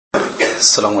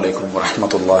السلام عليكم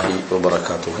ورحمة الله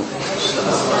وبركاته.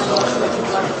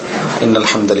 إن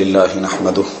الحمد لله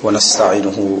نحمده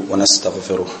ونستعينه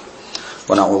ونستغفره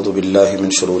ونعوذ بالله من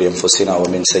شرور أنفسنا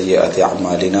ومن سيئات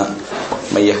أعمالنا.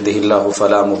 من يهده الله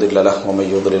فلا مضل له ومن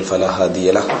يضلل فلا هادي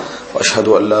له. وأشهد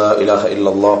أن لا إله إلا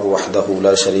الله وحده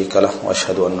لا شريك له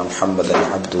وأشهد أن محمدا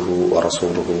عبده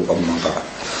ورسوله. أما بعد.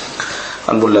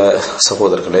 அன்புள்ள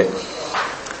சகோதரர்களே,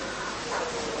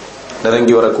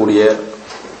 நெருங்கி வரக்கூடிய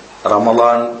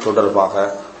ரமலான் தொடர்பாக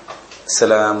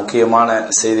சில முக்கியமான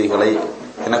செய்திகளை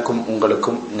எனக்கும்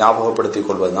உங்களுக்கும் ஞாபகப்படுத்திக்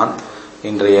கொள்வதுதான்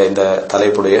இன்றைய இந்த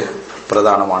தலைப்புடைய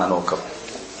பிரதானமான நோக்கம்.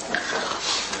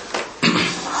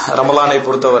 ரமலானை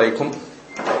பொறுத்தவரைக்கும்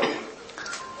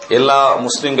எல்லா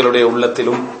முஸ்லிம்களுடைய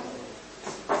உள்ளத்திலும்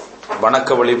வணக்க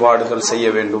வழிபாடுகள் செய்ய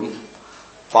வேண்டும்,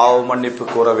 பாவ மன்னிப்பு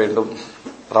கோர வேண்டும்,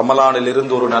 ரமலானில்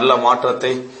இருந்து ஒரு நல்ல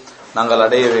மாற்றத்தை நாங்கள்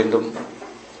அடைய வேண்டும்,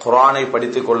 குர்ஆனை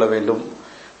படித்துக் கொள்ள வேண்டும்,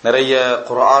 நிறைய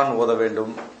குர்ஆன் ஓத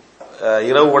வேண்டும்,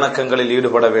 இரவு வணக்கங்களில்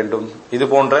ஈடுபட வேண்டும். இது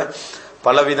போன்ற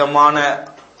பலவிதமான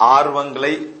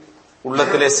ஆர்வங்களை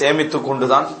உள்ளத்திலே சேமித்துக்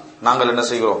கொண்டுதான் நாங்கள் என்ன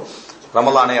செய்கிறோம்,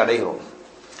 ரமலானை அடைகிறோம்.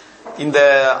 இந்த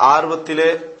ஆர்வத்திலே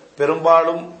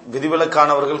பெரும்பாலும்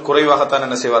விதிவிலக்கானவர்கள் குறைவாகத்தான்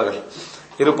என்ன செய்வார்கள்,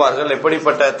 இருப்பார்கள்.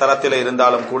 எப்படிப்பட்ட தரத்திலே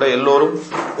இருந்தாலும் கூட எல்லோரும்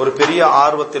ஒரு பெரிய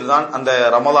ஆர்வத்தில் தான் அந்த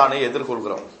ரமலானை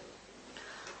எதிர்கொள்கிறோம்.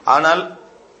 ஆனால்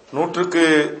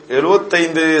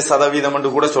 75% என்று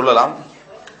கூட சொல்லலாம்.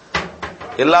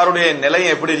 எல்லாருடைய நிலை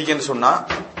எப்படி இருக்குன்னு சொன்னா,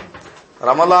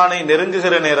 ரமலானை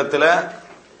நெருங்குகிற நேரத்தில்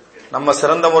நம்ம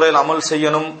சிறந்த முறையில் அமல்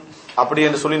செய்யணும் அப்படி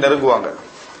என்று சொல்லி நெருங்குவாங்க.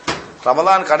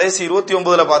 ரமலான் கடைசி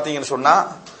 29 பாத்தீங்கன்னு சொன்னா,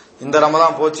 இந்த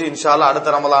ரமலான் போச்சு, இன்ஷா அல்லாஹ் அடுத்த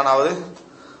ரமலானாவது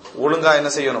ஒழுங்கா என்ன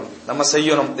செய்யணும், நம்ம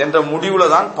செய்யணும் என்ற முடிவுல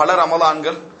தான் பல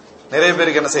ரமலான்கள் நிறைய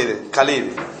பேருக்கு என்ன செய்யுது,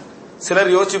 கழியுது.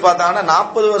 சிலர் யோசிச்சு பார்த்தாங்கன்னா,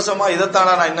 40 வருஷமா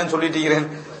இதைத்தானா நான் என்னன்னு சொல்லிட்டு இருக்கிறேன்,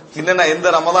 இன்னும் எந்த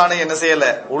ரமலானை என்ன செய்யல,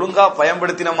 ஒழுங்கா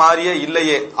பயன்படுத்தின மாதிரியே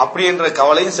இல்லையே அப்படி என்ற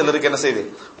கவலையும் சிலருக்கு என்ன செய்யுது,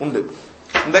 உண்டு.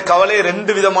 இந்த கவலையை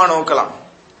 2 விதமா நோக்கலாம்.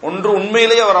 ஒன்று,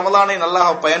 உண்மையிலேயே அவர் ரமலானை நல்லா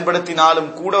பயன்படுத்தினாலும்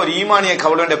கூட ஒரு ஈமானிய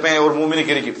கவலை ஒரு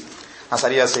மூமினுக்கு இருக்கும், நான்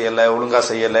சரியா செய்யல, ஒழுங்கா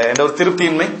செய்யல என்ற ஒரு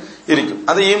திருப்தியின்மை இருக்கும்.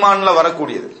 அது ஈமான்ல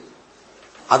வரக்கூடியது.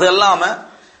 அது இல்லாம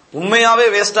உண்மையாவே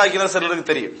வேஸ்ட் ஆக்கின சிலருக்கு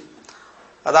தெரியும்.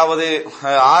 அதாவது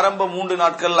ஆரம்ப 3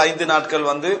 நாட்கள் 5 நாட்கள்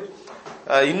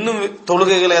இன்னும்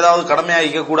தொழுகைகள் ஏதாவது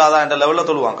கடமையாக்க கூடாதா என்ற லெவல்ல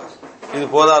தொழுவாங்க. இது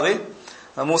போதாது,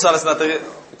 மூசா அலைஹிஸ்ஸலாத்துக்கு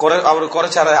அவர்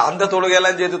குறைச்சார அந்த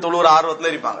தொழுகையெல்லாம் சேர்த்து தொழுகிற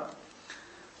ஆர்வத்தில் இருப்பாங்க.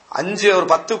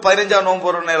 10-15 நோன்பு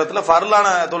போற நேரத்தில் ஃபர்லான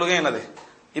தொழுகை என்னது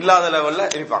இல்லாத லெவல்ல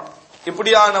இருப்பாங்க.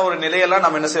 இப்படியான ஒரு நிலையெல்லாம்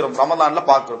நம்ம என்ன செய்யறோம், ரமலான்ல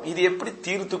பாக்குறோம். இது எப்படி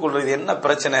தீர்த்து கொள்றது, என்ன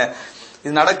பிரச்சனை,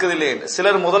 இது நடக்குது இல்லையே.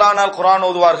 சிலர் முதலாம் நாள் குர்ஆன்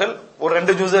ஓதுவார்கள், ஒரு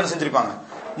 2 ஜுஸ் செஞ்சிருப்பாங்க,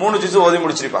 3 ஜுஸ் ஓதி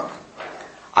முடிச்சிருப்பாங்க.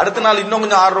 அடுத்த நாள் இன்னும்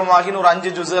கொஞ்சம் ஆர்வமாகி ஒரு 5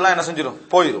 ஜுஸ் எல்லாம் என்ன செஞ்சிடும்,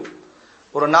 போயிடும்.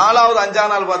 ஒரு 4வது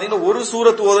 5ஆம் நாள் பாத்தீங்கன்னா ஒரு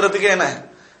சூரத்து ஓதுறதுக்கே என்ன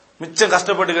மிச்சம்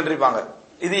கஷ்டப்பட்டுக்கிட்டு இருப்பாங்க.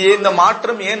 இது இந்த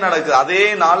மாற்றம் ஏன் நடக்குது? அதே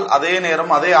நாள் அதே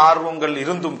நேரம் அதே ஆர்வங்கள்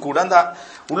இருந்தும் கூட அந்த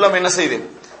உள்ளம் என்ன செய்யுது,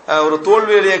 ஒரு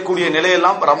தோல்வி அடையக்கூடிய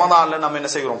நிலையெல்லாம் ரமலான்ல நம்ம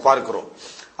என்ன செய்கிறோம், பார்க்கிறோம்.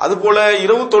 அது போல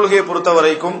இரவு தொழுகையை பொறுத்த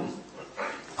வரைக்கும்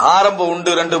ஆரம்ப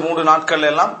 1, 2, 3 நாட்கள்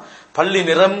எல்லாம் பள்ளி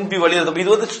நிரம்பி வழியாது.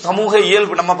 இது சமூக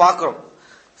இயல்பு நம்ம பாக்குறோம்.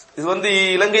 இது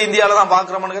இலங்கை இந்தியால தான்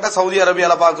பாக்குறோம்னு கேட்டா, சவுதி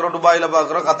அரேபியால பாக்குறோம், துபாயில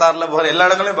பாக்குறோம், கத்தார்ல எல்லா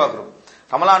இடங்களையும் பாக்குறோம்.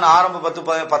 ரமலான் ஆரம்ப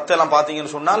 10 எல்லாம்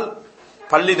பாத்தீங்கன்னு சொன்னால்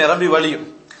பள்ளி நிரம்பி வழியும்.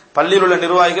 பள்ளியில் உள்ள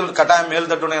நிர்வாகிகள் கட்டாயம் மேல்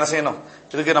தட்டுன்னு என்ன செய்யணும்,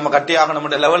 இதுக்கு நம்ம கட்டி ஆகணும்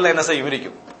லெவல்ல என்ன செய்யும்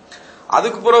இருக்கும்.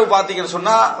 அதுக்கு பிறகு பாத்தீங்கன்னு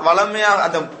சொன்னா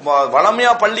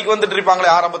வளமையா பள்ளிக்கு வந்துட்டு இருப்பாங்களே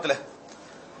ஆரம்பத்துல,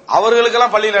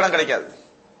 அவர்களுக்கெல்லாம் பள்ளியில இடம் கிடைக்காது.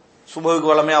 சுபகுக்கு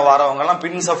வளமையா வரவங்க எல்லாம்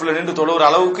பின் சஃப்ல நின்று தொழுகிற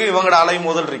அளவுக்கு இவங்களோட அலை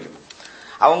மோதல் இருக்கும்.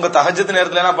 அவங்க தஹஜ்ஜத்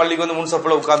நேரத்துல பள்ளிக்கு முன்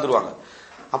சஃப்ல உட்கார்ந்துருவாங்க.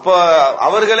 அப்ப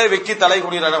அவர்களே வெக்கி தலை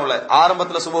குடிக்கிற இடம் இல்ல.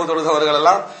 ஆரம்பத்துல சுபகு தொழுகிறவர்கள்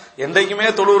எல்லாம் என்றைக்குமே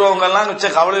தொழுகிறவங்க எல்லாம் மிச்ச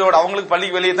கவலையோட அவங்களுக்கு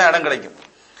பள்ளிக்கு வெளியே தான் இடம் கிடைக்கும்.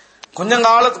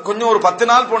 கொஞ்சம் ஒரு 10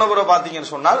 நாள் போன பிறகு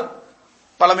பாத்தீங்கன்னு சொன்னால்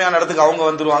பழமையான இடத்துக்கு அவங்க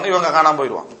வந்துருவாங்க, இவங்க காணாம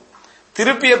போயிடுவாங்க.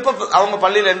 திருப்பி எப்ப அவங்க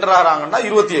பள்ளியில் என்டர் ஆகிறாங்கன்னா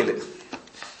 27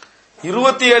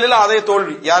 அதே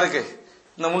தோல்வி. யாருக்கு?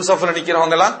 இந்த முன்சஃப்ல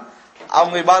நிக்கிறவங்க எல்லாம்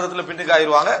அவங்க இபாதத்துல பின்னுக்கு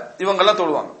ஆயிருவாங்க, இவங்க எல்லாம்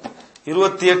தொழுவாங்க.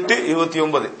 28,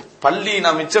 29 பள்ளி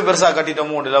நான் மிச்சம் பெருசா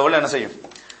கட்டிட்டோம் லெவல் என்ன செய்யும்,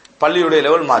 பள்ளியுடைய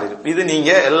லெவல் மாறிடும். இது நீங்க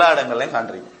எல்லா இடங்களையும்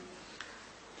காண்றீங்க.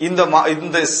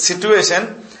 இந்த சிச்சுவேஷன்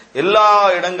எல்லா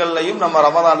இடங்கள்லையும் நம்ம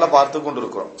ரமலான்ல பார்த்து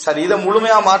கொண்டிருக்கிறோம். சரி, இதை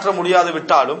முழுமையா மாற்ற முடியாது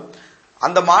விட்டாலும்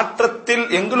அந்த மாற்றத்தில்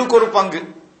எங்களுக்கு ஒரு பங்கு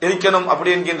இருக்கணும் அப்படி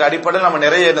என்கின்ற அடிப்படையில் நம்ம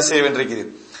நிறைய என்ன செய்ய வேண்டியிருக்கிறது,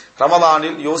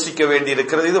 ரமலானில் யோசிக்க வேண்டி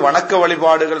இருக்கிறது. இது வணக்க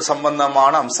வழிபாடுகள்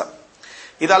சம்பந்தமான அம்சம்.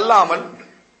 இது அல்லாமல்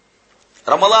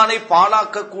ரமலானை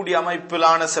பாழாக்கக்கூடிய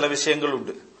அமைப்பிலான சில விஷயங்கள்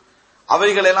உண்டு.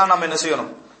 அவைகளெல்லாம் நாம் என்ன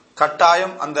செய்யணும்,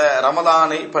 கட்டாயம் அந்த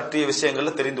ரமலானை பற்றிய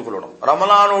விஷயங்கள்ல தெரிந்து கொள்ளணும்.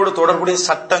 ரமலானோடு தொடர்புடைய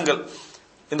சட்டங்கள்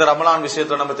இந்த ரமலான்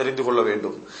விஷயத்தை நம்ம தெரிந்து கொள்ள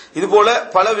வேண்டும். இது போல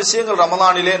பல விஷயங்கள்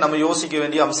ரமலானிலே நம்ம யோசிக்க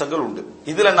வேண்டிய அம்சங்கள் உண்டு.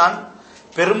 இதுல நான்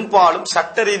பெரும்பாலும்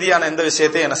சட்ட ரீதியான எந்த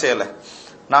விஷயத்தையும் என்ன செய்யல,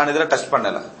 நான் இதுல டச்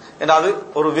பண்ணல. ஏன்னா அது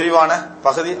ஒரு விரிவான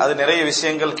பகுதி, அது நிறைய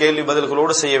விஷயங்கள் கேள்வி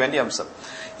பதில்களோடு செய்ய வேண்டிய அம்சம்.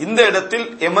 இந்த இடத்தில்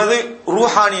எமது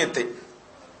ரூஹானியத்தை,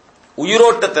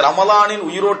 உயிரோட்டத்தை, ரமலானின்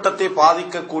உயிரோட்டத்தை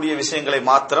பாதிக்கக்கூடிய விஷயங்களை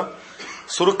மாத்திரம்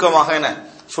சுருக்கமாக என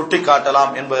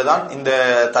சுட்டிக்காட்டலாம் என்பதுதான் இந்த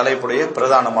தலைப்புடைய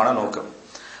பிரதானமான நோக்கம்.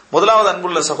 முதலாவது,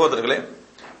 அன்புள்ள சகோதரர்களே,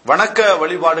 வணக்க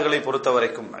வழிபாடுகளை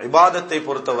பொறுத்தவரைக்கும், இபாதத்தை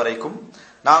பொறுத்தவரைக்கும்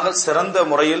நாங்கள் சிறந்த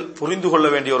முறையில் புரிந்து கொள்ள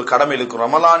வேண்டிய ஒரு கடமை இருக்கும்.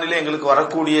 ரமலானிலே எங்களுக்கு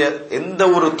வரக்கூடிய எந்த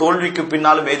ஒரு தோல்விக்கு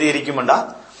பின்னாலும் எது இருக்கும்டா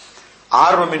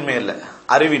ஆர்வமின்மை அல்ல,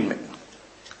 அறிவின்மை.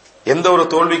 எந்த ஒரு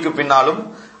தோல்விக்கு பின்னாலும்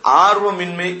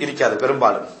ஆர்வமின்மை இருக்காது,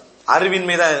 பெரும்பாலும்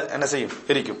அறிவின்மை தான் என்ன செய்யும்,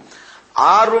 இருக்கும்.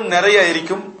 ஆர்வம் நிறைய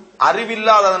இருக்கும்,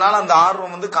 அறிவில்லாததுனால அந்த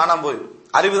ஆர்வம் காணாம போயிடும்.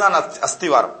 அறிவுதான்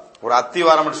அஸ்திவாரம். ஒரு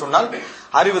அத்திவாரம் என்று சொன்னால்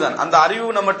அறிவுதான். அந்த அறிவு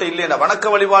நம்மகிட்ட இல்லையா, வணக்க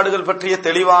வழிபாடுகள் பற்றிய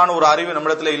தெளிவான ஒரு அறிவு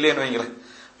நம்மிடத்துல இல்லைன்னு வைங்களேன்,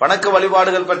 வணக்க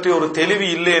வழிபாடுகள் பற்றிய ஒரு தெளிவு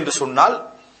இல்லை என்று சொன்னால்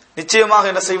நிச்சயமாக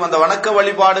என்ன செய்யும், அந்த வணக்க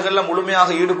வழிபாடுகள்ல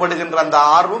முழுமையாக ஈடுபடுகின்ற அந்த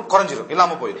ஆர்வம் குறைஞ்சிடும்,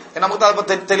 இல்லாம போயிடும். நமக்கு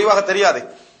அதை தெளிவாக தெரியாது.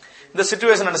 இந்த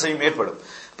சிச்சுவேஷன் என்ன செய்யும், ஏற்படும்.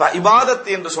 இபாதத்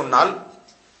என்று சொன்னால்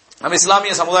நம்ம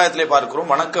இஸ்லாமிய சமுதாயத்திலே பார்க்கிறோம்,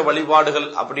 வணக்க வழிபாடுகள்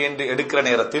அப்படி என்று எடுக்கிற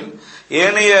நேரத்தில்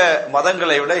ஏனைய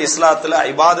மதங்களை விட இஸ்லாத்துல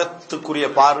இபாதத்துக்குரிய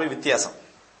பார்வை வித்தியாசம்.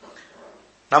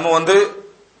 நம்ம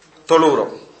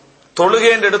தொழுகிறோம், தொழுகை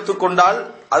என்று எடுத்துக்கொண்டால்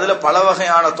அதுல பல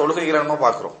வகையான தொழுகைகளை நம்ம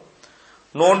பார்க்கிறோம்.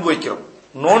 நோன்பு வைக்கிறோம்,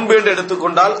 நோன்பு என்று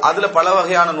எடுத்துக்கொண்டால் அதுல பல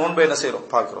வகையான நோன்பை என்ன செய்யறோம்,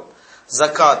 பார்க்கிறோம்.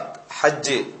 ஜக்காத்,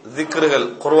 ஹஜ்ஜு, திக்ருகள்,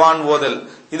 குர்ஆன் ஓதல்,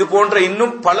 இது போன்ற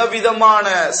இன்னும் பலவிதமான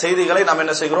செய்திகளை நாம்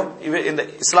என்ன செய்கிறோம், இந்த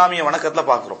இஸ்லாமிய வணக்கத்துல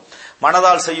பார்க்கிறோம்.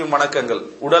 மனதால் செய்யும் வணக்கங்கள்,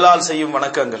 உடலால் செய்யும்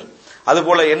வணக்கங்கள்,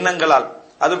 அதுபோல எண்ணங்களால்,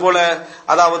 அதுபோல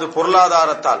அதாவது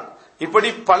பொருளாதாரத்தால், இப்படி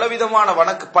பலவிதமான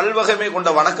பல்வகைமை கொண்ட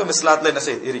வணக்கம் இஸ்லாத்துல என்ன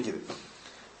செய்ய இருக்குது.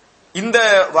 இந்த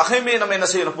வகைமையை நம்ம என்ன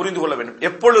செய்யணும், புரிந்து கொள்ள வேண்டும்.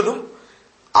 எப்பொழுதும்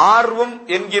ஆர்வம்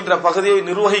என்கின்ற பகுதியை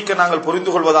நிர்வகிக்க நாங்கள்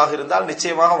புரிந்து கொள்வதாக இருந்தால்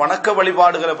நிச்சயமாக வணக்க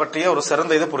வழிபாடுகளை பற்றிய ஒரு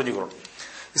சிறந்த இதை புரிஞ்சுக்கிறோம்.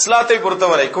 இஸ்லாத்தை பொறுத்த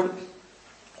வரைக்கும்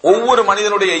ஒவ்வொரு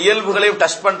மனிதனுடைய இயல்புகளையும்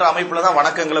டச் பண்ற அமைப்புல தான்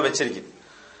வணக்கங்களை வச்சிருக்கு.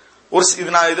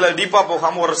 நான் இதுல டீப்பா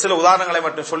போகாம ஒரு சில உதாரணங்களை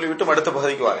மட்டும் சொல்லிவிட்டு அடுத்த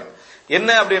பகுதிக்கு வரேன். என்ன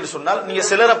அப்படின்னு சொன்னால், நீங்க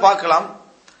சிலரை பார்க்கலாம்,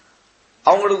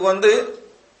 அவங்களுக்கு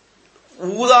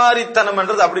ஊதாரித்தனம்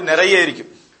என்றது அப்படி நிறைய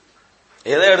இருக்கும்.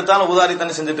 எதை எடுத்தாலும்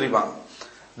ஊதாரித்தனம் செஞ்சுட்டு இருப்பாங்க.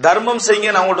 தர்மம்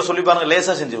செய்யுங்க அவங்கள்ட்ட சொல்லி பாருங்க,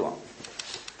 லேசா செஞ்சிருவான்.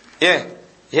 ஏன்,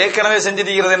 ஏற்கனவே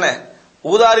செஞ்சிருக்கிறது என்ன,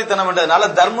 ஊதாரித்தனம் என்றதுனால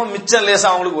தர்மம் மிச்சம் லேசா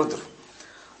அவங்களுக்கு கொடுத்துரும்.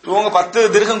 இவங்க 10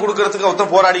 திர்கம் கொடுக்கறதுக்கு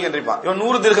ஒருத்தன் போராடிக்கிட்டு இருப்பான், இவன்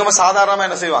 100 திர்கமா சாதாரணமா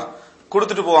என்ன செய்வான்,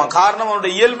 கொடுத்துட்டு போவான். காரணம்,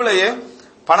 அவனுடைய இயல்புலையே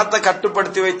பணத்தை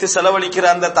கட்டுப்படுத்தி வைத்து செலவழிக்கிற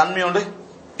அந்த தன்மை ஒன்று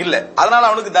இல்ல. அதனால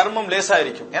அவனுக்கு தர்மம் லேசா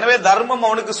இருக்கும். எனவே தர்மம்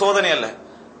அவனுக்கு சோதனை அல்ல,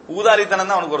 ஊதாரித்தனம்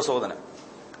தான் அவனுக்கு ஒரு சோதனை.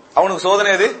 அவனுக்கு சோதனை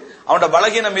எது, அவனோட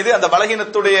பலகீனம் இது. அந்த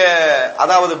பலகீனத்துடைய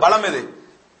அதாவது பலம் எது,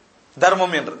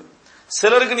 தர்மம் என்று.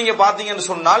 சிலருக்கு நீங்க பாத்தீங்கன்னு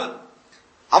சொன்னால்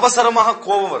அவசரமாக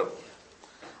கோபம் வரும்.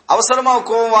 அவசரமாக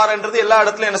கோபம் வரன்றது எல்லா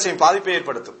இடத்துலயும் என்ன செய்யும், பாதிப்பை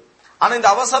ஏற்படுத்தும். ஆனா இந்த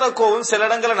அவசர கோபம் சில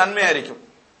இடங்கள்ல நன்மையா இருக்கும்.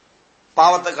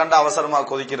 பாவத்தை கண்டு அவசரமாக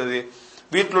கொதிக்கிறது,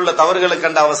 வீட்டில் உள்ள தவறுகளை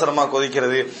கண்டு அவசரமாக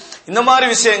கொதிக்கிறது, இந்த மாதிரி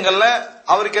விஷயங்கள்ல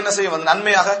அவருக்கு என்ன செய்யும்,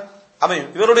 நன்மையாக அமையும்.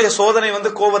 இவருடைய சோதனை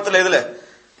கோபத்துல எதுல,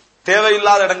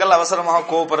 தேவையில்லாத இடங்கள்ல அவசரமாக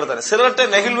கோபப்படுறது. சிலர்கிட்ட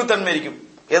நெகிழ்வு தன்மை இருக்கும்,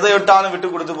 எதை விட்டாலும் விட்டு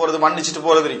கொடுத்து போறது, மன்னிச்சுட்டு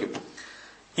போறது இருக்கும்.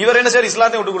 இவர் என்ன செய்ய,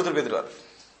 இஸ்லாத்தையும் விட்டு கொடுத்துட்டு போயிடுவார்.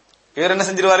 இவர் என்ன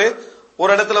செஞ்சிருவாரு,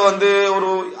 ஒரு இடத்துல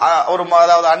ஒரு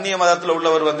அதாவது அந்நிய மதத்துல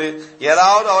உள்ளவர்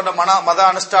ஏதாவது அவரோட மத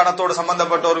அனுஷ்டானத்தோடு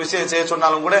சம்பந்தப்பட்ட ஒரு விஷயம் செய்ய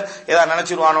சொன்னாலும் கூட ஏதாவது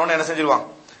நினைச்சிருவானோன்னு என்ன செஞ்சிருவாங்க.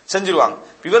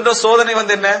 இவருடைய சோதனை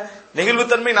என்ன,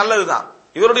 நெகிழ்வுத்தன்மை நல்லதுதான்.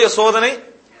 இவருடைய சோதனை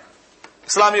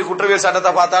இஸ்லாமிய குற்றவியல்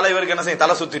சட்டத்தை பார்த்தாலே இவருக்கு என்ன செய்யும்,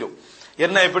 தலை சுத்திடும்,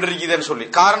 என்ன எப்படி இருக்குதுன்னு சொல்லி.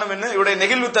 காரணம் என்ன, இவருடைய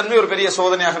நெகிழ்வுத்தன்மை ஒரு பெரிய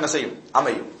சோதனையாக என்ன செய்யும்,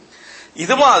 அமையும்.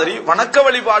 இது மாதிரி வணக்க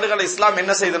வழிபாடுகளை இஸ்லாம்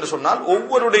என்ன செய்யுதுன்னு சொன்னால்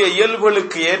ஒவ்வொருடைய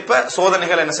இயல்புகளுக்கு ஏற்ப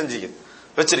சோதனைகள் என்ன செஞ்சீங்க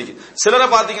வச்சிருக்கு. சிலரை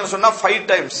பாத்தீங்கன்னு சொன்னா 5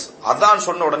 times அதான்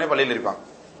சொன்ன உடனே பள்ளியில் இருப்பாங்க.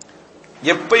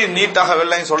 எப்பயும் நீட்டாக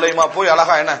வெள்ளையும் சொல்லையுமா போய்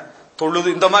அழகா என்ன தொழுது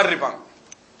இந்த மாதிரி இருப்பாங்க.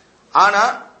 ஆனா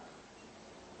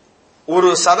ஒரு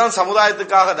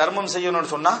சமுதாயத்துக்காக தர்மம்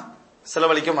செய்யணும்னு சொன்னா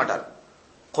செலவழிக்க மாட்டார்.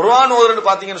 குர்ஆன் ஓதுறன்னு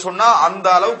பாத்தீங்கன்னு சொன்னா அந்த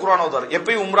அளவு குர்ஆன் ஓதுவார்.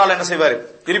 எப்பயும் உம்ரால என்ன செய்வாரு,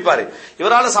 இருப்பாரு.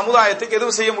 இவரால சமுதாயத்துக்கு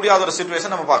எதுவும் செய்ய முடியாத ஒரு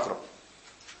சிச்சுவேஷன் நம்ம பாக்குறோம்.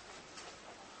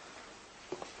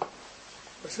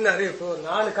 இப்போ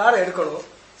 4 காரை எடுக்கணும்.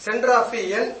 சென்டர் ஆஃப்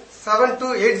எண்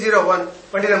 72801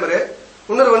 வண்டி நம்பரு.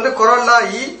 இன்னொரு கொரோலா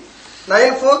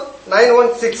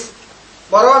E94916,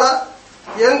 பரோடா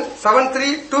எண்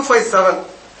 73257,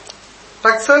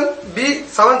 டக்சன்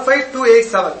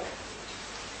B75287.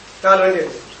 4 வண்டி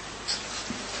இருக்கு.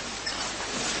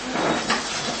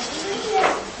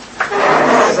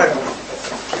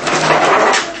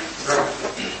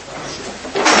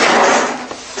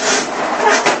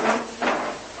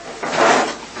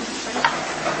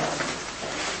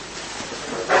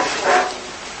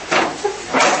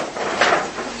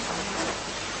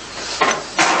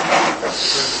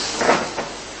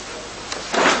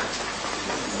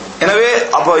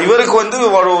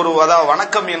 ஒரு அதாவது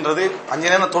வணக்கம் என்றது 5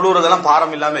 நேரம் தொழுறதெல்லாம்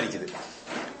பாரம் இல்லாம இருக்குது.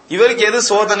 இவருக்கு எது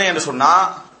சோதனை என்று சொன்னா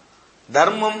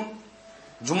தர்மம்,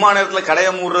 ஜும்மா நேரத்துல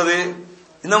கடையை மூடுறது,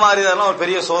 இந்த மாதிரி ஒரு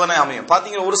பெரிய சோதனை அமையும்.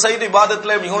 பாத்தீங்கன்னா ஒரு சைடு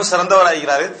இபாதத்துல மிகவும் சிறந்தவர்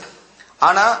ஆகிறாரு,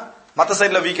 ஆனா மத்த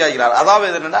சைடுல வீக் ஆகிறார்.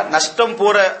 அதாவது என்னன்னா நஷ்டம்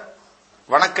போற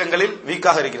வணக்கங்களில்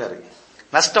வீக்காக இருக்கிறாரு,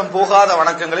 நஷ்டம் போகாத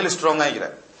வணக்கங்களில் ஸ்ட்ராங்கா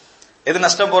இருக்கிறார். எது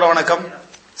நஷ்டம் போற வணக்கம்?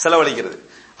 செலவழிக்கிறது.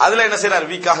 அதுல என்ன செய்யறாரு?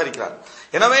 வீக்காக இருக்கிறார்.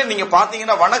 எனவே நீங்க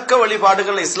பாத்தீங்கன்னா வணக்க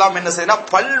வழிபாடுகள் இஸ்லாம் என்ன செய்யறா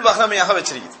பல்வகமையாக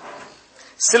வச்சிருக்குது.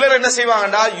 சிலர் என்ன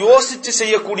செய்வாங்கன்னா யோசிச்சு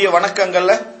செய்யக்கூடிய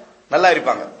வணக்கங்கள்ல நல்லா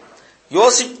இருப்பாங்க,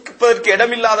 யோசிப்பதற்கு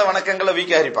இடமில்லாத வணக்கங்கள்ல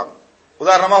வீக்கா இருப்பாங்க.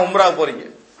 உதாரணமா உம்ராவுக்கு போறீங்க,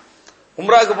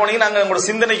 உம்ராவுக்கு போனீங்கன்னா அங்க உங்களோட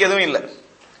சிந்தனைக்கு எதுவும் இல்லை.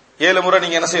 7 முறை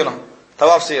நீங்க என்ன செய்யணும்?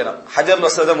 தவாப் செய்யணும், ஹஜர்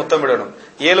அஸ்வத முத்தமிடணும்,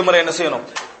 7 முறை என்ன செய்யணும்?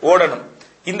 ஓடணும்.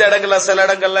 இந்த இடங்கள்ல சில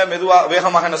இடங்கள்ல மெதுவா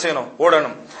வேகமாக என்ன செய்யணும்?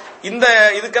 ஓடணும். இந்த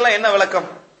இதுக்கெல்லாம் என்ன விளக்கம்?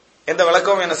 எந்த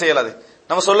விளக்கமும் என்ன செய்யலாது,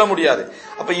 நம்ம சொல்ல முடியாது.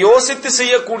 அப்ப யோசித்து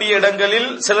செய்யக்கூடிய இடங்களில்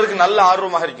சிலருக்கு நல்ல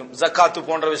ஆர்வமாக இருக்கும். ஜக்காத்து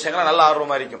போன்ற விஷயங்கள் நல்ல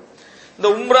ஆர்வமா இருக்கும். இந்த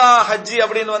உம்ரா ஹஜ்ஜி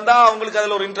அப்படின்னு வந்தா அவங்களுக்கு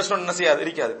அதுல ஒரு இன்ட்ரெஸ்ட் என்ன செய்யாது,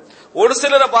 இருக்காது. ஒரு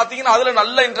சிலரை பாத்தீங்கன்னா அதுல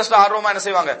நல்ல இன்ட்ரெஸ்ட் ஆர்வமா என்ன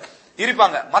செய்வாங்க,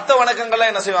 இருப்பாங்க. மத்த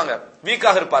வணக்கங்கள்லாம் என்ன செய்வாங்க,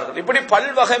 வீக்காக இருப்பார்கள். இப்படி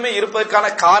பல்வகைமை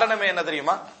இருப்பதற்கான காரணமே என்ன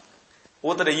தெரியுமா?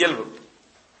 ஒருத்தர இயல்பு.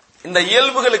 இந்த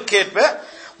இயல்புகளுக்கேற்ப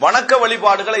வணக்க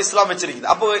வழிபாடுகளை இஸ்லாம்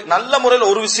வச்சிருக்குது. அப்போ நல்ல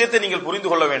முறையில் ஒரு விஷயத்தை நீங்கள் புரிந்து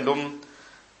கொள்ள வேண்டும்.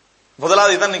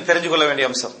 முதலாவது இதான் நீங்க தெரிஞ்சு கொள்ள வேண்டிய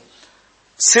அம்சம்.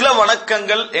 சில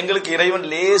வணக்கங்கள் எங்களுக்கு இறைவன்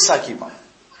லேசாக்கிப்பான்,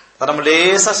 நம்ம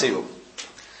லேசா செய்வோம்.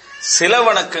 சில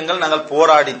வணக்கங்கள் நாங்கள்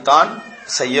போராடித்தான்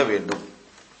செய்ய வேண்டும்.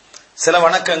 சில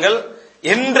வணக்கங்கள்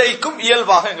என்றைக்கும்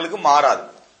இயல்பாக எங்களுக்கு மாறாது.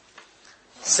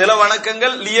 சில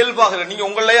வணக்கங்கள் இயல்பாக நீங்க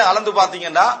உங்களையே அளந்து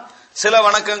பாத்தீங்கன்னா சில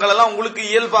வணக்கங்கள் எல்லாம் உங்களுக்கு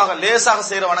இயல்பாக லேசாக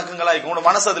செய்யற வணக்கங்களா இருக்கும், உங்க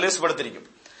மனசு அது லேசுபடுத்திருக்கும்.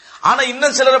 ஆனா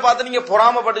இன்னும் சிலரை பார்த்து நீங்க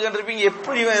பொறாமப்பட்டு இருப்பீங்க,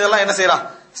 எப்படி இதெல்லாம் என்ன செய்யறான்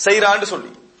செய்யறான்னு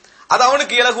சொல்லி. அது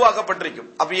அவனுக்கு இலகுவாக்கப்பட்டிருக்கும்.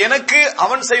 அப்ப எனக்கு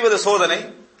அவன் செய்வது சோதனை,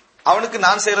 அவனுக்கு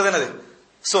நான் செய்யறது என்னது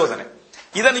சோதனை.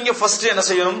 இதை நீங்க ஃபர்ஸ்ட் என்ன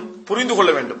செய்யணும், புரிந்து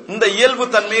கொள்ள வேண்டும். இந்த இயல்பு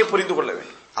தன்மையை புரிந்து கொள்ள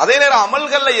வேண்டும். அதே நேரம்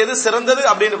அமல்கள்ல எது சிறந்தது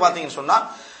அப்படின்னு பாத்தீங்கன்னு சொன்னா,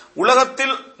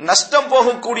 உலகத்தில் நஷ்டம்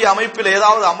போகக்கூடிய அமைப்பில்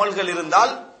ஏதாவது அமல்கள்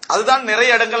இருந்தால் அதுதான்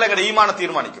நிறைய இடங்கள்ல எங்க ஈமான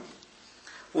தீர்மானிக்கும்.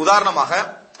 உதாரணமாக,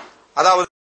 அதாவது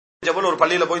ஜபல் ஒரு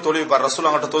பள்ளியில போய் தொழுவிப்பார், ரசூல்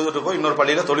அவங்கள்ட்ட தொழுதுட்டு போய் இன்னொரு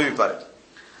பள்ளியில தொழுவிப்பாரு.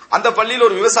 அந்த பள்ளியில்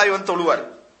ஒரு விவசாயி வந்து தொழுவாரு.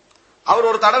 அவர்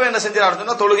ஒரு தடவை என்ன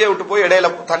செஞ்சாருன்னா தொழுகையை விட்டு போய் இடையில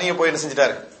தனியே போய் என்ன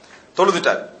செஞ்சிட்டாரு,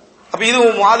 தொழுதுட்டாரு. அப்ப இது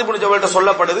முஆது இப்னு ஜபல்ட்ட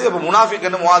சொல்லப்படுது. அப்ப முனாஃபிக்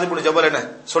என்று முஆது இப்னு ஜபல் என்ன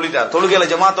சொல்லிட்டார், தொழுகையில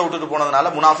ஜமாத்தை விட்டுட்டு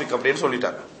போனதுனால முனாஃபிக் அப்படின்னு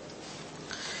சொல்லிட்டார்.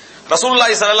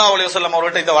 ரசூலுல்லாஹி ஸல்லல்லாஹு அலைஹி வஸல்லம்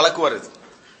அவர்கிட்ட இந்த வழக்கு வருது.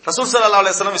 ரசூல் ஸல்லல்லாஹு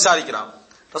அலைஹி வஸல்லம் விசாரிக்கிறான்.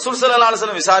 ரசூல் ஸல்லல்லாஹு அலைஹி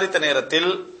வஸல்லம் விசாரித்த நேரத்தில்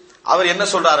அவர் என்ன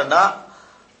சொல்றாருன்னா,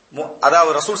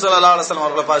 அதாவது ரசூல் ஸல்லல்லாஹு அலைஹி வஸல்லம்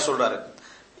அவர்களை பார்த்து சொல்றாரு,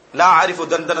 லா ஆரிஃபு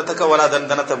தந்தனதக வலா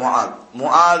தந்தனத முஆத்.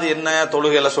 முஆத் என்ன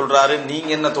தொழுகையில சொல்றாரு, நீங்க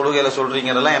என்ன தொழுகையில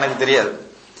சொல்றீங்கறதெல்லாம் எனக்கு தெரியாது.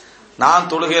 நான்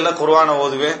தொழுகையில குர்ஆனை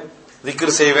ஓதுவேன்,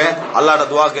 திக்ர் செய்வேன், அல்லாஹ்ட்ட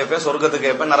துஆ கேட்பேன், சொர்க்கத்துக்கு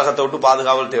கேட்பேன், நரகத்தை விட்டு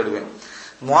பாதுகாவல் தேடுவேன்.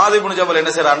 முஆத் இப்னு ஜபல்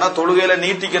என்ன செய்யறாருன்னா தொழுகையில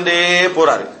நீட்டிக்கண்டே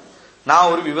போறாரு. நான்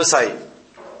ஒரு விவசாயி,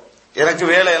 எனக்கு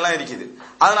வேலையெல்லாம் இருக்குது,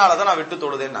 அதனாலதான் நான் விட்டு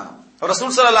தொழுதேன். நான்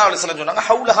ரசூல் ஸல்லல்லாஹு அலைஹி வஸல்லம் சொன்னாங்க,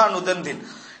 ஹவுலஹா நுதந்தின்.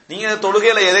 நீங்க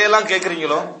தொழுகையில எதையெல்லாம்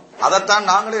கேட்கறீங்களோ அதைத்தான்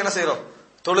நாங்களே என்ன செய்யறோம்,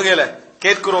 தொழுகையில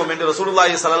கேட்கிறோம் என்று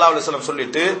ரசூலுல்லாஹி ஸல்லல்லாஹு அலைஹி வஸல்லம்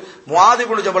சொல்லிட்டு முஆத்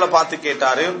இப்னு ஜபலை பார்த்து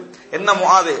கேட்டாரு, என்ன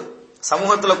முஆத்,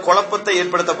 சமூகத்துல குழப்பத்தை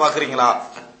ஏற்படுத்த பாக்குறீங்களா,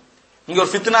 நீங்க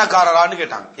ஒரு ஃபித்னாக்காரரான்னு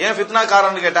கேட்டாங்க. ஏன்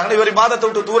ஃபித்னாக்காரன்னு கேட்டாங்கன்னா, இவர் இபாதத்தை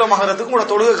விட்டு தூரமாகறதுக்கு உங்களோட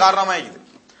தொழுகை காரணமா இருக்குது.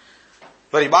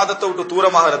 இவர் இபாதத்தை விட்டு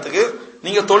தூரமாகறதுக்கு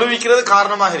நீங்க தொழுவிக்கிறது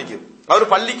காரணமாக இருக்குது. அவர்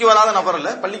பள்ளிக்கு வராத நபர் இல்ல,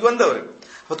 பள்ளிக்கு வந்தவர்.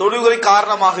 தொழுகை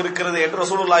காரணமாக இருக்கிறது என்று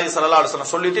ரசூலுல்லாஹி ஸல்லல்லாஹு அலைஹி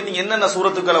வஸல்லம் சொல்லிட்டு நீங்க என்னென்ன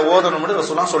சூரத்துக்களை ஓதணும்னு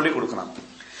ரசூலுல்லாஹ் சொல்லி கொடுக்கணும்.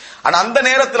 ஆனா அந்த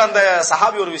நேரத்தில் அந்த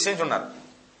சஹாபி ஒரு விஷயம் சொன்னார்,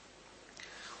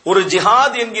 ஒரு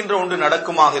ஜிஹாத் என்கின்ற ஒன்று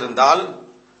நடக்குமாக இருந்தால்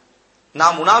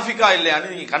நான் முனாஃபிகா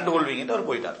இல்லையான்னு நீங்க கண்டுகொள்வீங்கன்னு அவர்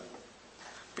போயிட்டார்.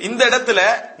 இந்த இடத்துல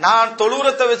நான்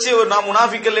தொழுகிறத்தை வச்சு நான்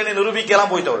முனாஃபிக் இல்லைன்னு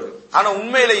நிரூபிக்கலாம் போயிட்டவர்கள். ஆனா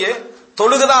உண்மையிலேயே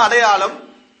தொழுகைதான் அடையாளம்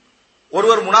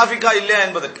ஒருவர் முனாஃபிகா இல்லையா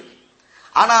என்பதற்கு.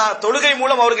 ஆனா தொழுகை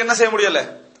மூலம் அவருக்கு என்ன செய்ய முடியல,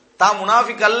 தான்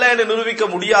முனாஃபிக் அல்ல என்று நிரூபிக்க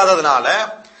முடியாததுனால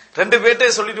 2 பேர்ட்டே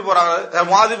சொல்லிட்டு போறாங்க,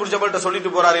 முஆத் இப்னு ஜபல்ட்ட சொல்லிட்டு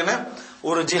போறாரு, என்ன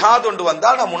ஒரு ஜிஹாத் ஒன்று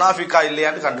வந்தால் நான் முனாஃபிகா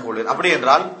இல்லையான்னு கண்டுகொள்வேன். அப்படி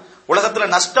என்றால் உலகத்துல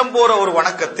நஷ்டம் போற ஒரு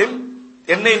வணக்கத்தில்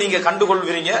என்னை நீங்க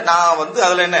கண்டுகொள்வீங்க, நான் வந்து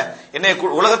அதுல என்ன என்னை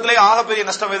உலகத்திலே ஆகப்பெரிய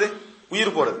நஷ்டம் எது,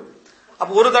 உயிர் போறது. அப்ப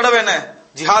ஒரு தடவை என்ன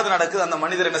ஜிஹாத் நடக்குது, அந்த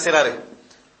மனிதர் என்ன செய்யறாரு,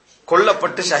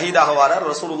 கொல்லப்பட்டு ஷஹீதாக வாரார்.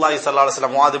 ரசூலுல்லாஹி ஸல்லல்லாஹு அலைஹி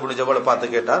வஸல்லம் முஆத் இப்னு ஜபலை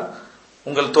பார்த்து கேட்டார்,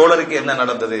 உங்கள் தோழருக்கு என்ன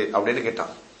நடந்தது அப்படின்னு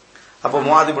கேட்டான். அப்ப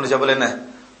முஆத் இப்னு ஜபல் என்ன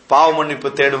பாவ மன்னிப்பு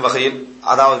தேடும் வகையில்,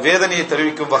 அதாவது வேதனையை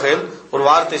தெரிவிக்கும் வகையில் ஒரு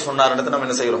வார்த்தை சொன்னார். நம்ம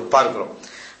என்ன செய்கிறோம் பார்க்கிறோம்.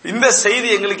 இந்த செய்தி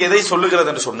எங்களுக்கு எதை சொல்லுகிறது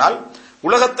என்று சொன்னால்,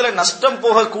 உலகத்துல நஷ்டம்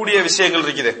போகக்கூடிய விஷயங்கள்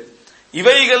இருக்குது,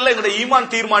 இவைகள்ல எங்களுடைய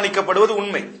ஈமான் தீர்மானிக்கப்படுவது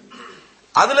உண்மை.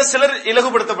 அதுல சிலர்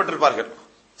இலகுபடுத்தப்பட்டிருப்பார்கள்,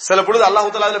 சில பொழுது அல்லாஹ்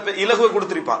தஆலா அதுல இலகுவை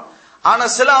கொடுத்திருப்பான். ஆனா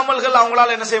சில அமல்கள்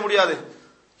அவங்களால என்ன செய்ய முடியாது,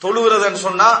 தொழுகிறதுன்னு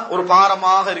சொன்னா ஒரு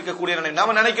பாரமாக இருக்கக்கூடிய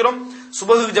நம்ம நினைக்கிறோம்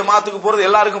சுபஹு ஜமாத்துக்கு போறது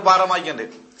எல்லாருக்கும் பாரமாக்கிண்டு.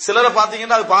 சிலரை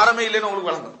பாத்தீங்கன்னா அது பாரமே இல்லைன்னு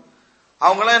உங்களுக்கு வழங்கும்.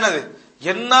 அவங்க எல்லாம் என்னது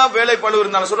என்ன வேலை பழு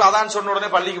இருந்தாலும் சொல்லி அதான் சொன்ன உடனே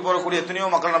பள்ளிக்கு போறக்கூடிய எத்தனையோ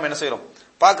மக்கள் நம்ம என்ன செய்யறோம்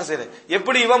பார்க்க செய்யறோம்.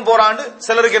 எப்படி இவன் போறான்னு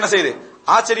சிலருக்கு என்ன செய்யுது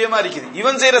ஆச்சரியமா இருக்குது.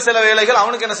 இவன் செய்யற சில வேலைகள்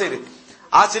அவனுக்கு என்ன செய்யுது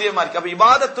ஆச்சரியமா இருக்கு. அப்ப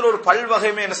இபாதத்துல ஒரு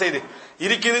பல்வகைமே என்ன செய்யுது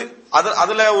இருக்குது.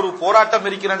 அதுல ஒரு போராட்டம்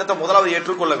இருக்கிறத முதலாவது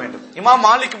ஏற்றுக்கொள்ள வேண்டும். இமாம்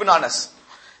மாலிக்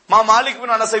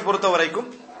பின் அனஸை பொறுத்த வரைக்கும்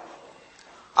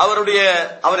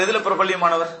அவர் எதில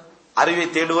பிரபல்யமானவர், அறிவை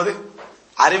தேடுவது,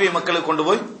 அறிவை மக்களுக்கு கொண்டு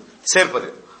போய் சேர்ப்பது.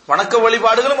 வணக்க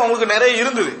வழிபாடுகளும் அவங்களுக்கு நிறைய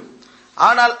இருந்தது.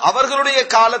 ஆனால் அவர்களுடைய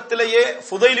காலத்திலேயே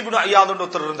ஃபுதைல் இப்னு ஐயாத்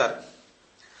ஒருத்தர் இருந்தார்.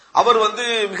 அவர்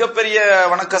மிகப்பெரிய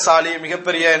வணக்கசாலி,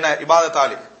 மிகப்பெரிய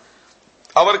இபாதத்தாலி.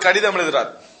 அவர் கடிதம்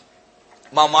எழுதுறார்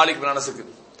மாலிக் பின் அனஸுக்கு.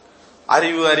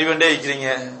 அறிவுண்டே இருக்கிறீங்க,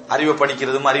 அறிவை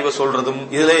படிக்கிறதும் அறிவை சொல்றதும்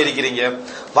இதுல இருக்கிறீங்க,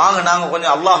 வாங்க நாங்க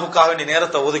கொஞ்சம் அல்லாஹுக்காக வேண்டிய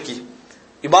நேரத்தை ஒதுக்கி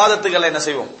இபாதத்துக்களை என்ன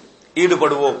செய்வோம்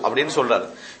ஈடுபடுவோம் அப்படின்னு சொல்றாரு.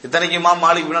 இத்தனைக்கு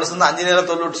மாலிக் பின் அனஸ் 5 நேரம்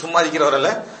தொழுவிட்டு சும்மா இருக்கிறவர் அல்ல,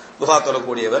 துஹா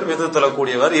தொழக்கூடியவர், விது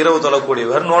தொழக்கூடியவர், இரவு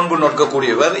தொழக்கூடியவர், நோன்பு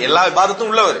நோக்கக்கூடியவர், எல்லா இபாதத்தும்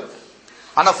உள்ளவர்.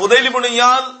 ஆனா ஃபுதைல் இப்னு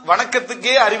ஐயாத்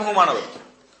வணக்கத்துக்கே அறிமுகமானவர்.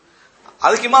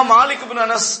 அதுக்கு மாலிக் பின்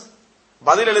அனஸ்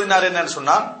பதில் எழுதினார் என்னன்னு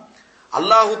சொன்னா,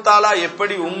 அல்லாஹு தாலா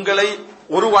எப்படி உங்களை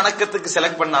ஒரு வணக்கத்துக்கு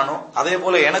செலக்ட் பண்ணானோ அதே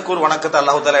போல எனக்கு ஒரு வணக்கத்தை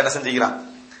அல்லாஹு தாலா என்ன செஞ்சுக்கிறான்,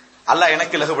 அல்லாஹ்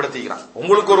எனக்கு இலகுபடுத்திக்கிறான்.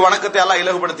 உங்களுக்கு ஒரு வணக்கத்தை அல்லாஹ்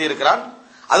இலகுபடுத்தி இருக்கிறான்,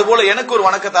 அது போல எனக்கு ஒரு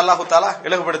வணக்கத்தை அல்லாஹு தாலா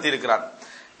இலகுபடுத்தி இருக்கிறான்.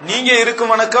 நீங்க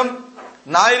இருக்கும் வணக்கம்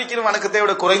நான் இருக்கிற வணக்கத்தை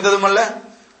விட குறைந்ததும் அல்ல,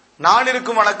 நான்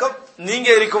இருக்கும் வணக்கம் நீங்க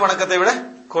இருக்கும் வணக்கத்தை விட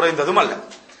குறைந்ததும் அல்ல.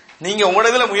 நீங்க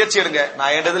உங்களதுல முயற்சி எடுங்க,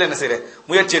 நான் என்னதுல என்ன செய்யறேன்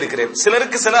முயற்சி எடுக்கிறேன்.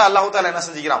 சிலருக்கு சில அல்லாஹு தாலா என்ன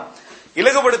செஞ்சுக்கிறான்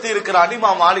இலகுபடுத்தி இருக்கிறான்.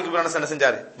 மாலிக் பின் அனஸ் என்ன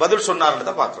செஞ்சாரு பதில்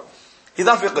சொன்னார்ன்றத பாக்குறோம்.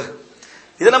 இதுதான் ஃபிக்ஹ்.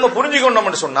 இதை நம்ம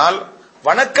புரிஞ்சுக்கொண்டோம் சொன்னால்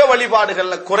வணக்க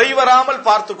வழிபாடுகள்ல குறைவராமல்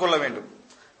பார்த்து கொள்ள வேண்டும்.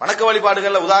 வணக்க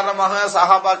வழிபாடுகள்ல உதாரணமாக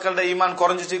சஹாபாக்களோட ஈமான்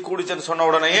குறைஞ்சிச்சு கூடிச்சுன்னு சொன்ன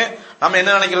உடனே நம்ம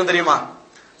என்ன நினைக்கிறோம் தெரியுமா,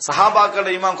 சஹாபாக்களோட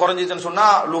ஈமான் குறைஞ்சிச்சுன்னு சொன்னா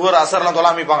லுஹர் அசர்லாம்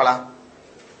தொழாமிப்பாங்களா?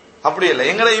 அப்படி இல்லை.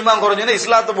 எங்கட ஈமான் குறைஞ்சுன்னா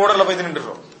இஸ்லாத்து போர்டர்ல போய்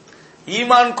நின்றுறோம்.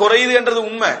 ஈமான் குறையுது என்றது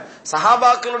உண்மை.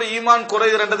 சஹாபாக்களோட ஈமான்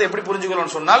குறையுது என்றது எப்படி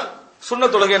புரிஞ்சுக்கணும்னு சொன்னால் சுன்ன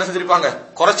தொழுகை என்ன செஞ்சிருப்பாங்க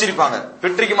குறைச்சிருப்பாங்க,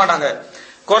 விட்டுரிக்க மாட்டாங்க,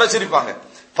 குறைச்சிருப்பாங்க.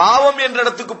 பாவம் என்ற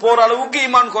இடத்துக்கு போற அளவுக்கு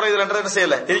ஈமான் குறையுது என்றது என்ன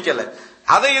செய்யல இருக்கல.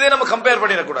 அதை இதே நம்ம கம்பேர்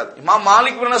பண்ணிடக்கூடாது. இமாம்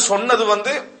மாலிக்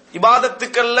சொன்னது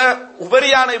இபாதத்துக்கள்ல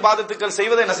உபரியான இபாதத்துக்கள்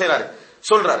செய்வதை என்ன செய்யறாரு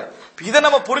சொல்றாரு. இதை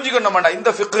நம்ம புரிஞ்சுக்கணும். இந்த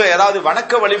ஃபிக்ஹ் ஏதாவது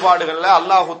வணக்க வழிபாடுகள்ல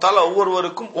அல்லாஹு தஆலா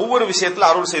ஒவ்வொருவருக்கும் ஒவ்வொரு விஷயத்துல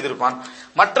அருள் செய்திருப்பான்.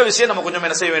 மற்ற விஷயம் நம்ம கொஞ்சம்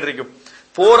என்ன செய்ய வேண்டியிருக்கும்,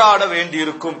 போராட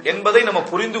வேண்டியிருக்கும் என்பதை நம்ம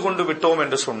புரிந்து கொண்டு விட்டோம்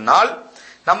என்று சொன்னால்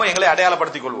நம்ம எங்களை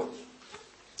அடையாளப்படுத்திக் கொள்வோம்.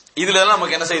 இதுல எல்லாம்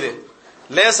நமக்கு என்ன செய்யுது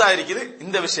லேசா இருக்குது.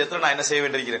 இந்த விஷயத்துல நான் என்ன செய்ய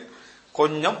வேண்டியிருக்கிறேன்,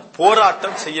 கொஞ்சம்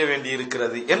போராட்டம் செய்ய வேண்டி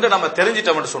இருக்கிறது என்று நம்ம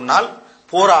தெரிஞ்சிட்டோம் என்று சொன்னால்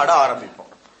போராட ஆரம்பிப்போம்.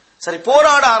 சரி,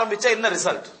 போராட ஆரம்பிச்சா என்ன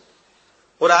ரிசல்ட்?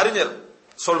 ஒரு அறிஞர்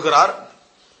சொல்கிறார்,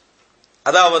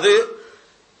 அதாவது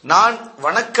நான்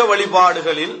வணக்க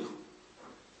வழிபாடுகளில்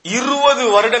 20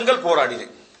 வருடங்கள்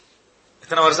போராடினேன்.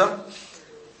 எத்தனை வருஷம்?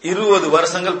 20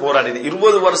 வருஷங்கள் போராடினேன்.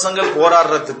 20 வருஷங்கள்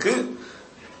போராடுறதுக்கு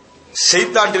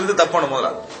ஷைத்தான் இருந்து தப்பணும்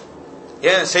முதல்ல.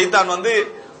 ஏன் ஷைத்தான்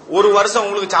ஒரு வருஷம்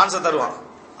உங்களுக்கு சான்ஸ் தருவான்,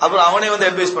 அப்புறம் அவனே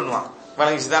அட்வைஸ் பண்ணுவான்,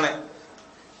 வணங்கிச்சு தானே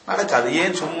நடக்காது,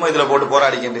 ஏன் சும்மா இதுல போட்டு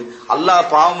போராடிக்கிட்டு அல்லாஹ்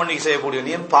பாவம் மன்னிக்கு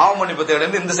செய்யக்கூடிய ஏன் பாவம் மன்னிப்பத்தை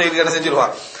இருந்து இந்த சைடு என்ன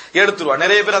செஞ்சிருவான் எடுத்துருவான்.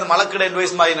 நிறைய பேர் அது மலக்கடை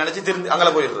அட்வைஸ் மாதிரி நினைச்சு திரும்பி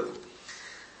அங்கே போயிடுறது.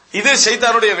 இது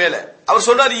ஷைத்தானுடைய வேலை. அவர்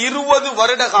சொல்றாரு 20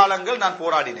 வருட காலங்கள் நான்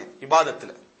போராடினேன்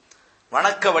இபாதத்துல.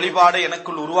 வணக்க வழிபாடு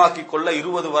எனக்குள் உருவாக்கி கொள்ள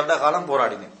 20 வருட காலம்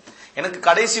போராடினேன். எனக்கு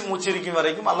கடைசி மூச்சு இருக்கும்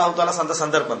வரைக்கும் அல்லாஹு தாலா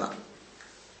சந்தர்ப்பம் தான்.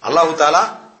 அல்லாஹு தாலா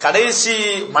கடைசி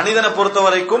மனிதனை பொறுத்த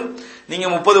வரைக்கும் நீங்க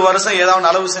 30 வருஷம் ஏதாவது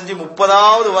அளவு செஞ்சு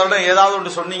 30வது வருடம் ஏதாவது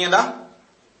ஒன்று சொன்னீங்கன்னா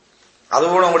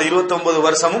அதுபோல உங்களோட 29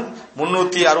 வருஷமும்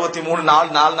 363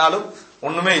 4 நாளும்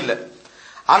ஒண்ணுமே இல்லை.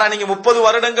 ஆனா நீங்க 30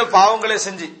 வருடங்கள் பாவங்களே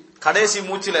செஞ்சு கடைசி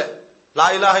மூச்சில லா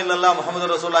இலாஹ இல்லல்லாஹ்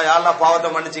முஹம்மது ரசூலுல்லாஹ் யா அல்லாஹ்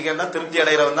பாவத்தை மன்னிச்சுக்கன்னா திருப்தி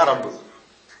அடைகிறவன் தான் ரப்பு.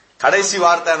 கடைசி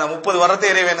வார்த்தை அந்த 30 வருடத்தை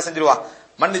இறைவன் என்ன செஞ்சிருவான்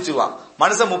மன்னிச்சிருவான்.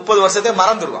 மனுஷன் 30 வருஷத்தை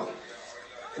மறந்துடுவான்.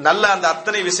 நல்ல அந்த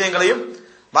அத்தனை விஷயங்களையும்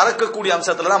மறக்கக்கூடிய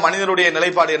அம்சத்துலதான் மனிதனுடைய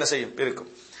நிலைப்பாடு என்ன செய்யும் இருக்கும்.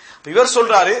 இவர்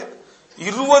சொல்றாரு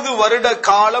 20 வருட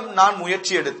காலம் நான்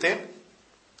முயற்சி எடுத்தேன்,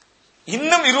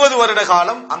 இன்னும் 20 வருட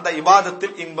காலம் அந்த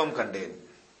இபாதத்தில் இன்பம் கண்டேன்.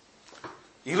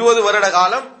 20 வருட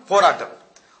காலம் போராட்டம்,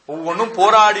 ஒவ்வொன்றும்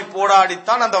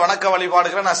போராடித்தான் அந்த வணக்க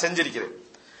வழிபாடுகளை நான் செஞ்சிருக்கிறேன்.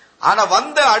 ஆனா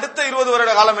வந்த அடுத்த 20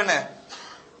 வருட காலம் என்ன,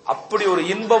 அப்படி ஒரு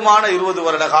இன்பமான 20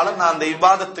 வருட காலம் நான் அந்த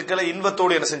இபாதத்துக்களை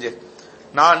இன்பத்தோடு என்ன செஞ்சேன்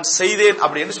நான் செய்தேன்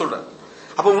அப்படின்னு சொல்றேன்.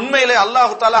 அப்ப உண்மையிலே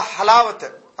அல்லாஹு தாலா ஹலாவத்தை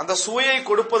அந்த சுவையை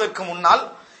கொடுப்பதற்கு முன்னால்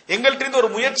எங்கள்கிட்ட ஒரு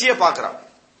முயற்சியை பார்க்கிறான்.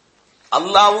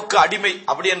 அல்லாஹ்வுக்கு அடிமை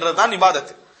அப்படின்றதுதான்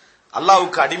இபாதத்து.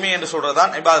 அல்லாஹ்வுக்கு அடிமை என்று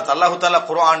சொல்றதுதான் இபாதத். அல்லாஹ் தஆலா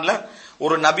குர்ஆன்ல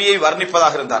ஒரு நபியை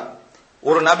வர்ணிப்பதாக இருந்தார்,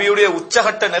 ஒரு நபியுடைய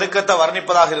உச்சகட்ட நெருக்கத்தை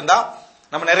வர்ணிப்பதாக இருந்தா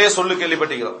நம்ம நிறைய சொல்லு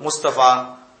கேள்விப்பட்டிருக்கிறோம். முஸ்தபா,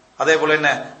 அதே போல என்ன,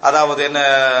 அதாவது என்ன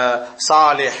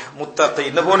சாலிஹ், முத்தகி,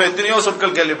 இந்த போல எத்தனையோ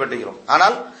சொற்கள் கேள்விப்பட்டிருக்கிறோம்.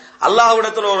 ஆனால்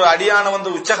அல்லாஹ்விடத்துல ஒரு அடியான வந்து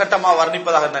உச்சகட்டமா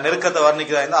வர்ணிப்பதாக இருந்தா, நெருக்கத்தை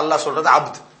வர்ணிக்கிறதா இருந்தா அல்லாஹ் சொல்றது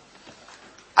அப்த்,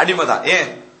 அடிமைதான். ஏன்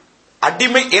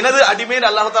அடிமை, எனது அடிமைன்னு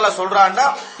அல்லாஹ் தஆலா சொல்றான்டா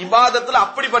இபாதத்துல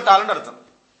அப்படிப்பட்ட ஆளுன்னு அர்த்தம்.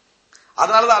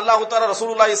 அதனாலதான் அல்லாஹ் தஆலா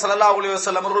ரசூலுல்லாஹி ஸல்லல்லாஹு அலைஹி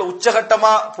வஸல்லம் அவர்கள்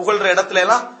உச்சகட்டமா புகழ்ற இடத்துல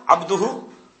எல்லாம் அப்துஹு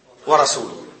வ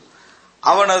ரசூலுஹு,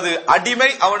 அவனது அடிமை,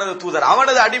 அவனது தூதர்.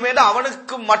 அவனது அடிமைன்னா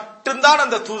அவனுக்கு மட்டும்தான்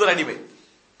அந்த தூதர் அடிமை,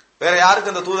 வேற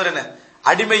யாருக்கு அந்த தூதர் என்ன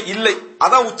அடிமை இல்லை.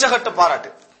 அதான் உச்சகட்ட பாராட்டு.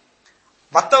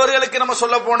 மற்றவர்களுக்கு நம்ம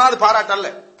சொல்ல போனா அது பாராட்டு அல்ல,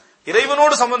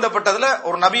 இறைவனோடு சம்பந்தப்பட்டதுல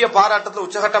ஒரு நபிய பாராட்டத்துல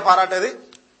உச்சகட்ட பாராட்டது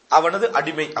அவனது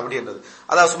அடிமை அப்படின்றது.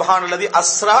 அதாவது சுப்ஹானல்லதி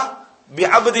அஸ்ரா பி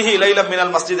அப்திஹி லைலம்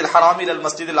மினல் மஸ்ஜிதில் ஹராமி இலல்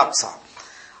மஸ்ஜிதில் அக்ஸா,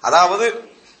 அதாவது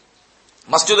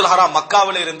மஸ்ஜிதுல் ஹராம்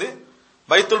மக்காவில இருந்து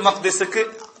பைத்துல் மக்திஸுக்கு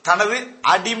தனது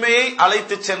அடிமையை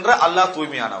அழைத்து சென்ற அல்லாஹ்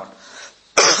தூய்மையானவன்.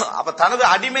 அப்ப தனது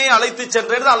அடிமையை அழைத்து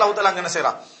சென்றது அல்லாஹ் தஆலா அங்க என்ன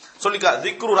செய்றான் சொல்லிக்க,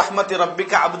 திக்ரு ரஹ்மத்தி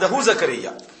ரப்பிக அப்தஹு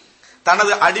ஜக்கரியா,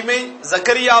 தனது அடிமை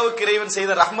ஜக்கரியாவுக்கு இறைவன்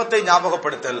செய்த ரஹ்மத்தை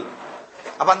ஞாபகப்படுத்தல்.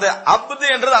 அப்ப அந்த அப்து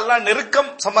என்றது அல்லாஹ் நெருக்கம்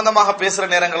சம்பந்தமாக பேசுற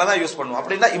நேரங்களை தான் யூஸ் பண்ணுவோம்.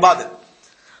 அப்படின்னா இபாதத்,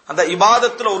 அந்த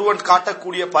இபாதத்துல ஒருவன்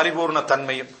காட்டக்கூடிய பரிபூர்ண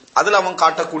தன்மையும், அதுல அவன்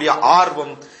காட்டக்கூடிய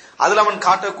ஆர்வம், அதுல அவன்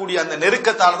காட்டக்கூடிய அந்த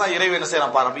நெருக்கத்தால தான் இறைவன் என்ன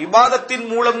செய்யறான் பாருங்க. இபாதத்தின்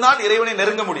மூலம் தான் இறைவனை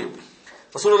நெருங்க முடியும்.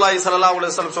 ரசூலுல்லாஹி ஸல்லல்லாஹு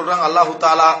அலைஹி வஸல்லம் சொல்றாங்க, அல்லாஹ்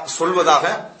தஆலா சொல்வதாக,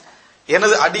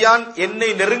 எனது அடியான் என்னை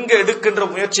நெருங்க எடுக்கின்ற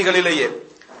முயற்சிகளிலேயே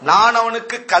நான்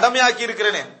அவனுக்கு கடமையாக்கி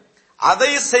இருக்கிறேனே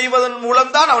அதை செய்வதன்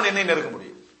மூலம் தான் அவன் என்னை நெருங்க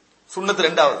முடியும். சுன்னத்து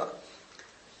ரெண்டாவது.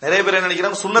 நிறைய பேர் என்ன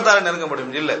நினைக்கிறாங்க சுன்னத்தால நெருங்க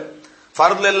முடியும். இல்ல,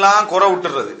 ஃபர்துல எல்லாம் குறை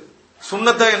விட்டுறது,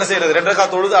 சுன்னத்தை என்ன செய்யறது 2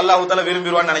 ரக்காத் தொழுது அல்லாஹ் தஆலா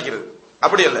விரும்பிடுவான்னு நினைக்கிறது.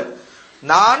 அப்படி அல்ல.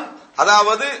 நான்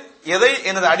அதாவது எதை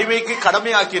எனது அடிமைக்கு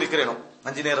கடமையாக்கி இருக்கிறேனோ,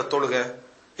 5 நேர தொழுக,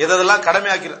 எதெல்லாம்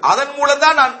கடமையாக்கி, அதன் மூலம்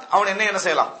தான் நான் அவன் என்ன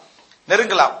செய்யலாம்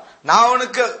நெருங்கலாம். நான்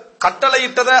அவனுக்கு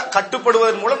கட்டளையிட்டதை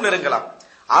கட்டுப்படுவதன் மூலம் நெருங்கலாம்.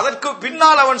 அதற்கு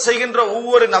பின்னால் அவன் செய்கின்ற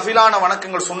ஒவ்வொரு நஃபிலான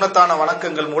வணக்கங்கள், சுன்னத்தான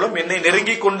வணக்கங்கள் மூலம் என்னை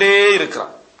நெருங்கிக் கொண்டே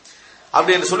இருக்கிறான்.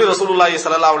 அப்படி என்று சொல்லி ரசூலுல்லாஹி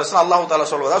ஸல்லல்லாஹு அலைஹி வஸல்லம் அல்லாஹ் தஆலா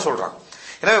சொல்வதா சொல்றான்.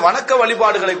 எனவே வணக்க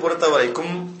வழிபாடுகளை பொறுத்த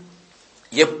வரைக்கும்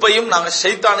எப்பையும் நாங்க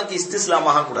ஷைத்தானுக்கு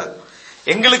இஸ்திஸ்லாமாக கூடாது.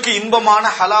 எங்களுக்கு இன்பமான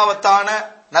ஹலாவத்தான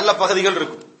நல்ல பகுதிகள்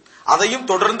இருக்கும், அதையும்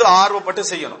தொடர்ந்து ஆர்வப்பட்டு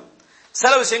செய்யணும்.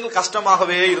 சில விஷயங்கள்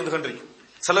கஷ்டமாகவே இருந்து கொண்டிருக்கும்,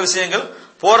 சில விஷயங்கள்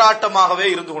போராட்டமாகவே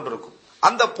இருந்து கொண்டிருக்கும்.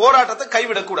 அந்த போராட்டத்தை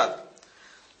கைவிடக்கூடாது.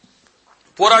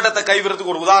 போராட்டத்தை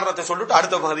கைவிடுறதுக்கு ஒரு உதாரணத்தை சொல்லிட்டு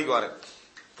அடுத்த பகுதிக்கு வரேன்.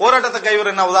 போராட்டத்தை கைவிட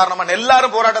என்ன உதாரணமா,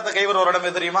 எல்லாரும் போராட்டத்தை கைவிட ஒரு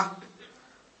இடமே தெரியுமா,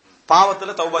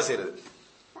 பாவத்துல தௌபா செய்யறது.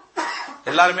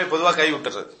 எல்லாருமே பொதுவா கை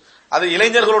விட்டுறது. அது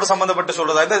இளைஞர்களோடு சம்பந்தப்பட்டு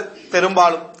சொல்றதா இந்த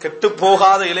பெரும்பாலும் கெட்டு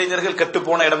போகாத இளைஞர்கள் கெட்டு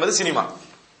போன இடம் எது சினிமா.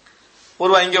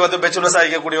 ஒரு இங்க வந்து பேச்சுலர்ஸ்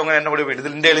ஆகிக்கக்கூடியவங்க என்ன முடிவு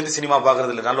போயிட்டு இந்தியில இருந்து சினிமா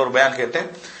பாக்குறது இல்லை. நல்ல ஒரு பயான் கேட்டேன்,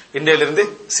 இந்தியில இருந்து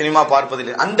சினிமா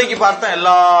பார்ப்பதில்லை. அன்றைக்கு பார்த்தா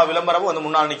எல்லா விளம்பரமும் வந்து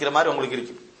முன்னால் நிக்கிற மாதிரி உங்களுக்கு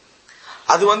இருக்கு.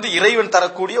 அது வந்து இறைவன்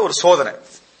தரக்கூடிய ஒரு சோதனை,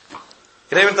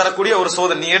 இறைவன் தரக்கூடிய ஒரு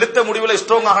சோதனை. நீ எடுத்த முடிவுல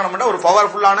ஸ்ட்ராங் ஆகணும்னா ஒரு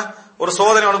பவர்ஃபுல்லான ஒரு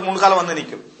சோதனை உனக்கு முன்கால வந்து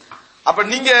நிற்கும். அப்ப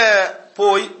நீங்க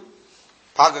போய்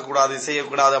பார்க்க கூடாது,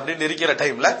 செய்யக்கூடாது அப்படின்னு இருக்கிற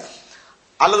டைம்ல,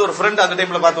 அல்லது ஒரு ஃப்ரெண்ட் அந்த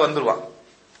டைம்ல பார்த்து வந்துருவான்,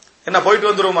 என்ன போயிட்டு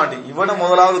வந்துருவோம் மாட்டி, இவனை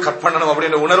முதலாவது கட் பண்ணணும்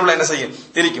அப்படின்ற உணர்வுல என்ன செய்யும்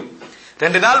இருக்கும்.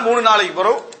 2 நாள் 3 நாளைக்கு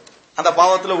பிறகு அந்த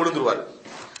பாவத்துல விழுந்துருவாரு.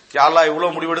 யா அல்லாஹ்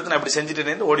இவ்வளவு முடிவெடுத்து நான் இப்படி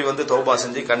செஞ்சுட்டேன்னு ஓடி வந்து தௌபா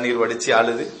செஞ்சு கண்ணீர் வடிச்சு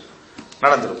அழுது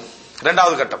நடந்துரும்.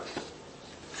 2வது கட்டம்.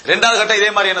 2வது கட்டம் இதே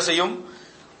மாதிரி என்ன செய்யும்,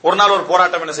 ஒரு நாள் ஒரு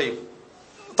போராட்டம் என்ன செய்யும்,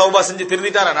 தௌபா செஞ்சு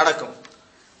திருந்திட்டா நடக்கும்.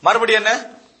 மறுபடியும் என்ன,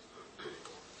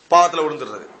 பாவத்துல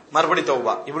விழுந்துடுறது, மறுபடி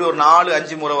தௌபா. இப்படி ஒரு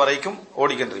 4-5 முறை வரைக்கும்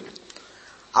ஓடிக்கிட்டு.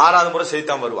 6வது முறை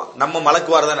சைத்தான் வருவான். நம்ம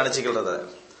மலக்குவாரதான் நினைச்சுக்கிறது.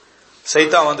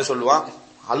 சைத்தான் வந்து சொல்லுவான்,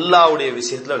 அல்லாஹ்வுடைய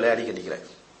விஷயத்துல விளையாடி கட்டிக்கிறேன்.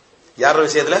 யாரோட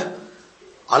விஷயத்துல,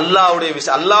 அல்லாஹ்வுடைய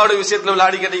விஷயத்துல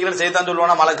விளையாடி கட்டிக்கிறேன். சைத்தான்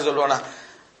சொல்லுவானா மலக்கு சொல்லுவானா?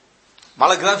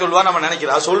 மலக்கு தான் சொல்லுவான், நம்ம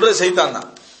நினைக்கிறோம். அது சொல்றது சைத்தான் தான்.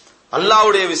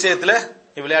 அல்லாஹ்வுடைய விஷயத்துல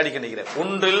நீ விளையாடி கட்டிக்கிறேன்.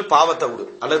 ஒன்றில் பாவத்தை விடு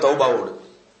அல்லது தௌபாவை விடு,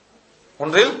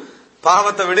 ஒன்றில்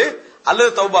பாவத்தை விடு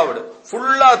அல்லது தௌபா விடு.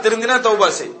 ஃபுல்லா திருந்தினா தௌபா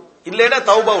செய், இல்லைன்னா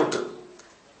தௌபா விட்டுரு.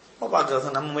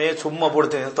 பாக்குறது நம்ம சும்மா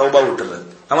போட்டு தௌபா விட்டுறது.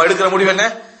 நம்ம எடுக்கிற முடிவு என்ன,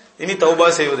 இனி தௌபா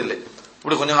செய்வதில்லை,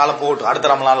 இப்படி கொஞ்சம் காலம் போட்டு அடுத்த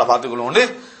ரமலான்ல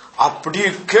பாத்துக்கொள்ளும், அப்படி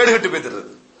கேடுகட்டு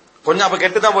பேத்துறது. கொஞ்சம் அப்ப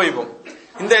கெட்டுதான் போய்ப்போம்.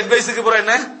 இந்த அட்வைஸுக்கு அப்புறம்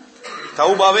என்ன,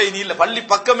 தௌபாவே இனி இல்ல, பள்ளி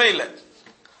பக்கமே இல்ல,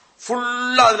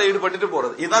 ஃபுல்லா அதுல ஈடுபட்டு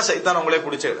போறது. இதுதான் சைத்தான் உங்களே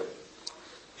பிடிச்ச இடம்.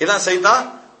 இதான் சைத்தான்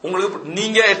உங்களுக்கு.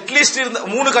 நீங்க அட்லீஸ்ட் இருந்த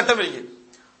 3 கட்டம் இருக்கு.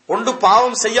 ஒன்று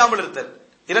பாவம் செய்யாமல் இருத்தல்,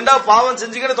 2வது பாவம்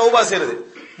செஞ்சுக்கிட்டு தௌபா செய்யறது,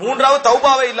 3வது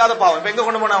தௌபாவே இல்லாத பாவம். இப்ப எங்க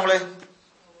கொண்டு போனா அவங்களே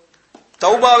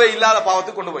தௌபாவே இல்லாத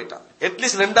பாவத்துக்கு கொண்டு போயிட்டான்.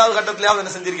 அட்லீஸ்ட் 2வது கட்டத்திலேயாவது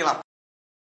என்ன செஞ்சிருக்கலாம்,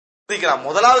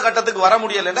 முதலாவது கட்டத்துக்கு வர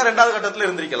முடியலன்னா ரெண்டாவது கட்டத்துல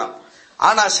இருந்திருக்கலாம்.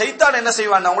 ஆனா ஷைத்தான் என்ன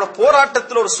செய்வான், அவங்கள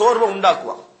போராட்டத்துல ஒரு சோர்வை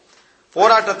உண்டாக்குவான்,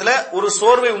 போராட்டத்துல ஒரு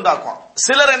சோர்வை உண்டாக்குவான்.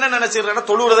 சிலர் என்ன நினைச்சிருக்கா,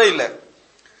 தொழுறதே இல்ல,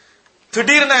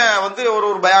 திடீர்னு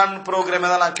ஒரு பயான் ப்ரோக்ராம்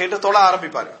இதெல்லாம் கேட்டு தொழ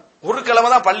ஆரம்பிப்பாரு. ஒரு கிழமை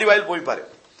தான் பள்ளி வாயில் போய்ப்பாரு.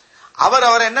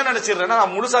 அவர் என்ன நினைச்சிடுறேன்னா,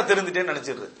 நான் முழுசா தெரிஞ்சுட்டேன்னு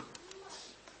நினைச்சிடுறது.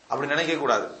 அப்படி நினைக்க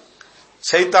கூடாது.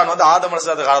 ஷைத்தான் ஆதம்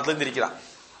அலைஹிஸ்ஸலாம் காலத்துல இருந்து இருக்கிறான்.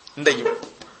 இன்றைக்கும்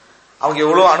அவங்க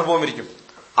எவ்வளவு அனுபவம் இருக்கும்.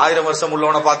 1000 வருஷம்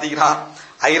உள்ளவனை பாத்தீங்கிறான்,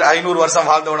 500 வருஷம்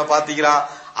வாழ்ந்தவனை பாத்தீங்கிறான்,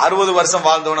 60 வருஷம்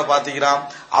வாழ்ந்தவனை பாத்தீங்கிறான்.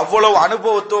 அவ்வளவு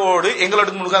அனுபவத்தோடு எங்களோட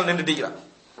முழுக்க நின்றுட்டிருக்கிறான்.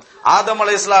 ஆதம்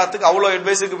அலைஹிஸ்ஸலாத்துக்கு அவ்வளவு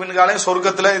அட்வைஸுக்கு பின்னாலே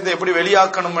சொர்க்கத்துல இதை எப்படி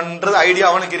வெளியாக்கணும்ன்றது ஐடியா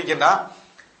அவனுக்கு இருக்கின்றா.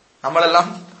 நம்மளெல்லாம்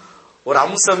ஒரு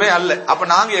அம்சமே அல்ல. அப்ப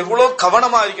நாங்க எவ்வளவு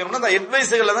கவனமா இருக்கணும்னா அந்த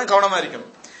அட்வைஸுகள்ல தான் கவனமா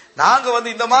இருக்கணும். நாங்க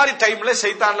இந்த மாதிரி டைம்ல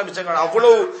ஷைத்தான்ல மிச்சம்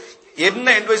அவ்வளவு என்ன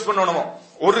அட்வைஸ் பண்ணணுமோ.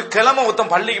 ஒரு கிழமை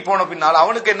ஒருத்தன் பள்ளிக்கு போன பின்னால்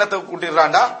அவனுக்கு என்னத்தை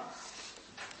கூட்டிடுறான்டா,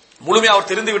 முழுமையா அவர்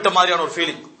தெரிந்து விட்ட மாதிரியான ஒரு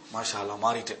ஃபீலிங். மாஷா அல்லாஹ்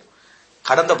மாறிட்டேன்,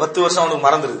 கடந்த 10 வருஷம் அவனுக்கு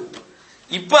மறந்துருது.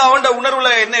 இப்ப அவன் உணர்வுல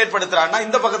என்ன ஏற்படுத்துறான்னா,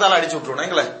 இந்த பக்கத்தால அடிச்சு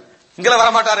விட்டுருவோம், இங்களை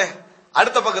வரமாட்டாரே,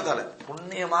 அடுத்த பக்கத்தால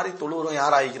புண்ணிய மாதிரி தொழுவுறோம்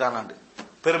யார் ஆகிக்கிறான்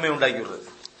பெருமை உண்டாக்கி விடுறது.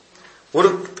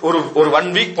 ஒரு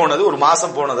 1 வீக் போனது, ஒரு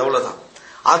மாசம் போனது, அவ்வளவுதான்.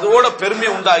 அதோட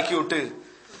பெருமையை உண்டாக்கி விட்டு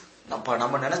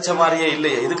நம்ம நினைச்ச மாதிரியே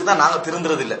இல்லையே, இதுக்குதான் நாங்க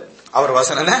திருந்துறது இல்ல. அவர்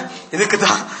வசன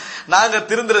இதுக்குதான் நாங்க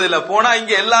திருந்துறது இல்ல. போனா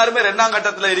இங்க எல்லாருமே 2ஆம்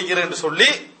கட்டத்துல இருக்கிறேன்னு சொல்லி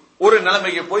ஒரு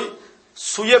நிலைமைக்கு போய்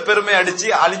சுய பெருமை அடிச்சு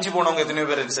அழிஞ்சு போனவங்க எத்தனையோ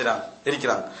பேர்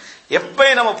இருக்கிறாங்க.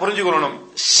 எப்பயும் நம்ம புரிஞ்சுக்கணும்,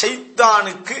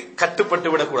 ஷைத்தானுக்கு கட்டுப்பட்டு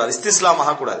விடக்கூடாது, இஸ்திஸ்லாம்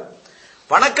ஆகக்கூடாது.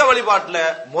 வணக்க வழிபாட்டுல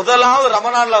முதலாவது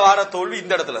ரமணான்ல வார தோல்வி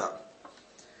இந்த இடத்துல தான்.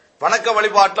 வணக்க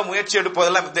வழிபாட்டுல முயற்சி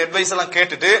எடுப்பதெல்லாம் இந்த அட்வைஸ் எல்லாம்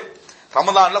கேட்டுட்டு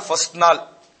ரமதான்ல ஃபர்ஸ்ட் நாள்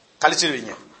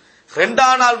கழிச்சிருவீங்க.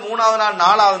 2ஆம் நாள், 3ஆவது நாள்,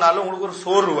 4ஆவது நாள் உங்களுக்கு ஒரு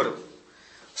சோர்வு வரும்.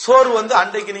 சோர்வு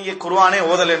அன்றைக்கு நீங்க குர்ஆனே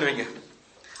ஓதலன்னு வைங்க,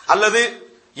 அல்லது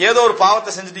ஏதோ ஒரு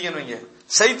பாவத்தை செஞ்சுட்டீங்கன்னு வைங்க.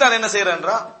 ஷைத்தான் என்ன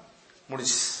செய்யறா,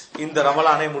 முடிஞ்சு இந்த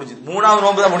ரமலானே முடிஞ்சு, 3ஆவது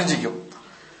நோன்பு தான் முடிஞ்சிருக்கும்,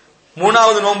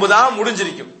 3ஆவது நோன்பு தான்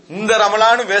முடிஞ்சிருக்கும், இந்த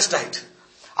ரமலானு வேஸ்ட் ஆயிட்டு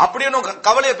அப்படின்னு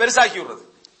கவலையை பெருசாக்கி விடுறது.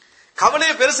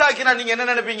 கவலையை பெருசாக்கினா நீங்க என்ன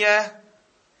நினைப்பீங்க,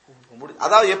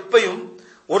 அதாவது எப்பயும்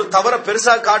ஒரு தவறை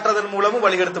பெருசா காட்டுறதன் மூலமும்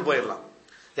வழிகெடுத்து போயிடலாம்.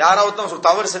 யாராவது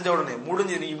தவறு செஞ்ச உடனே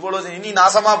முடிஞ்சு நீ இவ்வளவு இனி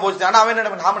நாசமா போச்சு, ஆனா அவன்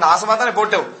என்ன, நாம நாசமா தானே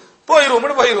போட்டோம்,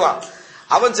 போயிருவான்.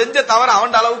 அவன் செஞ்ச தவறு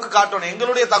அவன் அளவுக்கு காட்டணும்.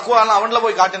 எங்களுடைய தக்குவாலாம் அவன்ல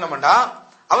போய் காட்டினோம்டா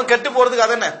அவன் கெட்டு போறதுக்கு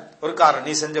அது என்ன ஒரு காரணம்.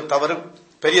 நீ செஞ்ச தவறு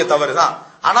பெரிய தவறு தான்,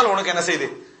 ஆனால் உனக்கு என்ன செய்யுது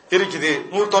இருக்குது,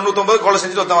 199 கொலை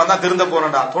செஞ்சுட்டு ஒருத்தன் தான் திருந்த போறா,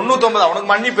 99 அவனுக்கு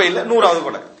மன்னிப்பே இல்ல, 100வது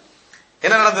கொலை.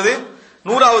 என்ன நடந்தது,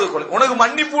 100வது கொலை. உனக்கு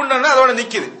மன்னிப்பு அதோட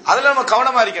நிக்குது. அதுல நம்ம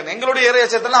கவனமா இருக்கணும். எங்களுடைய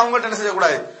இறையச்சத்தெல்லாம் அவங்கள்ட்ட என்ன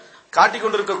செய்யக்கூடாது,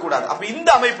 காட்டிக்கொண்டு இருக்க கூடாது. அப்ப இந்த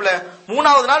அமைப்புல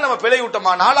 3ஆவது நாள் நம்ம பிழை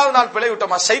விட்டோமா, 4ஆவது நாள் பிழை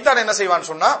விட்டோமா, ஷைத்தான் என்ன செய்வான்னு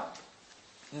சொன்னா,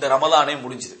 இந்த ரமலானே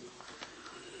முடிஞ்சுது,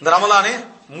 இந்த ரமலானே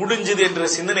முடிஞ்சது என்ற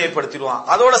சிந்தனை ஏற்படுத்திடுவான்.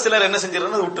 அதோட சிலர் என்ன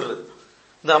செஞ்சிடறது, விட்டுறது.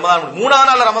 இந்த ரமலான் 3ஆவது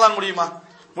நாள் ரமலான் முடியுமா,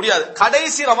 முடியாது.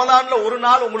 கடைசி ரமலான்ல ஒரு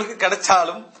நாள் உங்களுக்கு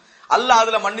கிடைச்சாலும் அல்லாஹ்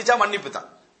அதுல மன்னிச்சா மன்னிப்பு தான்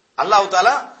அல்லாஹ்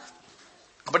தஆலா.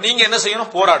 அப்ப நீங்க என்ன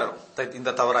செய்யணும், போராடணும். இந்த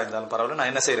தவறா இருந்தாலும் பரவாயில்ல,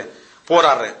 நான் என்ன செய்யறேன்,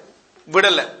 போராடுறேன்,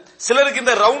 விடல. சிலருக்கு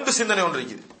இந்த ரவுண்டு சிந்தனை ஒன்று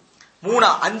இருக்குது. 3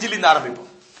 5ல இருந்து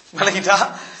ஆரம்பிப்போம், விளங்கிட்டா.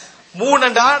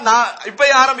 3 நான் இப்ப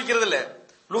ஆரம்பிக்கிறது இல்ல.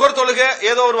 லுகர் தொழுகை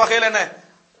ஏதோ ஒரு வகையில என்ன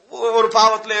ஒரு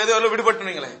பாவத்துல ஏதோ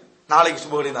விடுபட்டுனீங்களே, நாளைக்கு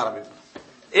சுபஹ்ல இருந்து ஆரம்பிப்போம்.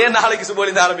 ஏன் நாளைக்கு சுபஹ்ல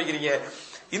இருந்து ஆரம்பிக்கிறீங்க,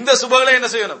 இந்த சுபஹ்ல என்ன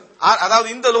செய்யணும், அதாவது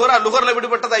இந்த லுகர்ல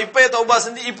விடுபட்டதா இப்பயே தௌபா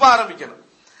செஞ்சு இப்ப ஆரம்பிக்கணும்.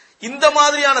 இந்த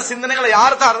மாதிரியான சிந்தனைகளை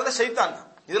யார் தாரது, ஷைத்தான் தான்.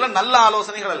 இதெல்லாம் நல்ல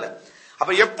ஆலோசனைகள் அல்ல.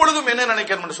 அப்ப எப்பொழுதும் என்ன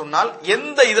நினைக்கணும்னு சொன்னால்,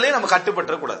 எந்த இதுலயும் நம்ம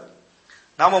கட்டுப்பற்ற கூடாது.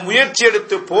 நாம முயற்சி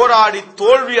எடுத்து போராடி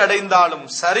தோல்வி அடைந்தாலும்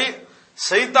சரி,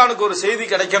 ஷைத்தானுக்கு ஒரு செய்தி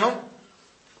கிடைக்கணும்,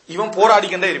 இவன்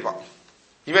போராடிக்கிட்டே இருப்பான்.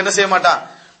 இவன் என்ன செய்ய மாட்டான்,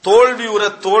 தோல்வி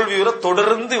உற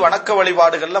தொடர்ந்து வணக்க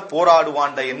வழிபாடுகள்ல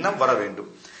போராடுவாண்ட எண்ணம் வர வேண்டும்.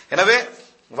 எனவே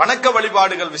வணக்க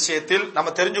வழிபாடுகள் விஷயத்தில்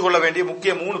நம்ம தெரிஞ்சு கொள்ள வேண்டிய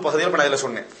முக்கிய 3 பகுதிகள் நான் இதுல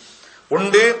சொன்னேன்.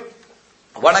 1,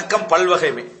 வணக்கம்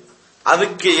பல்வகைமை,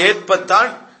 அதுக்கு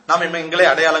ஏற்பத்தான் நாம் எங்களை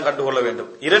அடையாளம் கண்டுகொள்ள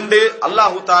வேண்டும். 2,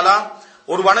 அல்லாஹு தஆலா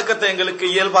ஒரு வணக்கத்தை எங்களுக்கு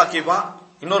இயல்பாக்கிப்பான்,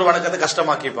 இன்னொரு வணக்கத்தை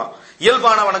கஷ்டமாக்கிப்பான்.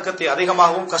 இயல்பான வணக்கத்தை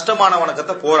அதிகமாகவும் கஷ்டமான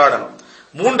வணக்கத்தை போராடணும்.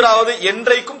 3வது,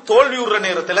 என்றைக்கும் தோல்வி உற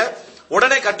நேரத்துல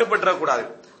உடனே கட்டுப்பட்டுற கூடாது.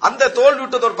 அந்த தோல்வி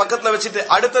விட்டது ஒரு பக்கத்துல வச்சுட்டு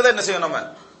அடுத்ததை என்ன செய்யணும், நம்ம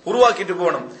உருவாக்கிட்டு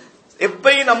போகணும்.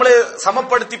 எப்பயும் நம்மளே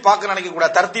சமப்படுத்தி பார்க்க நினைக்க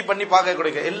கூடாது, தர்த்தீப் பண்ணி பார்க்க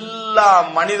கூடாது. எல்லா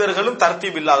மனிதர்களும்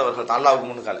தர்த்தீப் இல்லாதவர்கள் தான். அல்லாஹ்வுக்கு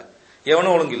முன்னால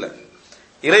எவனும் ஒழுங்கு இல்ல,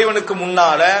 இறைவனுக்கு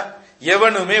முன்னால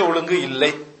எவனுமே ஒழுங்கு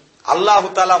இல்லை. அல்லாஹு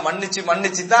தஆலா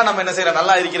மன்னிச்சு தான் நம்ம என்ன செய்யறோம்,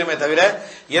 நல்லா இருக்கிறோமே தவிர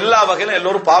எல்லா வகையிலும்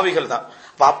எல்லோரும் பாவிகள் தான்.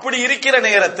 அப்படி இருக்கிற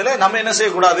நேரத்துல நம்ம என்ன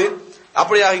செய்யக்கூடாது,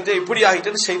 அப்படி ஆகிட்டு இப்படி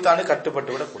ஆகிட்டு ஷைத்தானு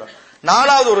கட்டுப்பட்டு விட கூடாது.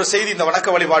 4வது ஒரு செய்தி இந்த வணக்க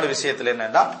வழிபாடு விஷயத்துல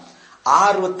என்னன்னா,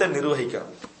 ஆர்வத்தை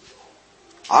நிர்வகிக்கணும்.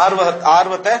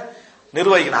 ஆர்வத்தை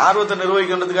நிர்வகிக்கணும். ஆர்வத்தை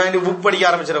நிர்வகிக்கிறதுக்காக புக் படிக்க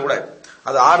ஆரம்பிச்சிடக்கூடாது.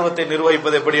 அது ஆர்வத்தை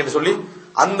நிர்வகிப்பது எப்படி என்று சொல்லி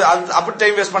அந்த அப்படி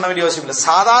டைம் வேஸ்ட் பண்ண வேண்டிய அவசியம் இல்லை.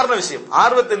 சாதாரண விஷயம்.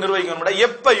 ஆர்வத்தை நிர்வகிக்கணும்.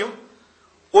 எப்பையும்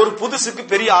ஒரு புதுசுக்கு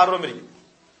பெரிய ஆர்வம் இருக்கு.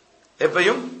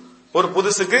 எப்பையும் ஒரு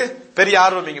புதுசுக்கு பெரிய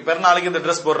ஆர்வம் இருக்கு. பெருநாளைக்கு இந்த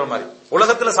ட்ரெஸ் போடுற மாதிரி.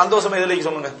 உலகத்துல சந்தோஷம் எதுல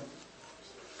சொல்லுங்க?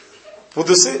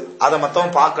 புதுசு, அதை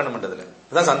மத்தவன் பார்க்கணும்ன்றதுல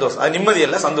அதான் சந்தோஷம். அது நிம்மதி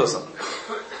இல்ல, சந்தோஷம்.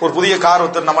 ஒரு புதிய கார்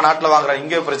ஒருத்தர் நம்ம நாட்டுல வாங்குறாரு,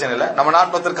 இங்கே பிரச்சனை இல்ல. நம்ம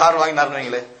நாட்டுல ஒருத்தர் கார்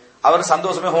வாங்கினாருங்களே, அவர்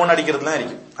சந்தோஷமே ஹோன் அடிக்கிறதுலாம்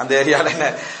இருக்கும். அந்த ஏரியால என்ன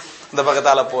இந்த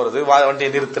பக்கத்தால போறது, வண்டியை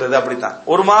நிறுத்துறது, அப்படித்தான்.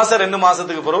 ஒரு மாசம் 2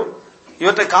 மாசத்துக்கு பிறகு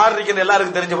இவற்றை கார் இருக்குன்னு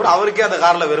எல்லாருக்கும் தெரிஞ்ச பிறகு அவருக்கே அந்த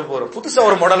கார்ல வெறுப்பு வரும். புதுசா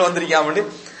ஒரு மாடல் வந்திருக்காம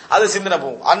அது சிந்தனை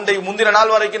போகும். அன்றைக்கு முந்தின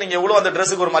நாள் வரைக்கும் நீங்க எவ்வளவு அந்த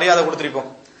ட்ரெஸ்ஸுக்கு ஒரு மரியாதை கொடுத்திருப்போம்,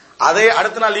 அதே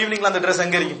அடுத்த நாள் ஈவினிங்ல அந்த ட்ரெஸ்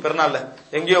எங்க இருக்கும்? பெருநாள்ல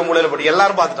எங்கேயோ மூலையில போட்டு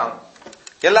எல்லாரும் பாத்துட்டாங்க.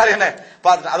 எல்லாரும் என்ன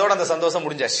பார்த்துட்டு அதோட அந்த சந்தோஷம்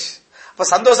முடிஞ்சாச்சு. அப்ப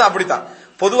சந்தோஷம் அப்படித்தான்.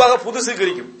 பொதுவாக புதுசுக்கு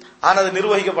இருக்கும், ஆனா அது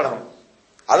நிர்வகிக்கப்படணும்.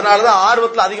 அதனாலதான்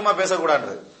ஆர்வத்துல அதிகமா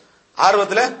பேசக்கூடாது.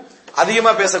 ஆர்வத்துல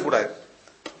அதிகமா பேசக்கூடாது.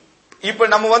 இப்ப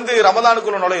நம்ம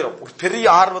ரமலானுக்குள்ள நுழைகிறோம், ஒரு பெரிய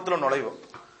ஆர்வத்துல நுழைவோம்.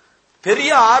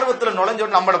 பெரிய ஆர்வத்துல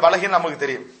நுழைஞ்சோம், நம்மளோட பலகீனம் நமக்கு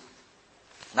தெரியும்,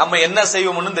 நம்ம என்ன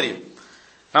செய்வோம்னு தெரியும்.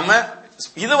 நம்ம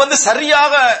இது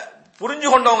சரியாக புரிஞ்சு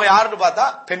கொண்டவங்க யாருன்னு பார்த்தா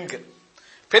பெண்கள்.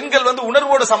 பெண்கள்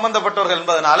உணர்வோடு சம்பந்தப்பட்டவர்கள்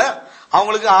என்பதனால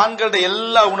அவங்களுக்கு ஆண்களுடைய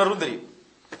எல்லா உணர்வும் தெரியும்.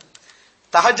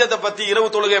 தஹஜ்ஜத்தை பத்தி, இரவு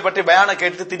தொழுகையை பற்றி பயான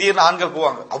கேட்டு திடீர்னு ஆண்கள்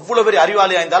போவாங்க. அவ்வளவு பெரிய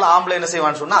அறிவாளியா இருந்தாலும் ஆம்பளை என்ன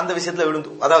செய்வான்னு சொன்னா அந்த விஷயத்துல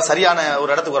அதாவது சரியான ஒரு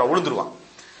இடத்துக்கு விழுந்துருவான்.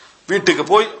 வீட்டுக்கு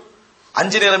போய்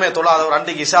 5 நேரமே தொழாத ஒரு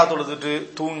அன்றைக்கு இஷா தொழுதுட்டு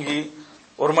தூங்கி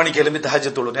 1 மணிக்கு எழுப்பி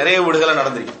தஹஜ்ஜத் தொழு. நிறைய வீடுகளை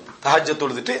நடந்திருக்கு. தஹஜ்ஜத்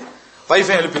தொழுதுட்டு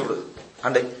வைஃபை எழுப்பி விடுறது.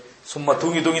 அன்றைக்கு சும்மா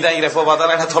தூங்கி தான் இங்க எப்ப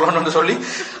பார்த்தாலும் என்ன தொழணும்னு சொல்லி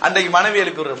அன்றைக்கு மனைவி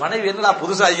எழுப்பி விடுறது. மனைவி என்னடா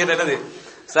புதுசா என்னது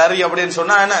சரி அப்படின்னு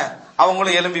சொன்னா என்ன,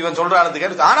 அவங்களும் எலும்பி இவன்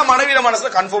சொல்றானதுக்கு. ஆனா மனைவியில மனசுல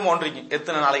கன்ஃபார்ம் ஒன்றிருக்கு,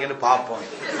 எத்தனை நாளைக்கு பார்ப்போம்.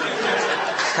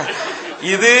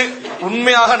 இது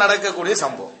உண்மையாக நடக்கக்கூடிய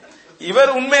சம்பவம்.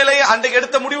 இவர் உண்மையிலேயே அன்றைக்கு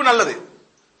எடுத்த முடிவு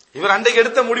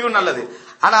நல்லது.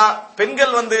 ஆனா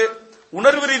பெண்கள்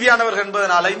உணர்வு ரீதியானவர்கள்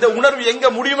என்பதனால இந்த உணர்வு எங்க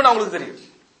முடியும்னு அவங்களுக்கு தெரியும்.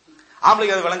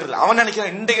 ஆம்பளைக்கு அது விளங்குறது. அவன்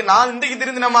நினைக்கிறான், இன்றைக்கு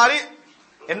திருந்தின மாதிரி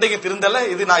என்றைக்கு திருந்தல,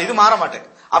 இது மாற மாட்டேன்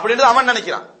அப்படின்னு அவன்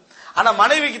நினைக்கிறான். ஆனா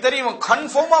மனைவிக்கு தெரியும்,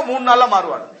 கன்ஃபார்மா 3 நாள்ல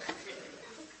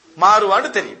மாறுவான்னு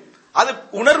தெரியும். அது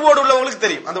உணர்வோடு உள்ளவங்களுக்கு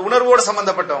தெரியும், அந்த உணர்வோடு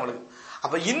சம்பந்தப்பட்டவங்களுக்கு.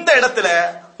 அப்ப இந்த இடத்துல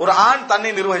ஒரு ஆண்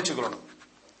தன்னை நிர்வகிச்சுக்கணும்.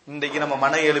 இன்றைக்கு நம்ம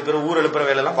மனை எழுப்புற, ஊர் எழுப்புற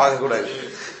வேலை எல்லாம் பார்க்க கூடாது.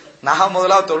 நான்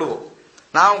முதலாவது தொழுவோம்,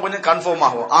 நான் கொஞ்சம் கன்ஃபார்ம்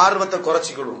ஆகும், ஆர்வத்தை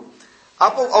குறைச்சிக்கொள்வோம்.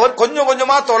 அப்போ அவர் கொஞ்சம்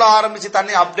கொஞ்சமா தொழ ஆரம்பிச்சு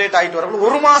தன்னை அப்டேட் ஆயிட்டு வரணும்.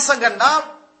 1 மாசம் கண்டா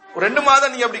 2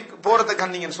 மாதம் நீங்க அப்படி போறதை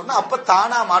கண்டீங்கன்னு சொன்னா அப்ப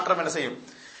தானா மாற்றம் என்ன செய்யும்,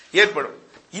 ஏற்படும்.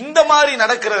 இந்த மாதிரி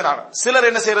நடக்கிறதுனால சிலர்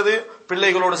என்ன செய்யறது,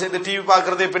 பிள்ளைகளோட சேர்ந்து டிவி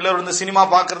பாக்குறது, பிள்ளையோட சினிமா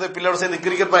பாக்குறது, பிள்ளையோட சேர்ந்து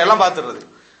கிரிக்கெட் எல்லாம் பாத்துறது.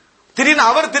 திடீர்னு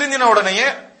அவர் திருந்தின உடனே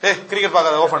கிரிக்கெட்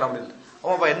பார்க்காத ஓபன் அப்படின்னு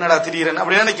அவன் என்னடா திடீர்னு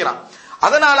அப்படி நினைக்கிறான்.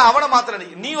 அதனால அவனை மாத்திர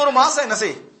நீ 1 மாசம் என்ன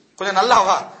செய், கொஞ்சம்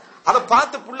நல்லாவா, அதை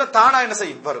பார்த்து புள்ள தானா என்ன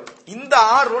செய்ய வரும். இந்த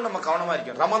ஆர்வம் நம்ம கவனமா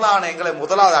இருக்கும். ரமலான் எங்களை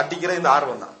முதலாவது அடிக்கிற இந்த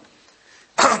ஆர்வம் தான்.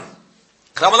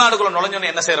 ரமலானுக்குள்ள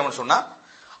நுழைஞ்சோன்னு என்ன செய்யறோம்னு சொன்னா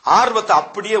ஆர்வத்தை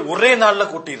அப்படியே ஒரே நாள்ல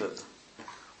கூட்டிடுறது.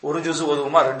 1 ஜுஸ்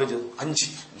ஓதுவோமா, 2 ஜுஸ், 5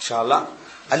 இன்ஷா அல்லாஹ்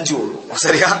 5 ஓதுவோம்,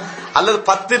 சரியா? அல்லது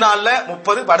 10 நாள்ல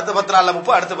 30, அடுத்த 10 நாள்ல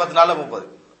 30, அடுத்த 10 நாள்ல 30,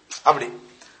 அப்படி.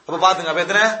 அப்ப பாத்துங்க, அப்ப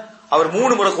எத்தனை, அவர்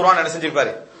 3 முறை குர்ஆன் என்ன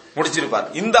செஞ்சிருப்பாரு, முடிச்சிருப்பார்.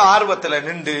 இந்த ஆர்வத்துல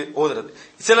நின்று ஓதுறது.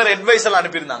 சிலர் அட்வைஸ் எல்லாம்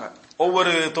அனுப்பியிருந்தாங்க,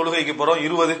 ஒவ்வொரு தொழுகைக்கு போறோம்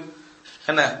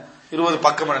 20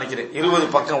 பக்கம் நினைக்கிறேன், 20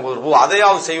 பக்கம் ஓதுவோம்,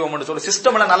 அதையாவது செய்வோம்னு சொல்லி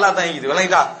சிஸ்டம் எல்லாம் நல்லா தான் இருக்குது,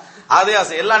 விளங்கிட்டா?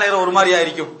 அதையாவது எல்லா நேரம் ஒரு மாதிரியா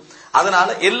இருக்கும். அதனால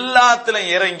எல்லாத்திலும்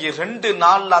இறங்கி 2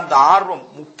 நாள்ல அந்த ஆர்வம்,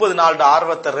 30 நாள்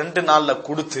ஆர்வத்தை 2 நாள்ல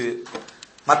கொடுத்து,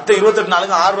 மத்த 28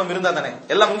 நாளுங்க ஆர்வம் இருந்தா தானே,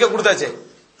 எல்லாம் இங்க கொடுத்தாச்சே,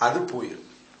 அது போயிடும்.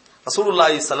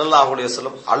 ரசூலுல்லாஹி ஸல்லல்லாஹு அலைஹி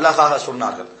வஸல்லம் அழகாக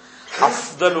சொன்னார்கள்,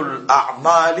 அஃதலுல்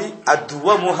அமாலி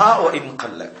அத்வமுஹா வ இன்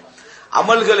கல்ல.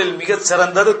 அமல்களில் மிக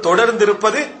சிறந்தது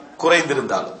தொடர்ந்திருப்பது,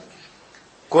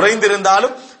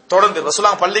 குறைந்திருந்தாலும் தொடர்ந்து.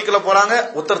 ரசூலுல்லாஹ் பள்ளிக்குள்ள போறாங்க,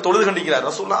 ஒருத்தர் தொழுது கண்டிக்கிறார்.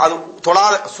 ரசூலுல்லாஹ் அது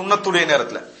தொழாத சுன்னத்துடைய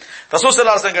நேரத்துல ரசூல்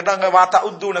ஸல்லல்லாஹு அலைஹி வஸல்லம் கேட்டாங்க, மா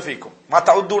தஉதுன ஃபீக்கும், மா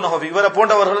தஉதுனஹு ஃபீ, இவரை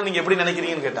போன்றவர்கள் நீங்க எப்படி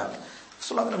நினைக்கிறீங்கன்னு கேட்டாங்க.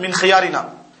 ரசூலுல்லாஹ் மின் ஹியாரினா,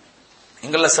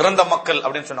 எங்கள சிறந்த மக்கள்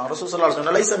அப்படின்னு சொன்னாங்க. ரசூல் ஸல்லல்லாஹு அலைஹி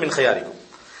வஸல்லம் லைஸ மின் ஹியாரிக்கும்,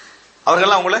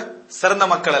 அவர்கள் அவங்கள சிறந்த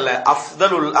மக்கள் அல்ல.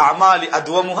 அஃதலுல் அமாலி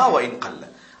அத்வமுஹா வ இன் கல்ல,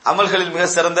 அமல்களில் மிக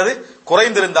சிறந்தது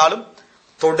குறைந்திருந்தாலும்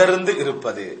தொடர்ந்து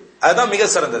இருப்பது, அதுதான் மிக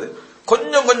சிறந்தது.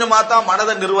 கொஞ்சம் கொஞ்சமா தான்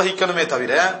மனதை நிர்வகிக்கணுமே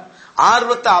தவிர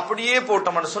ஆர்வத்தை அப்படியே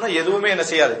போட்டோம்னு சொன்னா எதுவுமே என்ன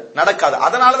செய்யாது, நடக்காது.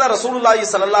 அதனாலதான் ரசூலுல்லாஹி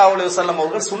ஸல்லல்லாஹு அலைஹி வஸல்லம்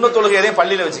அவர்கள் சுன்னத் தொழுகையையும்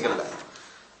பள்ளியில வச்சுக்கல.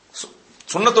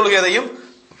 சுன்னத் தொழுகையையும்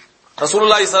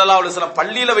ரசூலுல்லாஹி ஸல்லல்லாஹு அலைஹி வஸல்லம்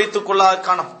பள்ளியில வைத்துக்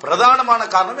கொள்வதற்கான பிரதானமான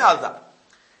காரணமே அதுதான்.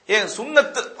 ஏன்,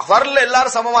 சுன்னத்து வரல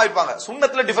எல்லாரும் சமமா ஆயிப்பாங்க,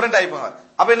 சுன்னத்துல டிஃபரெண்ட் ஆயிப்பாங்க.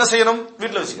 அப்ப என்ன செய்யணும்,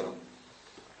 வீட்டுல வச்சுக்கிறோம்,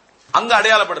 அங்க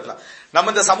அடையாளப்படுத்தலாம்.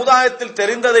 நம்ம இந்த சமுதாயத்தில்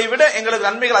தெரிந்ததை விட எங்களுக்கு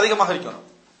நன்மைகள் அதிகமாக இருக்கணும்.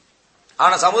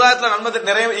 ஆனா சமுதாயத்துல நன்மை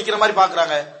நிறைய வைக்கிற மாதிரி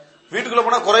பாக்குறாங்க, வீட்டுக்குள்ள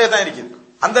போனா குறைய தான் இருக்குது.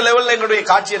 அந்த லெவல்ல எங்களுடைய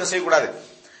காட்சி என்ன செய்யக்கூடாது,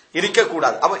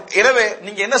 இருக்கக்கூடாது. அப்ப எனவே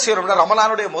நீங்க என்ன செய்யறோம்னா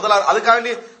ரமலானுடைய முதலாவது அதுக்காக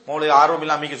வேண்டி மௌலிக ஆர்வம்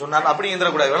இல்லாம சொன்னாங்க அப்படி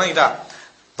இருந்துடக்கூடாது. வேணாங்கிட்டா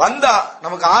வந்தா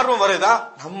நமக்கு ஆர்வம் வருதா,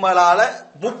 நம்மளால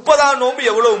 30 நோன்பு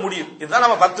எவ்வளவு முடியும். இதுதான்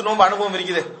நம்ம 10 நோன்பு அனுபவம்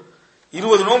இருக்குது,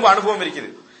 20 நோன்பு அனுபவம் இருக்குது.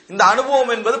 இந்த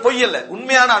அனுபவம் என்பது பொய்யல்ல,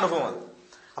 உண்மையான அனுபவம் அது.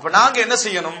 அப்ப நாங்க என்ன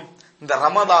செய்யணும், இந்த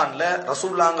ரமதான்ல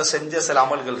ரசூலுல்லாஹ் செஞ்ச சில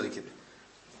அமல்கள் இருக்குது.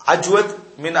 அஜ்வத்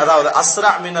மின் அதாவது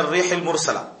அஸ்ரா மின் ரிஹில்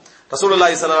முர்சலா,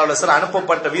 ரசூலுல்லாஹி ஸல்லல்லாஹு அலைஹி வஸல்லம்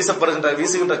அனுப்பப்பட்ட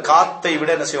வீசுகின்ற காத்தை விட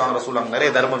என்ன செய்வாங்க ரசூலுல்லாஹ் நிறைய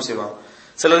தர்மம் செய்வாங்க.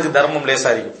 சிலருக்கு தர்மம் லேசா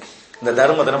இருக்கும். இந்த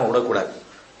தர்மத்தை நம்ம விடக்கூடாது,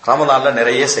 ரமதான்ல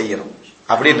நிறைய செய்யணும்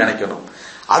அப்படின்னு நினைக்கணும்.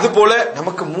 அது போல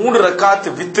நமக்கு 3 ரக்காத்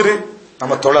வித்ரு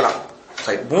நம்ம தொழலாம்.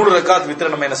 3 ரக்காத் வித்ரு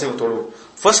நம்ம என்ன செய்வோம், தொழுவோம்.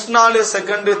 ஃபர்ஸ்ட் நாள்,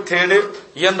 செகண்ட், தேர்டு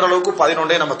இயன்ற அளவுக்கு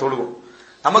 11 நம்ம தொழுவோம்.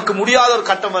 நமக்கு முடியாத ஒரு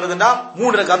கட்டம் வருதுன்னா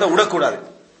 3 ரக்காத்தை விடக்கூடாது,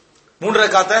 3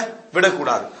 ரக்காத்தை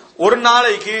விடக்கூடாது. ஒரு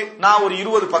நாளைக்கு நான் ஒரு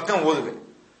 20 பக்கம் ஓதுவேன்.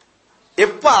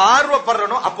 எப்ப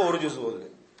ஆர்வப்படுறனோ அப்ப ஒரு ஜுஸ்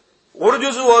ஓதுவேன். ஒரு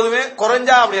ஜுஸ் ஓதுவேன்,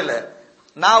 குறைஞ்சா அப்படி இல்ல.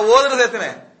 நான் ஓதுறது எத்தனை,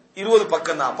 20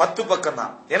 பக்கம் தான், 10 பக்கம்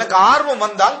தான். எனக்கு ஆர்வம்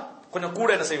வந்தால் கொஞ்சம் கூட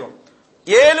என்ன செய்வோம்,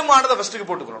 7 மானதை ஃபர்ஸ்டுக்கு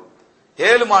போட்டுக்கணும்.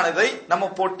 7 மானதை நம்ம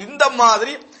போட்டு இந்த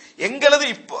மாதிரி எங்களது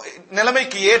இப்போ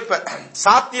நிலைமைக்கு ஏற்ப,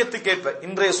 சாத்தியத்துக்கு ஏற்ப,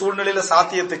 இன்றைய சூழ்நிலையில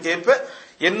சாத்தியத்துக்கு ஏற்ப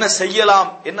என்ன செய்யலாம்,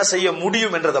 என்ன செய்ய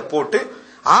முடியும் என்றதை போட்டு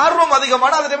ஆர்வம்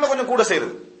அதிகமான அந்த டைம்ல கொஞ்சம் கூட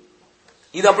செய்யறது.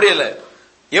 இது அப்படி இல்ல,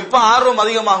 எப்ப ஆர்வம்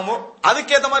அதிகமாகுமோ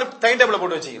அதுக்கேற்ற மாதிரி டைம் டேபிள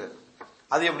போட்டு வச்சுக்கிறது.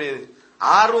 அது எப்படி,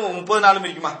 ஆர்வம் 30 நாளும்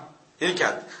இருக்குமா,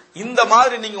 இருக்காது. இந்த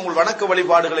மாதிரி நீங்க உங்கள் வணக்க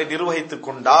வழிபாடுகளை நிர்வகித்துக்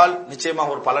கொண்டால்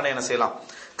நிச்சயமாக ஒரு பலனை என்ன செய்யலாம்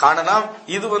காணலாம்.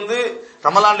 இது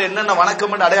ரமலான்ல என்னென்ன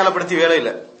வணக்கம் என்று அடையாளப்படுத்தி வேலை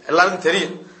இல்லை, எல்லாருக்கும்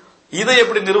தெரியும். இதை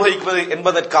எப்படி நிர்வகிப்பது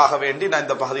என்பதற்காக வேண்டி நான்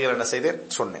இந்த பகுதியில் என்ன செய்தேன்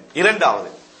சொன்னேன். இரண்டாவது,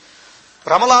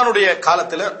 ரமலானுடைய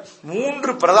காலத்தில்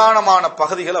 3 பிரதானமான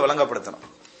பகுதிகளை விளங்கப்படுத்தணும்.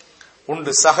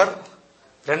 ஒன்று சஹர்,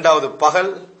 2வது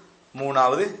பகல்,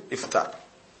 3வது இஃப்தார்.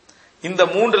 இந்த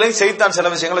 3லையும் சைத்தான் சில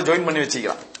விஷயங்களை ஜாயின் பண்ணி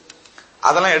வச்சுக்கிறான்,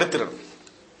 அதெல்லாம் எடுத்துடணும்.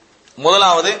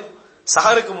 முதலாவது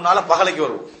சஹருக்கு முன்னால பகலைக்கு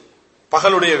வருவோம்.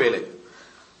 பகலுடைய வேலை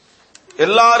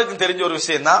எல்லாருக்கும் தெரிஞ்ச ஒரு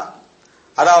விஷயம் தான்.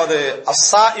 அதாவது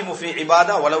அஸ்ஸாயிமு ஃபீ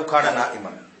இபாதா வலவ் கான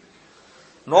நாயிமன்,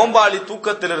 நோம்பாளி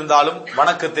தூக்கத்தில் இருந்தாலும்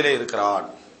வணக்கத்திலே இருக்கிறான்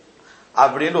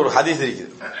அப்படின்னு ஒரு ஹதீஸ்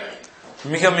இருக்குது.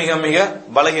 மிக மிக மிக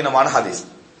பலகீனமான ஹதீஸ்,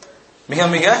 மிக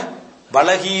மிக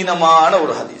பலகீனமான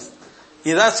ஒரு ஹதீஸ்.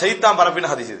 இதுதான் சைத்தான்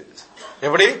பரப்பின ஹதீஸ். இது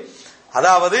எப்படி,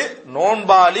 அதாவது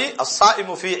நோன்பாளி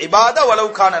அஸ்ஸாயிமு ஃபீ இபாதா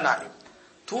வலவ் கான நாயிம்,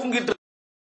 தூங்கிட்டு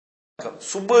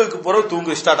சுபுக்கு பிறகு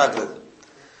தூங்கு ஸ்டார்ட் ஆகுறது.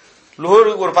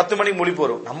 லோருக்கு ஒரு 10 மணிக்கு முழிப்பு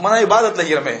வரும். நம்ம தான் இபாதத்துல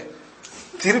இருக்கிறோமே,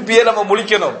 திருப்பியே நம்ம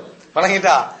முழிக்கணும்.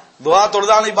 வணங்கிட்டா துவா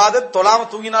தொழுதான இபாதத், தொழாம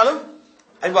தூங்கினாலும்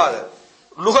இபாதத்.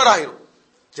 லுகர் ஆயிரும்,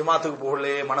 ஜமாத்துக்கு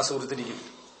போகலே மனசு உறுத்திடிக்கு,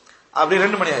 அப்படி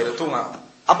 2 மணி ஆயிரும் தூங்க.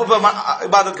 அப்ப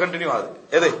இபாதத் கண்டினியூ ஆகுது.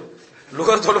 எது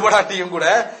லுகர் தொழுபடாட்டியும் கூட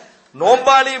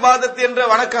நோம்பாளி இபாதத் என்ற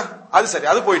வணக்கம் அது சரி,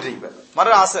 அது போயிட்டு இருக்கு.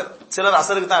 மறு அசர், சிலர்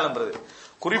அசருக்கு தான் எழும்புறது.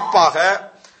 குறிப்பாக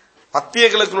மத்திய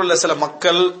கிழக்கில் உள்ள சில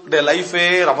மக்களுடைய லைஃபே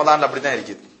ரமதான்ல அப்படித்தான்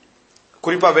இருக்குது.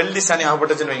 குறிப்பா வெள்ளி சனி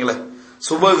ஆகப்பட்டுச்சுன்னு வைங்களேன்,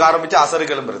 சுபுக்கு ஆரம்பிச்சு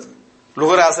அசருக்கு எழும்புறது,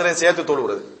 லுகர் அசரை சேர்த்து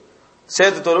தொழுகிறது,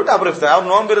 சேர்த்து தொழுவிட்டு அப்புறம்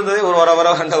அவர் நோன்பு இருந்தது ஒரு 1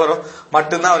 வாரம் 2 வாரம்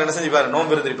மட்டும்தான் அவர் என்ன செஞ்சுப்பாரு,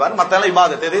 நோன்பு இருந்திருப்பாரு. மத்த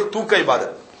இபாதத் எது, தூக்க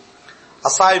இபாதத்.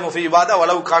 அஸ்ஸாயிமு ஃபீ இபாதா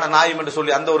வலவ் கான நாயிம் என்று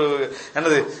சொல்லி அந்த ஒரு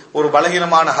என்னது ஒரு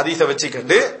பலகீனமான ஹதீஸை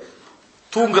வச்சுக்கிட்டு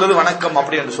தூங்குறது வணக்கம்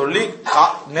அப்படி என்று சொல்லி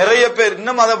நிறைய பேர்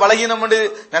இன்னும் அதை பலகீனம் என்று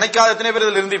நினைக்காத எத்தனை பேர்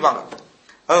இதுல இருந்திருப்பாங்க.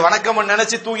 அது வணக்கம்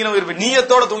நினைச்சு தூங்கினவங்க இருப்பேன்,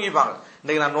 நீயத்தோட தூங்கிப்பாங்க.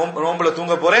 இன்னைக்கு நான் நோம்புல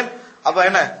தூங்க போறேன், அப்ப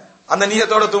என்ன அந்த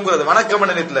நீயத்தோட தூங்குறது வணக்கம்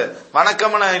நினைத்துல,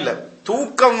 வணக்கம் இல்ல.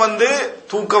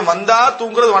 தூக்கம் வந்தா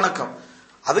தூங்குறது வணக்கம்.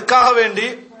 அதுக்காக வேண்டி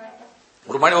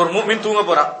ஒரு மூமின் தூங்க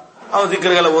போறான், அவன்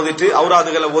திக்ருகளை ஓதிட்டு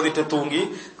அவுராதுகளை ஓதிட்டு தூங்கி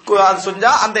அது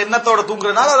செஞ்சா அந்த எண்ணத்தோட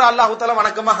தூங்குறதுனால அது அல்லாஹ் தஆலா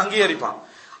வணக்கமா அங்கீகரிப்பான்.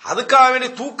 அதுக்காக வேண்டி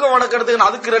தூக்கம் வணக்கத்துக்கு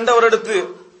அதுக்கு 2 அவர் எடுத்து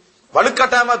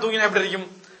வலுக்கட்டாயமா தூங்கினா எப்படி இருக்கும்,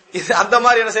 இது அந்த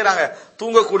மாதிரி என்ன செய்யறாங்க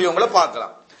தூங்கக்கூடியவங்களை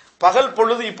பார்க்கலாம். பகல்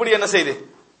பொழுது இப்படி என்ன செய்து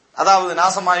அதாவது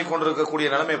நாசமாகி கொண்டிருக்கக்கூடிய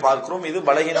நிலைமை பார்க்கிறோம். இது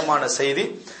பலகீனமான செய்தி.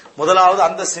 முதலாவது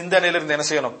அந்த சிந்தனையிலிருந்து என்ன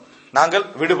செய்யணும், நாங்கள்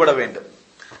விடுபட வேண்டும்.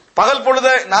 பகல்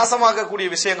பொழுதை நாசமாக்கக்கூடிய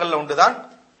விஷயங்கள்ல ஒன்றுதான்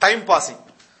டைம் பாசிங்.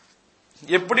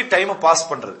 எப்படி டைமை பாஸ்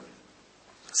பண்றது.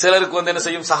 சிலருக்கு என்ன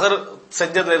செய்யும், சஹர்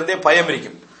செஞ்சதுல இருந்தே பயம்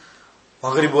இருக்கும்.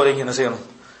 மகரிப் வரைக்கும் என்ன செய்யணும்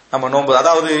நம்ம நோன்பு,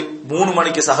 அதாவது 3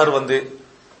 மணிக்கு சஹர்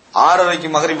 6:30க்கு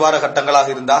மகரிப் வார கட்டங்களாக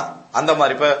இருந்தா அந்த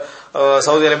மாதிரி. இப்ப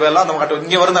சவுதி அரேபியா எல்லாம் நம்ம கட்டம்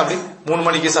இங்க வருது அப்படி 3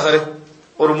 மணிக்கு சஹர்,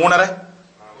 ஒரு 3:30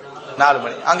 4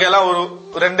 மணி. அங்க எல்லாம் ஒரு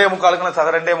 2:45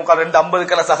 சஹர், 2:45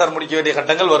 2:50 சஹர் முடிக்க வேண்டிய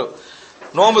கட்டங்கள் வரும்.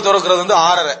 நோன்பு திறக்கிறது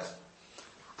 6:30.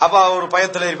 அப்ப ஒரு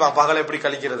பயத்துல இருப்பான் பகலை எப்படி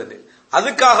கழிக்கிறது.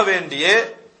 அதுக்காக வேண்டிய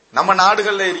நம்ம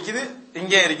நாடுகள்ல இருக்குது,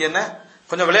 இங்கே இருக்கு என்ன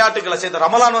கொஞ்சம் விளையாட்டுகளை சேர்த்து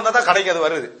ரமலான் வந்தா தான் கடைக்கு அது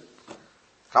வருது.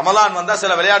 ரமலான் வந்தா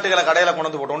சில விளையாட்டுகளை கடையில கொண்டு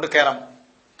வந்து போட்டோம். ஒன்று கேரம்,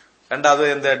 ரெண்டாவது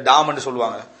இந்த டாம்னு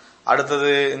சொல்லுவாங்க,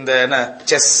 அடுத்தது இந்த என்ன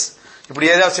செஸ், இப்படி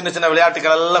ஏதாவது சின்ன சின்ன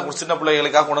விளையாட்டுகள் எல்லாம் சின்ன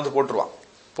பிள்ளைகளுக்காக கொண்டு வந்து போட்டுருவான்.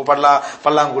 இப்போ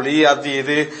பல்லாங்குழி, அது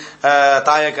இது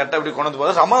தாயக்கட்டை இப்படி கொண்டு வந்து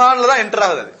போது ரமலான்ல தான் என்டர்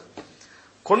ஆகுது. அது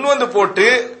கொண்டு வந்து போட்டு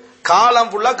காலம்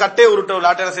ஃபுல்லா கட்டையை உருட்ட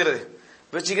விளையாட்டு என்ன செய்யறது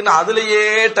வச்சுக்கின்னு அதுலயே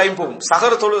டைம் போகும்.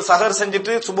 சகர்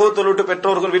செஞ்சுட்டு சுப தொழுவிட்டு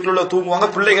பெற்றோர்கள் வீட்டில் உள்ள தூங்குவாங்க,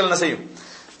 பிள்ளைகள் என்ன செய்யும்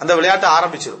அந்த விளையாட்டை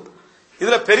ஆரம்பிச்சிடும்.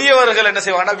 இதுல பெரியவர்கள் என்ன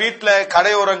செய்வாங்கன்னா வீட்டுல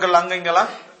கடையோரங்கள் அங்கெல்லாம்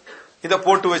இதை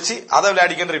போட்டு வச்சு அதை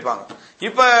விளையாடிக்கின்னு இருப்பாங்க.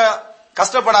 இப்ப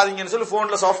கஷ்டப்படாதீங்கன்னு சொல்லி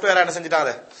போன்ல சாப்ட்வேர் என்ன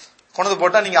செஞ்சுட்டாங்க, கொண்டு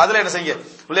போட்டா நீங்க அதுல என்ன செய்ய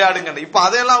விளையாடுங்க. இப்ப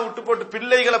அதையெல்லாம் விட்டு போட்டு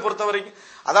பிள்ளைகளை பொறுத்த வரைக்கும்,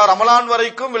 அதாவது ரமலான்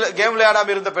வரைக்கும் கேம்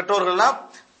விளையாடாம இருந்த பெற்றோர்கள்லாம்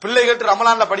பிள்ளைகள்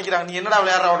ரமலான்ல படிக்கிறாங்க. நீ என்னடா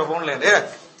விளையாடுற அவனோட போன்ல,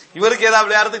 இவருக்கு ஏதாவது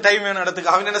விளையாடுறதுக்கு டைம் வேணும்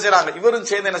இடத்துக்கு, அவங்க என்ன செய்யறாங்க, இவரும்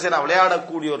சேர்ந்து என்ன செய்யறாங்க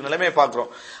விளையாடக்கூடிய ஒரு நிலைமையை பாக்குறோம்.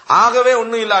 ஆகவே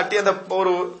ஒண்ணும் இல்லாட்டி அந்த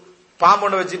ஒரு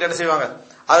பாம்பொண்ணை வச்சுட்டு என்ன செய்வாங்க,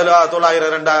 அதுல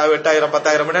 9,000 2,000 8,000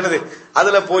 10,000 என்னது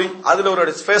அதுல போய் அதுல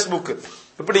ஒரு பேஸ்புக்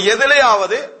இப்படி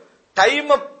எதுலயாவது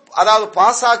டைம் அதாவது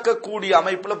பாஸ் ஆக்கக்கூடிய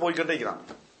அமைப்புல போய்கிட்டு இருக்கிறான்.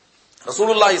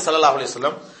 ரசூலுல்லாஹி ஸல்லல்லாஹு அலைஹி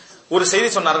வஸல்லம் ஒரு செய்தி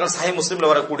சொன்னார்கள், சஹீஹ் முஸ்லிம்ல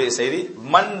வரக்கூடிய செய்தி,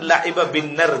 மன் லஇப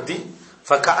பின் நர்தி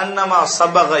ஃபகஅன்னமா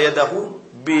சபக யதஹு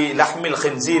பி லஹ்மில்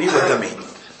ஹின்ஸீரி வ தமி.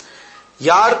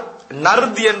 யார்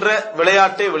நர்தி என்ற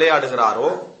விளையாட்டை விளையாடுகிறாரோ,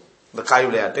 இந்த காய்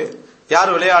விளையாட்டு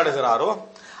யார் விளையாடுகிறாரோ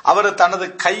அவர் தனது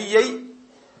கையை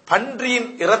பன்றியின்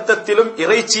இரத்தத்திலும்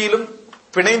இறைச்சியிலும்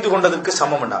பிணைந்து கொண்டதற்கு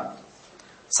சமம் என்றார்.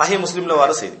 சஹீஹ் முஸ்லிம்ல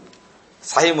வர செய்தி,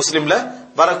 சஹீஹ் முஸ்லிம்ல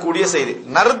வரக்கூடிய செய்தி.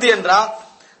 நர்தி என்றா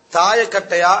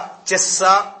தாயக்கட்டையா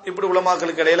செஸ்ஸா, இப்படி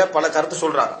உலமாக்களுக்கு இடையில பல கருத்து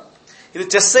சொல்றாங்க. இது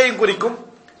செஸ்ஸையும் குறிக்கும்,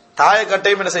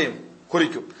 தாயக்கட்டையும் என்ன செய்யும்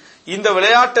குறிக்கும். இந்த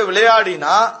விளையாட்டை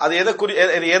விளையாடினா அது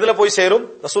எதுல போய் சேரும்,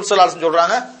 ரசூல் ஸல்லல்லாஹு அலைஹி வஸல்லம்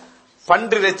சொல்றாங்க,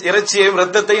 பன்றி இறைச்சியையும்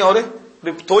ரத்தத்தையும் அவரு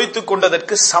தோய்த்து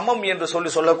கொண்டதற்கு சமம் என்று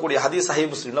சொல்லக்கூடிய ஹதீஸ்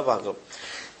சஹீஹ் முஸ்லிம்ல பார்க்கிறோம்.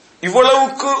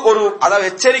 இவ்வளவுக்கு ஒரு அதாவது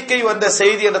எச்சரிக்கை வந்த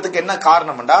செய்தி என்றதுக்கு என்ன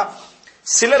காரணம்டா,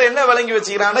 சிலர் என்ன விளங்கி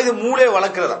வச்சுக்கிறாங்கன்னா இது மூளை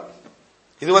வளர்க்கிறதா,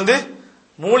 இது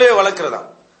மூளையை வளர்க்கிறதா,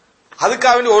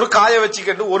 அதுக்காக ஒரு காய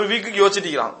வச்சுக்கிட்டு ஒரு வீக்கு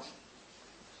யோசிச்சுக்கிறான்.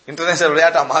 இன்டர்நேஷனல்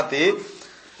விளையாட்டா மாத்தி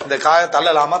இந்த காய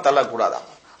தள்ளலாமா தள்ளக்கூடாதா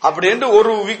அப்படின்னு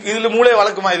ஒரு வீக். இதுல மூளையை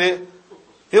வளர்க்குமா,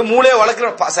 இது மூளையை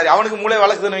வளர்க்கிற சரி, அவனுக்கு மூளை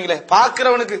வளர்க்குதுன்னு வைங்களே,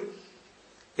 பாக்குறவனுக்கு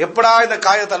எப்படா இந்த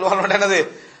காய தள்ளுவான் என்னது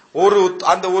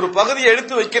அந்த ஒரு பகுதியை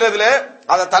எடுத்து வைக்கிறதுல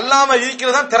அதை தள்ளாம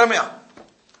இருக்கிறதா திறமையா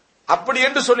அப்படி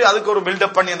என்று சொல்லி அதுக்கு ஒரு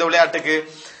பில்டப் பண்ணி அந்த விளையாட்டுக்கு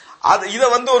இத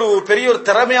ஒரு பெரிய ஒரு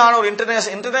திறமையான ஒரு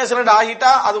இன்டர்நேஷனல்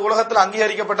ஆகிட்டா, அது உலகத்தில்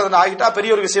அங்கீகரிக்கப்பட்டது ஆகிட்டா பெரிய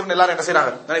ஒரு விஷயம். எல்லாரும் என்ன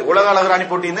செய்யறாங்க, உலக அழகராணி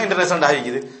போட்டி தான் இன்டர்நேஷனல்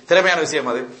ஆகிக்குது, திறமையான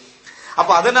விஷயம் அது.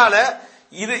 அப்ப அதனால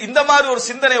இந்த மாதிரி ஒரு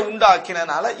சிந்தனை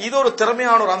உண்டாக்கினால இது ஒரு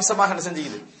திறமையான ஒரு அம்சமாக என்ன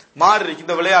செஞ்சுக்குது மாறி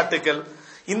இந்த விளையாட்டுகள்.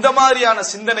 இந்த மாதிரியான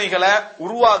சிந்தனைகளை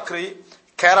உருவாக்கி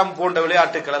கேரம் போன்ற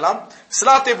விளையாட்டுகள் எல்லாம்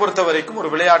இஸ்லாத்தை பொறுத்த வரைக்கும் ஒரு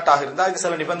விளையாட்டாக இருந்தா அதுக்கு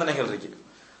சில நிபந்தனைகள் இருக்கு.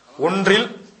 ஒன்றில்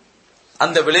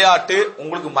அந்த விளையாட்டு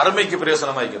உங்களுக்கு மறுமைக்கு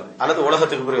பிரயோசனமா இருக்கணும் அல்லது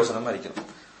உலகத்துக்கு பிரயோசனமா இருக்கணும்.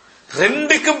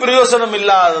 ரெண்டுக்கும் பிரயோசனம்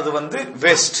இல்லாதது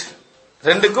வேஸ்ட்.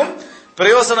 ரெண்டுக்கும்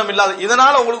பிரயோசனம் இல்லாத,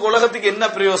 இதனால உங்களுக்கு உலகத்துக்கு என்ன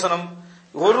பிரயோசனம்,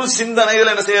 ஒரு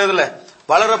சிந்தனைகள் என்ன செய்யறதில்லை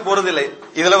வளர போறதில்லை.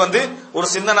 இதுல ஒரு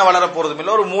சிந்தனை வளர போறதும்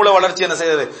இல்ல, ஒரு மூளை வளர்ச்சி என்ன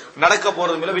செய்யறது நடக்க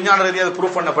போறதும் இல்ல. விஞ்ஞான ரீதியாக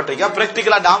ப்ரூவ் பண்ணப்பட்டிருக்கா.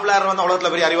 பிராக்டிகலா டாம்லார்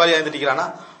உலகத்துல பெரிய அறிவாளியா இருந்துட்டானா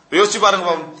யோசிச்சு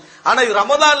பாருங்க. ஆனா இது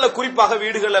ரமதான்ல குறிப்பாக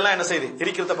வீடுகள் எல்லாம் என்ன செய்யுது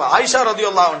இருக்கிறத. ஆயிஷா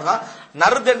ரலியல்லாஹு அன்ஹா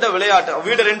நர்தண்ட விளையாட்டு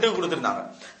வீடு ரெண்டுக்கு கொடுத்திருந்தாங்க.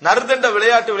 நர்தண்ட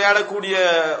விளையாட்டு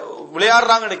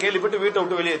விளையாடுறாங்கன்னு கேள்விப்பட்டு வீட்டை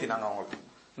விட்டு வெளியேற்றினாங்க. அவங்களுக்கு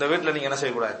இந்த வீட்டுல நீங்க என்ன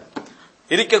செய்யக்கூடாது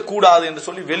இருக்கக்கூடாது என்று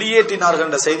சொல்லி வெளியேற்றினார்கள்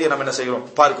என்ற செய்தியை நம்ம என்ன செய்கிறோம்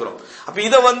பார்க்கிறோம். அப்ப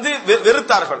இதை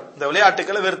வெறுத்தார்கள், இந்த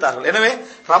விளையாட்டுகளை வெறுத்தார்கள். எனவே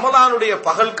ரமலானுடைய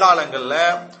பகல் காலங்கள்ல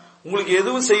உங்களுக்கு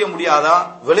எதுவும் செய்ய முடியாதா,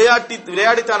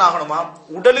 விளையாடித்தான் ஆகணுமா,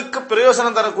 உடலுக்கு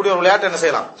பிரயோசனம் தரக்கூடிய ஒரு விளையாட்டு என்ன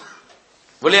செய்யலாம்,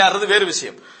 விளையாடுறது வேறு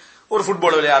விஷயம். ஒரு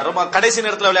ஃபுட்பால் விளையாடுறோம், கடைசி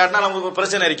நேரத்தில் விளையாடினா நமக்கு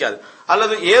பிரச்சனை இருக்காது,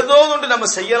 அல்லது ஏதோ ஒன்று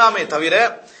நம்ம செய்யலாமே தவிர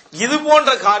இது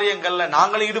போன்ற காரியங்கள்ல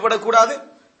நாங்களும் ஈடுபடக்கூடாது,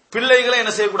 பிள்ளைகளை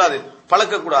என்ன செய்யக்கூடாது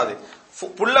பழக்கக்கூடாது.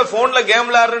 புள்ள போன்ல கேம்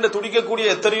விளையாடுற துடிக்கக்கூடிய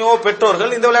எத்தனையோ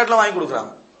பெற்றோர்கள் இந்த விளையாட்டுல வாங்கி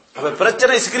கொடுக்குறாங்க. அப்ப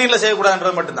பிரச்சனை ஸ்கிரீன்ல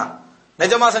செய்யக்கூடாதுன்றது மட்டும்தான்.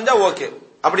 நிஜமா செஞ்சா ஓகே,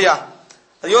 அப்படியா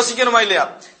யோசிக்கணுமா இல்லையா?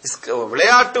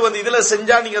 விளையாட்டு இதுல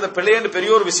செஞ்சா நீங்க அதை பிள்ளைன்னு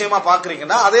பெரிய ஒரு விஷயமா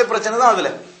பாக்குறீங்கன்னா அதே பிரச்சனை தான்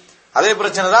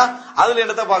அதுல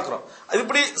என்னத்த பாக்குறோம். அது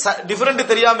இப்படி டிஃபரெண்ட்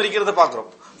தெரியாம இருக்கிறத பாக்குறோம்.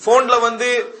 போன்ல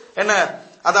என்ன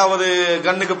அதாவது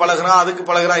கண்ணுக்கு பழகுறான், அதுக்கு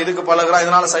பழகுறான், இதுக்கு பழகுறான்,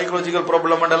 இதனால சைக்கலாஜிக்கல்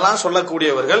ப்ராப்ளம் எல்லாம்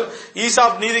சொல்லக்கூடியவர்கள்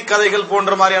ஈசாப் நீதி கதைகள்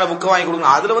போன்ற மாதிரியான புக்கு வாங்கி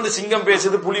கொடுக்கணும். அதுல சிங்கம்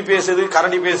பேசுது, புலி பேசுது,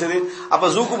 கரடி பேசுது. அப்ப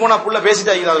ஜூக்கு போனா புள்ள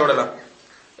பேசிட்டு ஆகிது, அதோட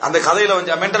அந்த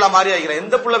கதையில மென்டலா மாறி ஆகிற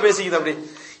எந்த புள்ள பேசிக்குது அப்படி.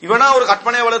 இவனா ஒரு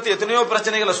கற்பனை வளர்த்து எத்தனையோ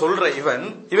பிரச்சனைகளை சொல்ற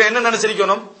இவன் என்ன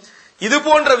நினைச்சிருக்கணும், இது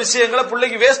போன்ற விஷயங்களை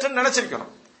பிள்ளைக்கு வேஸ்ட்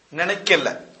நினைச்சிருக்கணும். நினைக்கல,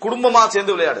 குடும்பமா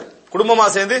சேர்ந்து விளையாடு, குடும்பமா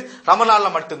சேர்ந்து ரமலான்ல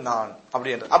மட்டும்தான்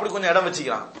அப்படி கொஞ்சம் இடம்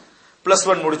வச்சுக்கிறான்.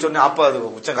 +1 முடிச்சோடனே அப்ப அது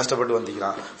உச்சம் கஷ்டப்பட்டு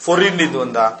வந்திக்கிறான், ஃபொரின்ல இருந்து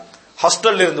வந்தா,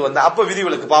 ஹாஸ்டல்ல இருந்து வந்தா, அப்ப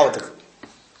விதிவிலக்கு பாவத்துக்கு,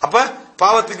 அப்ப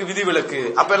பாவத்துக்கு விதிவிலக்கு.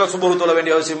 அப்ப எல்லாம் சுபஹு தொழ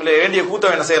வேண்டிய அவசியம் இல்லை, வேண்டிய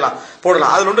கூட்டம் என்ன செய்யலாம்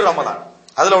போடலாம். அதுல உண்டு ரமதான்,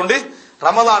 அதுல உண்டு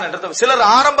ரமதான் என்ற. சிலர்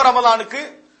ஆரம்ப ரமதானுக்கு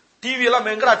டிவி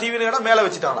எல்லாம் எங்கடா டிவி மேல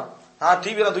வச்சுட்டாங்களாம், நான்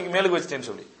டிவி எல்லாம் தூக்கி மேலுக்கு வச்சுட்டேன்னு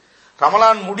சொல்லி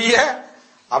ரமலான் முடிய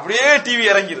அப்படியே டிவி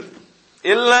இறங்கிருது,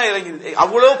 எல்லாம் இறங்கிருது.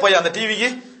 அவ்வளவு போய் அந்த டிவிக்கு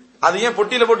அது ஏன்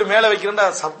பொட்டியில போட்டு மேல வைக்கிறேன்டா,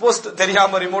 சப்போஸ்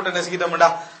தெரியாம ரிமோட்டை நெசுக்கிட்டோம்டா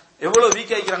எவ்வளவு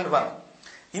வீக் ஆகிக்கிறாங்கன்னு பாருங்க.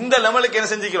 இந்த லெவலுக்கு என்ன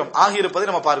செஞ்சுக்கிறோம் ஆகியிருப்பதை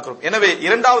நம்ம பார்க்கிறோம். எனவே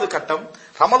இரண்டாவது கட்டம்,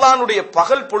 ரமலானுடைய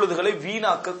பகல் பொழுதுகளை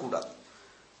வீணாக்க கூடாது.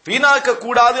 வீணாக்க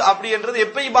கூடாது அப்படி என்றது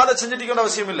எப்ப இபாதத் செஞ்சுட்டு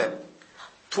அவசியம் இல்லை.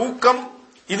 தூக்கம்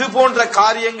இது போன்ற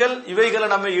காரியங்கள் இவைகளை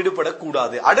நம்ம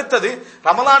ஈடுபடக்கூடாது. அடுத்தது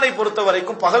ரமலானை பொறுத்த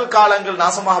வரைக்கும் பகல் காலங்கள்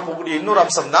நாசமாக போகக்கூடிய இன்னொரு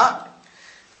அம்சம் தான்,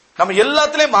 நம்ம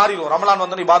எல்லாத்திலையும் மாறிடுவோம். ரமலான்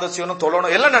வந்து இபாதத் செய்யணும்,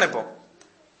 தொழணும் எல்லாம் நினைப்போம்.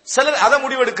 சிலர் அதை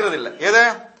முடிவெடுக்கிறது இல்லை. எதை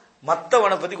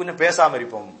மத்தவனை பத்தி கொஞ்சம் பேசாம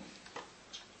இருப்போம்.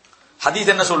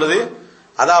 ஹதீஸ் என்ன சொல்லுது,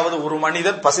 அதாவது ஒரு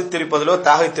மனிதன் பசித்திருப்பதிலோ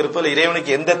தாகத்திருப்பதிலோ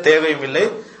இறைவனுக்கு எந்த தேவையும் இல்லை,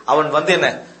 அவன் வந்து என்ன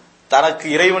தனக்கு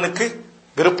இறைவனுக்கு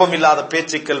விருப்பம் இல்லாத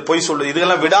பேச்சுக்கள், பொய் சொல்லுது,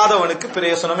 இதெல்லாம் விடாதவனுக்கு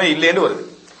பிரயோசனமே இல்லைன்னு வருது.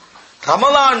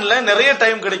 ரமலான்ல நிறைய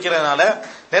டைம் கிடைக்கிறதுனால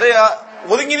நிறைய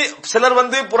ஒதுங்கி, சிலர்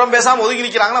வந்து புறம் பேசாம ஒதுங்கி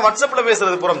நிக்கிறாங்கன்னா வாட்ஸ்அப்ல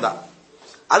பேசுறது புறம் தான்,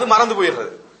 அது மறந்து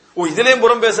போயிடுறது. இதுலயும்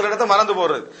புறம் பேசுற இடத்த மறந்து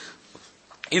போடுறது.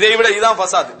 இதை விட இதுதான்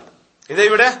ஃபசாது, இதை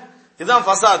விட இதுதான்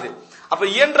ஃபசாது. அப்ப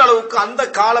இயன்ற அளவுக்கு அந்த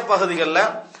கால பகுதிகளில்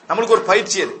நம்மளுக்கு ஒரு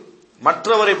பயிற்சி, அது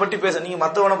மற்றவரை பற்றி பேச. நீங்க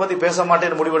மற்றவனை பத்தி பேச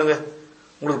மாட்டேன்னு முடிவெடுங்க,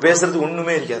 உங்களுக்கு பேசுறது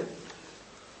ஒண்ணுமே இருக்காது.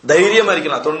 தைரியமா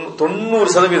இருக்கலாம்.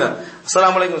 90%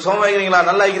 அஸ்ஸலாமு அலைக்கும், சோமா ஆகிறீங்களா,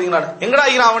 நல்லா ஆகிறீங்களா, எங்கடா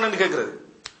ஆகிறான் அவனு கேட்கறது.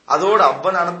 அதோட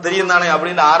அப்பன் தெரியும் தானே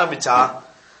அப்படின்னு ஆரம்பிச்சா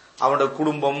அவனோட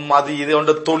குடும்பம், அது இது,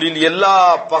 அவனோட தொழில், எல்லா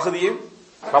பகுதியும்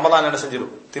ரமலான் என்ன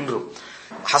செஞ்சிடும், தின்றும்.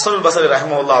 ஹசனுல் பஸரி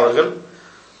ரஹ்மத்துல்லாஹி அவர்கள்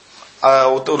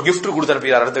ஒரு கிஃப்ட் கொடுத்து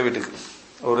அனுப்பினார் அடுத்த வீட்டுக்கு.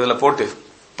 ஒரு இதுல போட்டு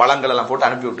பழங்கள் எல்லாம் போட்டு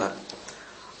அனுப்பி விட்டார்.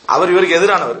 அவர் இவருக்கு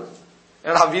எதிரானவர்,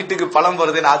 ஏன்னா வீட்டுக்கு பழம்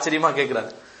வருதுன்னு ஆச்சரியமா கேட்கிறாரு.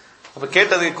 அப்ப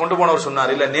கேட்டது கொண்டு போனவர்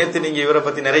சொன்னார், இல்ல நேத்து நீங்க இவரை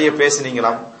பத்தி நிறைய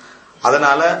பேசினீங்களாம்,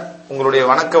 அதனால உங்களுடைய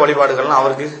வணக்க வழிபாடுகள்லாம்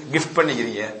அவருக்கு கிஃப்ட்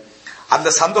பண்ணிக்கிறீங்க,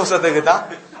 அந்த சந்தோஷத்துக்கு தான்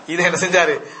இதை என்ன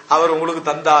செஞ்சாரு அவர் உங்களுக்கு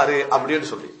தந்தாரு அப்படின்னு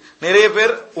சொல்லி. நிறைய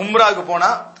பேர் உம்ராவுக்கு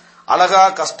போனா அழகா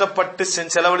கஷ்டப்பட்டு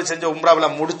செலவழி செஞ்ச உம்ராவில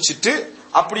முடிச்சிட்டு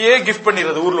அப்படியே கிஃப்ட்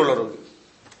பண்ணிடுறது ஊர்ல உள்ளவருக்கு.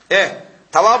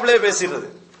 தவாப்லயே பேசிடுறது,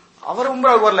 அவர்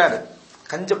உம்ராவுக்கு வரல,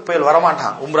 கஞ்ச பயல்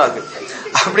வரமாட்டான் உம்ராவுக்கு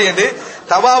அப்படின்னு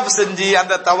தவாப் செஞ்சு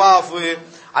அந்த தவாஃப்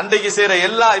அன்றைக்கு செய்யற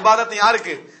எல்லா இபாதத்தையும்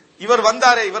யாருக்கு, இவர்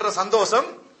வந்தாரே இவர சந்தோஷம்,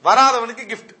 வராதவனுக்கு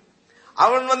கிஃப்ட்.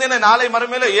 அவன் வந்து என்ன நாளை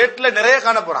மறுமையில ஏட்ல நிறைய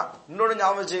காண போறான். இன்னொன்னு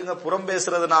ஞாபகம் வச்சுங்க, புறம்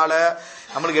பேசுறதுனால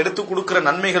நம்மளுக்கு எடுத்து கொடுக்கிற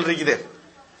நன்மைகள் இருக்குது,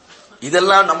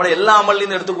 இதெல்லாம் நம்மள எல்லா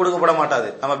அமல்லையும் எடுத்து கொடுக்கப்பட மாட்டாது.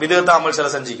 நம்ம விதத்த அமல் சில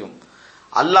செஞ்சிக்கும்,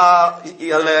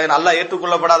 அல்லாஹ்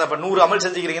ஏற்றுக்கொள்ளப்படாத 100 அமல்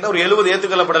செஞ்சுக்கிறீங்கன்னா ஒரு 70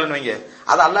 ஏற்றுக்கொள்ளப்படலன்னு வைங்க,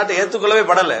 அது அல்லாஹ்ட்ட ஏற்றுக்கொள்ளவே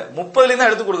படல, 30 தான்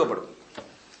எடுத்து கொடுக்கப்படும்.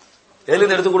 எதுல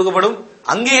இருந்து எடுத்து கொடுக்கப்படும்,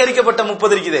 அங்கீகரிக்கப்பட்ட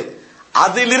 30 இருக்குதே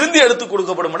அதிலிருந்து எடுத்து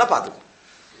கொடுக்கப்படும் பாத்துக்கோ.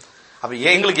 அப்ப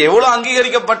எங்களுக்கு எவ்வளவு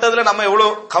அங்கீகரிக்கப்பட்டதுல நம்ம எவ்வளவு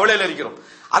கவலையில இருக்கிறோம்.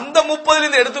 அந்த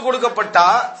 30 எடுத்து கொடுக்கப்பட்டா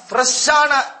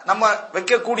ஃப்ரெஷ்ஷான நம்ம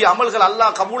வைக்கக்கூடிய அமல்கள்,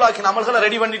 அல்லாஹ் கபூலாக்கின அமல்களை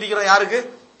ரெடி பண்ணிட்டு இருக்கிறோம். யாருக்கு,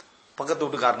 பக்கத்து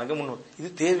வீட்டுக்காரனுக்கு முன்னோர். இது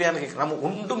தேவையான கேட்க, நம்ம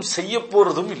ஒன்றும் செய்ய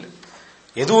போறதும் இல்லை,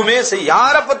 எதுவுமே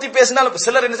யார பத்தி பேசினாலும்.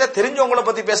 சிலர் என்ன தெரிஞ்சவங்களை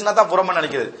பத்தி பேசினா தான் புறமா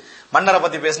நினைக்கிறது, மன்னரை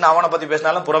பத்தி பேசினா அவனை பத்தி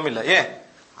பேசினாலும் புறம் இல்ல. ஏன்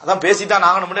அதான் பேசிட்டான்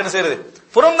நாங்க என்ன செய்யறது,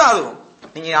 புறம் தான். அதுவும்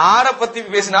நீங்க யார பத்தி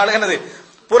பேசினாலும் என்னது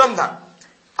புறம் தான்.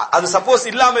 அது சப்போஸ்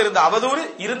இல்லாம இருந்த அவதூறு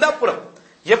இருந்தா புறம்.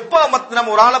 எப்ப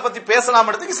நம்ம ஒரு ஆளை பத்தி பேசலாம்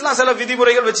இடத்துக்கு இஸ்லாம் சில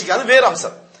விதிமுறைகள் வச்சுக்க, அது வேற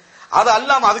அம்சம். அது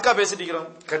அல்லாம அதுக்கா பேசிட்டு இருக்கிறோம்,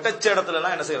 கெட்டச்ச இடத்துல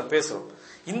எல்லாம் என்ன செய்யறோம் பேசுறோம்.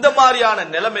 இந்த மாதிரியான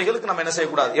நிலைமைகளுக்கு நம்ம என்ன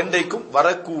செய்யக்கூடாது, என்றைக்கும்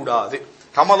வரக்கூடாது.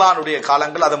 ரமலானுடைய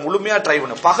காலங்கள் அதை முழுமையா ட்ரை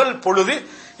பண்ணு. பகல் பொழுது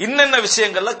இன்னென்ன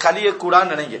விஷயங்கள்ல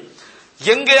கலியக்கூடாதுன்னு நினைங்க.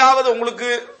 எங்கேயாவது உங்களுக்கு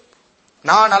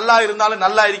நான் நல்லா இருந்தாலும்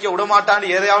நல்லா இருக்க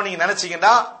விடமாட்டான்னு எதையாவது நீங்க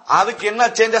நினைச்சீங்கன்னா அதுக்கு என்ன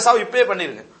சேஞ்சஸ் ஆகும் இப்பயே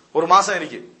பண்ணிருங்க. ஒரு மாசம்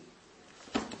இருக்கு,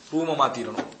 ரூமை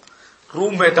மாத்திரணும்,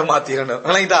 ரூம் மேட்டை மாத்திரணும்,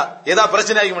 ஏதா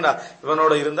பிரச்சனை ஆகிக்கும்டா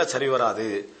இவனோட இருந்தா சரி வராது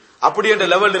அப்படி என்ற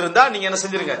லெவல் இருந்தா நீங்க என்ன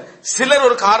செஞ்சிருங்க. சிலர்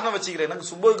ஒரு காரணம் வச்சுக்கிறேன், எனக்கு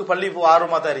சுபவுக்கு பள்ளி போக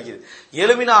ஆர்வமா தான் இருக்குது,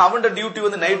 எழுமினா அவன் டியூட்டி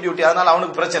வந்து நைட் டியூட்டி, அதனால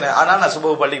அவனுக்கு பிரச்சனை, அதனால நான்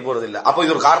சுபவு பள்ளிக்கு போறது இல்ல. அப்போ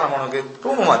இது ஒரு காரணம், உனக்கு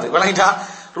ரூம் மாத்து, விளங்கிட்டா,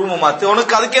 ரூம் மாத்து,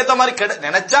 உனக்கு அதுக்கேற்ற மாதிரி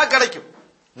நினைச்சா கிடைக்கும்,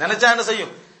 நினைச்சா என்ன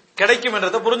செய்யும் கிடைக்கும்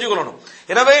என்றதை புரிஞ்சுக்கொள்ளணும்.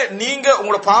 எனவே நீங்க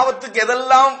உங்களோட பாவத்துக்கு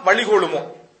எதெல்லாம் வழிகொள்ளுமோ,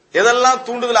 எதெல்லாம்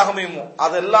தூண்டுதலாக அமையுமோ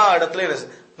அதெல்லாம் இடத்துல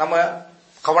நம்ம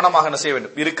கவனமாக என்ன செய்ய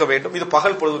வேண்டும், இருக்க வேண்டும். இது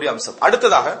பகல் பொழுதுடைய அம்சம்.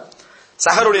 அடுத்ததாக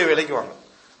சஹருடைய வேலைக்கு வாங்க.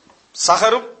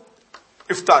 சஹரும்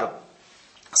இஃப்தாரும்.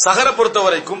 சஹரை பொறுத்த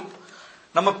வரைக்கும்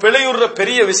நம்ம பிழையுற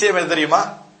பெரிய விஷயம் எது தெரியுமா,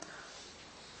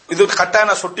 இது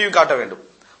கட்டாய சொட்டியும் காட்ட வேண்டும்.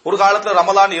 ஒரு காலத்துல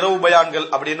ரமலான் இரவு பயான்கள்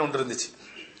அப்படின்னு ஒன்று இருந்துச்சு,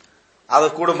 அதை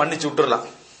கூட மன்னிச்சு விட்டுறலாம்.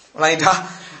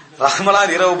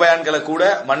 ரமலான் இரவு பயான்களை கூட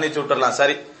மன்னிச்சு விட்டுறலாம்.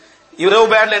 சரி, இரவு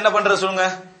பயான்ல என்ன பண்றது சொல்லுங்க?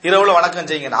 இரவுல வணக்கம்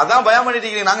செய்யுங்க. அதான் பயான் பண்ணிட்டு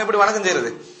இருக்கீங்க, நாங்க எப்படி வணக்கம்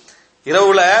செய்யறது?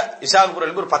 இரவுல இஷாவுக்கு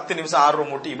பிறகு ஒரு 10 நிமிஷம் ஆர்வம்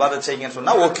மூட்டி இபாதத் செய்யுங்கன்னு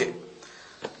சொன்னா ஓகே.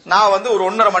 நான் ஒரு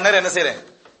 1.5 மணி நேரம் என்ன செய்யறேன்?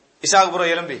 இஷாவுக்கு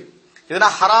பிறகு எழும்பி இதுனா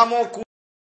ஹராமோ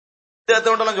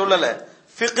சொல்லல,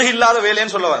 ஃபிக்ஹ் இல்லாத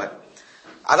வேலைன்னு சொல்ல வரேன்.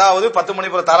 அதாவது 10 மணி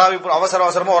பிறகு தராவி அவசர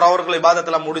அவசரமா ஒரு அவர்கள்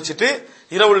இபாதத்தெல்லாம் முடிச்சிட்டு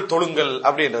இரவுல தொழுங்கள்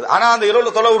அப்படின்றது. ஆனா அந்த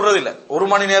இரவுல தொலை விடுறது இல்ல, 1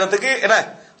 மணி நேரத்துக்கு என்ன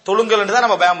தொழுங்கள் தான்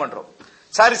நம்ம பயான் பண்றோம்.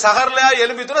 சரி, சஹர்லயா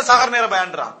எழும்பித்தோட சஹர் நேரம்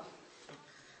பயான்றான்.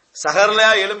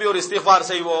 சஹர்லயா எழும்பி ஒரு இஸ்திஃபார்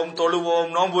செய்வோம், தொழுவோம்,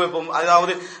 நோன்பு வைப்போம்,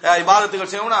 அதாவது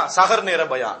இபாதத்துகள் செய்வோம்னா சஹர் நேர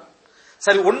பயான்.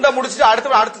 சரி, ஒன்றை முடிச்சுட்டு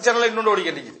அடுத்த சேனல்ல இன்னொன்று ஓடி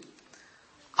கேட்டீங்க.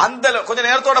 அந்த கொஞ்ச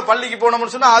நேரத்தோட பள்ளிக்கு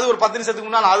போனோம்னு சொன்னா அது ஒரு 10 நிமிஷத்துக்கு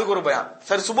முன்னால அதுக்கு ஒரு பயான்.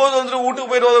 சரி, சுபோது வீட்டுக்கு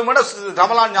போயிட்டு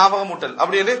ரமலான் ஞாபகம் ஊட்டல்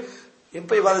அப்படின்னு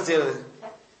எப்ப இபாதத் செய்யறது?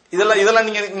 இதெல்லாம்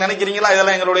நீங்க நினைக்கிறீங்களா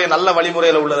இதெல்லாம் எங்களுடைய நல்ல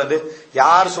வழிமுறையில உள்ளது?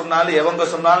 யார் சொன்னாலும் எவங்க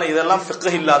சொன்னாலும் இதெல்லாம்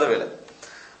ஃபிக்ஹ் இல்லாத வேலை,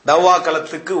 தவா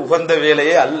களத்துக்கு உகந்த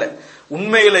வேலையே அல்ல.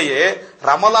 உண்மையிலேயே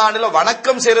ரமலானில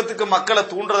வணக்கம் செய்யறதுக்கு மக்களை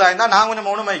தூண்டுறதா இருந்தா நான் கொஞ்சம்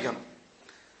மௌனமாய்க்கணும்.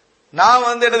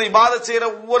 நான் எனது இபாதத் செய்யற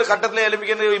ஒவ்வொரு கட்டத்தில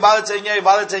எழுப்பிக்க இபாதத்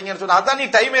செய்யுங்கன்னு சொன்னா அதான் நீ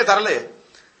டைமே தரல.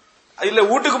 இல்ல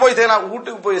வீட்டுக்கு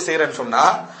போய் செய்யறேன்னு சொன்னா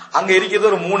அங்க இருக்கிறது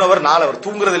ஒரு 3 hour 4 hour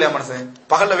தூங்குறது இல்லையா மனுஷன்?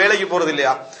 பகல்ல வேலைக்கு போறது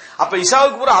இல்லையா? அப்ப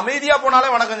இஷாவுக்கு பூரா அமைதியா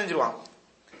போனாலே வணக்கம் செஞ்சிருவாங்க.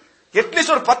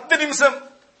 அட்லீஸ்ட் ஒரு 10 நிமிஷம்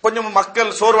கொஞ்சம்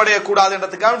மக்கள் சோர்வடைய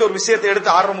கூடாதுன்றதுக்காக ஒரு விஷயத்தை எடுத்து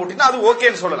ஆர்வம் ஊட்டினா அது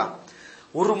ஓகேன்னு சொல்லலாம்.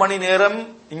 1 மணி நேரம்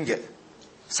இங்க,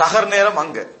 சஹர் நேரம்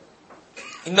அங்க,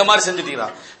 இந்த மாதிரி செஞ்சுட்டீங்களா?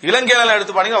 இலங்கையில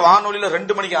எடுத்து பாத்தீங்கன்னா வானொலியில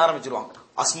 2 மணிக்கு ஆரம்பிச்சிருவாங்க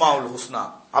அஸ்மாவுல் ஹுஸ்னா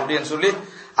அப்படின்னு சொல்லி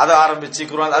அதை ஆரம்பிச்சு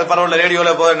குர்ஆன். அது பரவாயில்ல,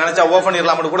 ரேடியோல நினைச்சா ஓபன்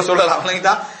பண்ணிடலாம் கூட சொல்லலாம்.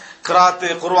 கிராத்து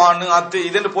குர்ஆன் அத்து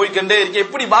இதுன்னு போய்கண்டே இருக்க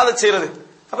எப்படி இபாதத் செய்யறது?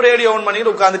 அப்புறம் ரேடியோ ஓன்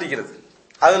பண்ணிட்டு உட்கார்ந்துட்டு இருக்கிறது,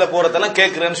 அதுல போறதெல்லாம்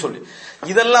கேட்கிறேன்னு சொல்லி.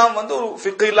 இதெல்லாம் ஒரு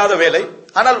ஃபிக்ஹ் இல்லாத வேலை.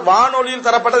 ஆனால் வானொலியில்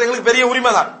தரப்பட்டது எங்களுக்கு பெரிய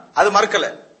உரிமை தான், அது மறுக்கல.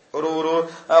 ஒரு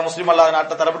முஸ்லீம் அல்லாத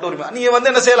நாட்டில் தரப்பட்ட உரிமை. நீங்க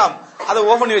என்ன செய்யலாம்? அதை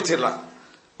ஓபன் பண்ணி வச்சிடலாம்.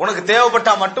 உனக்கு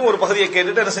தேவைப்பட்டா மட்டும் ஒரு பகுதியை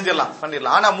கேட்டுட்டு என்ன செஞ்சிடலாம்,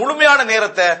 பண்ணிடலாம். ஆனா முழுமையான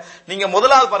நேரத்தை நீங்க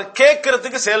முதலாவது பாரு,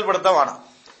 கேட்கறதுக்கு செயல்படுத்த வேணாம்.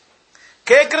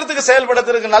 கேட்கறதுக்கு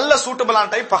செயல்படுறதுக்கு நல்ல சூட்டபிளான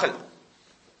டைம் பகல்.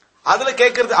 அதுல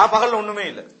கேட்கறது பகல்ல ஒண்ணுமே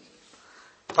இல்ல.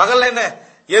 பகல்ல என்ன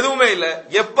எதுவுமே இல்ல.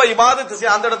 எப்ப இபாதத்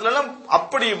செய்ய அந்த இடத்துல எல்லாம்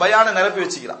அப்படி பயான நிரப்பி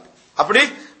வச்சுக்கிறான். அப்படி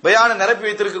பயான நிரப்பி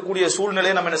வைத்திருக்கக்கூடிய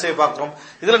சூழ்நிலையை நம்ம என்ன செய்ய பார்க்கிறோம்?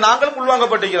 இதுல நாங்களும்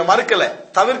உள்வாங்கப்பட்டிருக்கிறோம், மறுக்கல.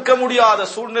 தவிர்க்க முடியாத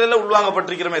சூழ்நிலையில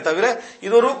உள்வாங்கப்பட்டிருக்கிறோமே தவிர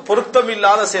இது ஒரு பொருத்தம்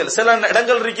இல்லாத செயல். சில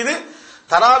இடங்கள் இருக்குது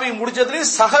தராவி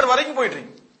முடிச்சதுலயும் சஹர் வரைக்கும் போயிட்டு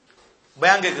இருக்கு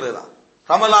பயான் கேட்கிறது தான்.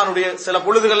 ரமலானுடைய சில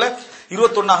பொழுதுகள்ல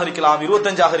 21 இருக்கலாம்,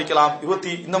 25 இருக்கலாம்,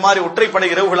 20 இந்த மாதிரி ஒற்றைப்படை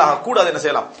இரவுகளாக கூட அதை என்ன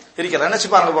செய்யலாம் இருக்கலாம். நினைச்சு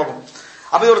பாருங்க பாப்போம்.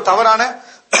 அப்ப இது ஒரு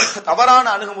தவறான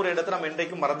அணுகுமுறை இடத்தை நம்ம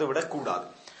இன்றைக்கும் மறந்துவிடக் கூடாது.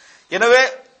 எனவே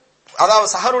அதாவது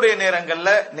சஹருடைய நேரங்கள்ல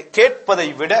கேட்பதை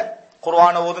விட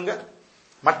குர்ஆனை ஓதுங்க,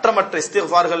 மற்ற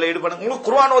இஸ்திக்ஃபார்கள் ஈடுபடுங்க. உங்களுக்கு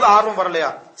குர்ஆன் ஓத ஆர்வம் வரலையா?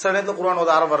 சில நேரத்தில் குர்ஆன்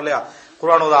ஓத ஆர்வம் வரலையா?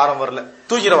 குர்ஆன் ஓத ஆர்வம் வரல,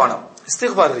 தூக்கிரவானம்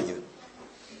இஸ்திக்ஃபார் இருக்குது,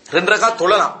 2 ரக்காத்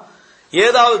தொழலாம்,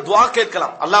 ஏதாவது துஆ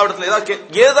கேட்கலாம் அல்லாஹ்விடத்துல,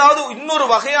 ஏதாவது இன்னொரு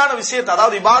வகையான விஷயத்தை,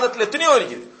 அதாவது இபாதத்துல எத்தனையோ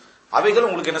இருக்குது, அவைகள்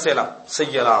உங்களுக்கு என்ன செய்யலாம்,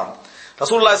 செய்யலாம்.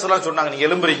 ரசூலுல்லாஹி ஸல்லல்லாஹு அலைஹி வஸல்லம் சொன்னாங்க, நீங்க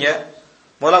எழும்புறீங்க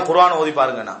முதல்ல குர்ஆன் ஓதி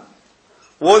பாருங்கண்ணா,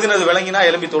 ஓதினது விளங்கினா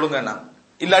எழும்பி தொழுங்கண்ணா,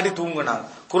 இல்லாட்டி தூங்குனா.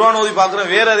 குர்ஆன் ஓதி பாக்குறோம்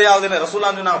வேற எதையாவது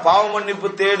ரசூலுல்லாஹ் சொன்னாங்க, பாவ மன்னிப்பு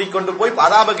தேடி கொண்டு போய்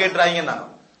அதாப கேட்றாங்க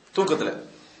தூக்கத்துல.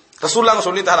 ரசூலுல்லாஹ்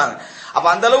சொல்லி தராங்க. அப்ப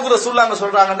அந்த அளவுக்கு ரசூலுல்லாஹ்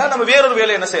சொல்றாங்கன்னா நம்ம வேறொரு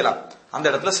வேலை என்ன செய்யலாம், அந்த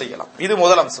இடத்துல செய்யலாம். இது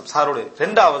முதல் அம்சம் சாருடைய.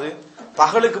 2வது,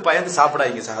 பகலுக்கு பயந்து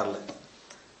சாப்பிடாதீங்க சஹர்ல.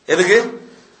 எதுக்கு?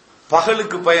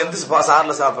 பகலுக்கு பயந்து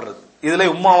சார்ல சாப்பிடுறது. இதுல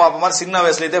உம்மா வாப்பா மாதிரி சின்ன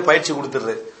வயசுலயே பயிற்சி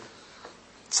கொடுத்துருது.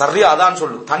 சரியா அதான்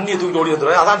சொல்லு, தண்ணியை தூக்கி ஓடி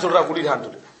வந்துடுவேன், அதான் சொல்றா குடிக்கான்னு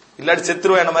சொல்லு, இல்லாட்டி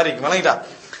செத்துருவேன் என்ன மாதிரி இருக்கு விளங்கிட்டா.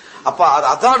 அப்ப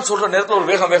அதான் சொல்ற நேரத்துல ஒரு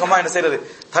வேகமா என்ன செய்யறது,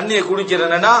 தண்ணியை குடிக்கிறது.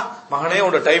 என்னன்னா மகனே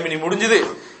உன்னோட டைம் நீ முடிஞ்சது,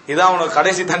 இதான் உனக்கு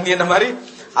கடைசி தண்ணி என்ன மாதிரி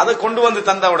அதை கொண்டு வந்து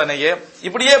தந்த உடனேயே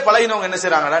இப்படியே பழகினவங்க என்ன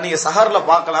செய்யறாங்கன்னா, நீங்க சஹர்ல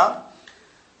பாக்கலாம்.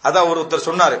 அதான் ஒருத்தர்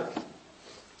சொன்னாரு,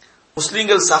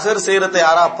 முஸ்லீம்கள் சஹர் செய்யறத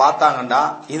யாரா பார்த்தாங்கன்னா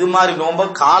இது மாதிரி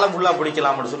நோம்ப காலம் ஃபுல்லா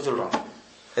பிடிக்கலாம்னு சொல்றாங்க.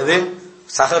 எது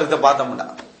சஹர் இதை பார்த்தோம்னா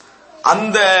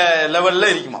அந்த லெவல்ல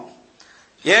இருக்குமா.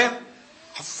 ஏன்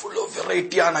அவ்வளவு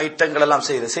வெரைட்டியான ஐட்டங்கள் எல்லாம்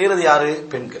செய்யறது யாரு?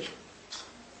 பெண்கள்.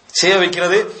 செய்ய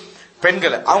வைக்கிறது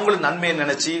பெண்களை, அவங்களுக்கு நன்மையை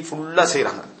நினைச்சு ஃபுல்லா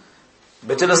செய்யறாங்க.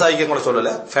 பெச்சலர்ஸ் ஆகிக்க கூட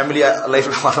சொல்லல, ஃபேமிலி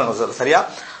லைஃப்ல சொல்ல, சரியா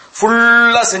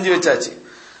ஃபுல்லா செஞ்சு வச்சாச்சு.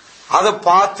 அதை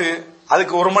பார்த்து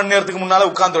அதுக்கு 1 மணி நேரத்துக்கு முன்னால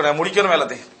உட்கார்ந்து முடிக்கணும்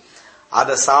வேலை.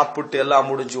 அதை சாப்பிட்டு எல்லாம்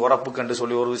முடிஞ்சு உரப்பு கண்டு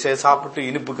சொல்லி ஒரு விஷயம் சாப்பிட்டு,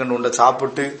 இனிப்பு கண்டு உண்ட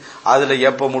சாப்பிட்டு, அதுல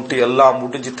ஏப்ப முட்டு எல்லாம்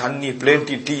முடிஞ்சு, தண்ணி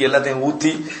பிளேட்டி டீ எல்லாத்தையும்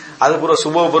ஊத்தி, அதுக்கப்புறம்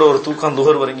சுபபுற ஒரு தூக்கம்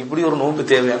துகர் வரைக்கும், இப்படி ஒரு நோன்பு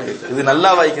தேவையான இது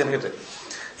நல்லா வாய்க்கிறது.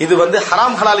 இது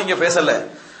ஹராம் ஹலால் இங்க பேசல.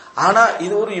 ஆனா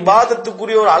இது ஒரு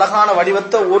இபாதத்துக்குரிய ஒரு அழகான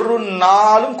வடிவத்தை ஒரு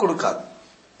நாளும் கொடுக்காது.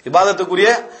 இபாதத்துக்குரிய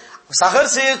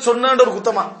சஹர் செய்ய சொன்ன ஒரு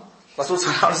குத்தமா ரசூல்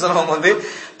ஸல்லல்லாஹு அலைஹி வஸல்லம் வந்து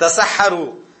தஸஹரு,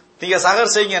 நீங்க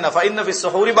சஹர் செய்யுங்க, ஃபைன்ன ஃபி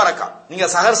ஸுஹூரி பரக்கா, நீங்க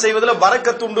சஹர் செய்வதில்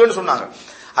பரக்கத்து உண்டுன்னு சொன்னாங்க.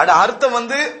 அது அர்த்தம்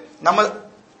வந்து நம்ம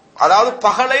அதாவது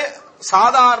பகலை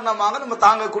சாதாரணமாக நம்ம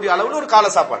தாங்கக்கூடிய அளவில் ஒரு கால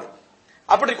சாப்பாடு,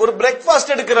 அப்படி ஒரு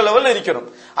பிரேக்ஃபாஸ்ட் எடுக்கிற லெவல்ல இருக்கணும்.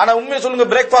 ஆனா உண்மையை சொல்லுங்க,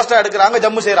 பிரேக்ஃபாஸ்டா எடுக்கிறாங்க,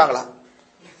 ஜம்மு செய்யறாங்களா?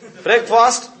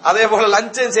 பிரேக்ஃபாஸ்ட் அதே போல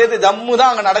லஞ்சையும் சேர்த்து ஜம்மு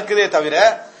தான் அங்க நடக்குதே தவிர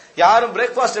யாரும்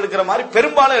பிரேக்ஃபாஸ்ட் எடுக்கிற மாதிரி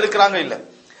பெரும்பாலும் எடுக்கிறாங்க இல்ல.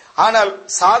 ஆனால்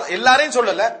எல்லாரையும்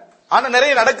சொல்லல, ஆனா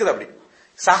நிறைய நடக்குது அப்படி.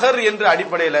 சஹர் என்ற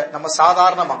அடிப்படையில நம்ம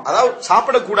சாதாரணமா, அதாவது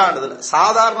சாப்பிடக்கூடாதுல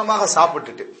சாதாரணமாக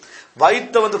சாப்பிட்டுட்டு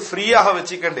வயிற்றை வந்து ஃப்ரீயாக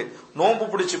வச்சுக்கண்டு நோன்பு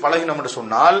பிடிச்சு பழகினோம்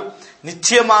சொன்னால்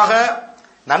நிச்சயமாக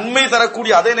நன்மை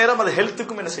தரக்கூடிய அதே நேரம் அது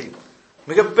ஹெல்த்துக்கும் என்ன செய்யும்,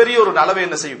 மிகப்பெரிய ஒரு நலவை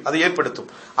என்ன செய்யும், அது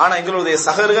ஏற்படுத்தும். ஆனா எங்களுடைய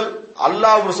சஹர்கள்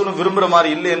அல்லாஹ் ரசூலும் விரும்புற மாதிரி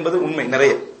இல்லை என்பது உண்மை.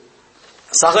 நிறைய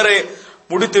சஹரை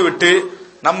முடித்து விட்டு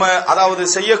நம்ம அதாவது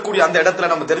செய்யக்கூடிய அந்த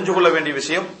இடத்துல நம்ம தெரிஞ்சு கொள்ள வேண்டிய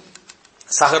விஷயம்,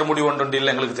 சஹர் முடிவு ஒன்று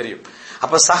இல்லை எங்களுக்கு தெரியும்.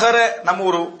 அப்ப சஹரை நம்ம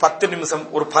ஒரு 10 நிமிஷம்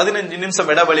ஒரு 15 நிமிஷம்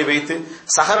இடைவெளி வைத்து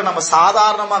சஹரை நம்ம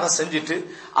சாதாரணமாக செஞ்சுட்டு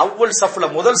அவ்வளவு சஃப்ல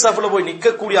முதல் சஃப்ல போய்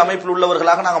நிற்கக்கூடிய அமைப்பில்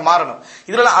உள்ளவர்களாக நாங்க மாறணும்.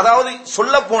 இதுல அதாவது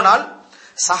சொல்ல போனால்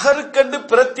சஹருக்கண்டு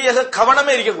பிரத்யேக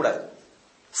கவனமே இருக்கக்கூடாது,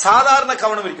 சாதாரண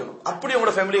கவனம் இருக்கணும். அப்படி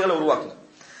உங்களோட ஃபேமிலிகளை உருவாக்குங்க.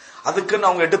 அதுக்குன்னு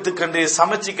அவங்க எடுத்துக்கண்டு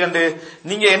சமைச்சிக்கண்டு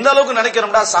நீங்க எந்த அளவுக்கு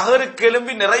நினைக்கிறோம்டா சஹருக்கு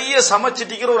எழும்பி நிறைய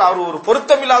சமைச்சிட்டிக்கிற ஒரு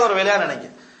பொருத்தம் இல்லாத ஒரு வேலையா நினைங்க.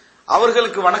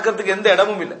 அவர்களுக்கு வணக்கத்துக்கு எந்த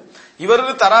இடமும் இல்லை.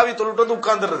 இவர்கள் தராவி தொழுட்டு வந்து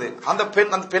உட்கார்ந்துறது. அந்த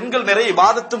பெண்கள் நிறைய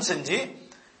இபாதத்தும் செஞ்சு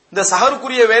இந்த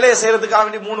சஹருக்குரிய வேலையை செய்யறதுக்காக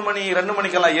வேண்டி 3 மணி 2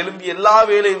 மணிக்கெல்லாம் எழும்பி எல்லா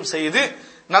வேலையும் செய்து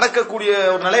நடக்கக்கூடிய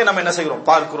ஒரு நிலையை நம்ம என்ன செய்கிறோம்,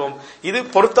 பார்க்கிறோம். இது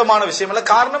பொருத்தமான விஷயம் இல்ல.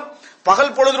 காரணம்,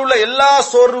 பகல் பொழுதில் உள்ள எல்லா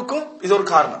சோர்வுக்கும் இது ஒரு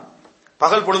காரணம்.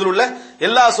 பகல் பொழுதில் உள்ள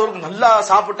எல்லா சோர்வுக்கும், நல்லா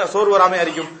சாப்பிட்ட சோறு வராம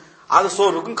இருக்கும், அது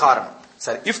சோர்வுக்கும் காரணம்.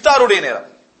 சரி, இஃப்தாருடைய நேரம்,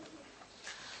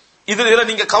 இதுல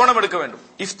நீங்க கவனம் எடுக்க வேண்டும்.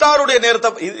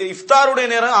 இஃப்தாருடைய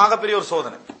நேரம் ஆகப்பெரிய ஒரு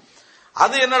சோதனை.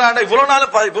 அது என்னடா,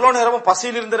 இவ்வளவு நேரமும்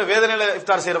பசியில் இருந்த வேதனையில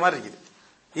இஃப்தார் செய்யற மாதிரி இருக்குது.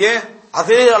 ஏன்,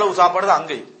 அதே அளவு சாப்பாடு தான்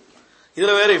அங்கேயும்.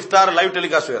 இதுல வேற இஃப்தார் லைவ்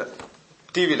டெலிகாஸ்ட் வேற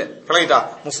டிவில கலைட்டா,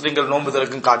 முஸ்லிம்கள் நோன்பு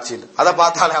திறக்கும் காட்சியில் அதை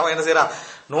பார்த்தாலே அவன் என்ன செய்யறான்,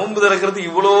 நோன்பு திறக்கிறது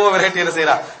இவ்வளவு வெரைட்டி என்ன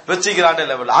செய்யறா வச்சுக்கிறான்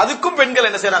லெவல். அதுக்கும் பெண்கள்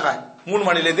என்ன செய்யறாங்க, 3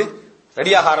 மணில இருந்து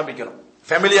ரெடியாக ஆரம்பிக்கணும்.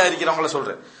 ஃபேமிலியா இருக்கிறவங்கள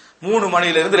சொல்றேன், 3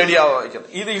 மணில இருந்து ரெடியாக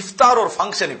வைக்கணும். இது இஃப்தார் ஒரு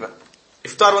ஃபங்க்ஷன். இப்ப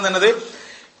இஃப்தார் வந்து என்னது,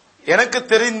 எனக்கு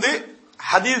தெரிந்து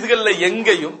ஹதீஸ்கள்ல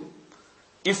எங்கேயும்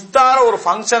இஃப்தார ஒரு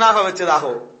ஃபங்க்ஷனாக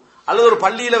வச்சதாகவோ அல்லது ஒரு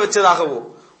பள்ளியில வச்சதாகவோ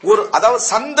ஒரு அதாவது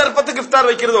சந்தர்ப்பத்துக்கு இஃப்தார்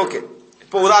வைக்கிறது ஓகே.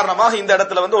 இப்ப உதாரணமாக இந்த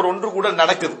இடத்துல வந்து ஒரு ஒன்று கூடல்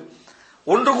நடக்குது,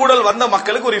 ஒன்று கூடல் வந்த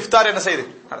மக்களுக்கு ஒரு இஃப்தார் என்ன செய்யுது,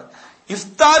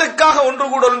 இஃப்தாருக்காக ஒன்று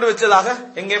கூடல் என்று வச்சதாக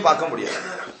எங்கேயும் பார்க்க முடியாது.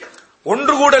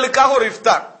 ஒன்று கூடலுக்காக ஒரு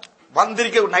இஃப்தார்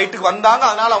வந்திருக்க, நைட்டுக்கு வந்தாங்க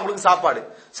அதனால அவங்களுக்கு சாப்பாடு,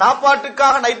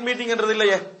 சாப்பாட்டுக்காக நைட் மீட்டிங் என்றது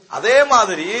இல்லையே. அதே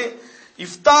மாதிரி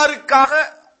இஃப்தாருக்காக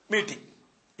மீட்டிங்,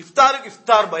 இஃப்தாருக்கு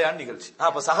இஃப்தார் பயான் நிகழ்ச்சி.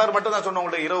 அப்ப சஹர் மட்டும் தான் சொன்ன,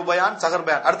 உங்களுக்கு இரவு பயான் சஹர்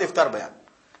பயான், அடுத்து இஃப்தார் பயான்.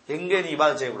 எங்கே நீ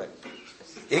இபாதத் செய்யக்கூடாது,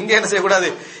 எங்க என்ன செய்யக்கூடாது,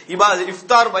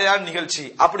 இஃப்தார் பயான் நிகழ்ச்சி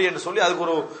அப்படி என்று சொல்லி அதுக்கு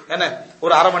ஒரு என்ன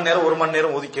ஒரு அரை மணி நேரம் 1 மணி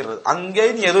நேரம் ஒதுக்கிறது. அங்கே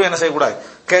நீ எதுவும் என்ன செய்யக்கூடாது,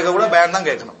 கேட்க கூட பயான் தான்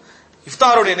கேட்கணும்.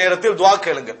 இஃப்தாருடைய நேரத்தில் துவா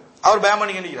கேளுங்க. அவர் பயான்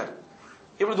பண்ணி நிற்கிறார்,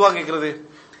 எப்படி துவா கேட்கிறது?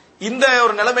 இந்த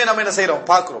ஒரு நிலைமை நம்ம என்ன செய்யறோம்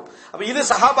பார்க்கிறோம். அப்ப இது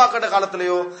சஹாபாக்கட்ட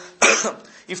காலத்திலேயோ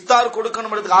இஃப்தார்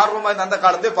கொடுக்கணும் ஆர்வமா அந்த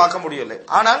காலத்தையே பார்க்க முடியல.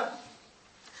 ஆனால்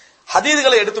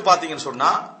ஹதீஸ்களை எடுத்து பார்த்தீங்கன்னு சொன்னா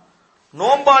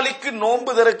நோம்பாளிக்கு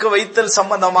நோன்பு திறக்க வைத்தல்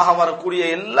சம்பந்தமாக வரக்கூடிய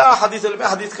எல்லா ஹதீஸ்களுமே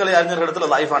ஹதீஸ்களை அறிஞர்களிடத்துல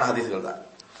லைஃபான ஹதீஸ்கள் தான்.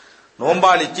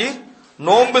 நோம்பாளிக்கு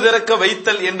நோன்பு திறக்க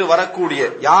வைத்தல் என்று வரக்கூடிய,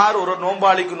 யார் ஒரு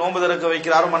நோம்பாளிக்கு நோன்பு திறக்க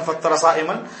வைக்கிறாரோ, மன் ஃபத்தர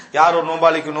சாயிமன், யார் ஒரு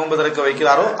நோம்பாளிக்கு நோன்பு திறக்க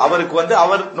வைக்கிறாரோ அவருக்கு வந்து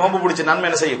அவர் நோன்பு பிடிச்ச நன்மை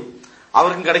என்ன செய்யும்,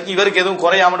 அவருக்கு கிடைக்கும். இவருக்கு எதுவும்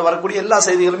குறையாமல் வரக்கூடிய எல்லா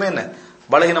செய்திகளுமே என்ன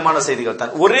பலகீனமான செய்திகள்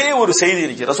தான். ஒரே ஒரு செய்தி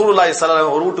இருக்கு, ரசூலுல்லாஹி ஸல்லல்லாஹு அலைஹி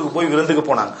வஸல்லம் ஒரு வீட்டுக்கு போய் விருந்துக்கு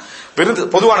போனாங்க. விருந்து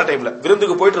பொதுவான டைம்ல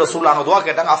விருந்துக்கு போயிட்டு ரசூலுல்லாஹ் துஆ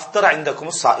கேட்டாங்க, அஃப்தர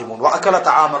இந்தகுமுஸ் ஸாயிமூன் வ அகல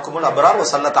தஆமகுமுல் அப்ரார் வ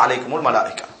ஸல்லத் அலைக்குமுல்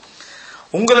மலாயிகா.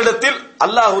 உங்களிடத்தில்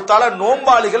அல்லாஹ் தஆலா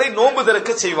நோம்பாளிகளை நோன்பு திறக்க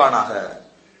செய்வானாக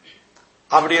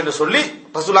அப்படி என்று சொல்லி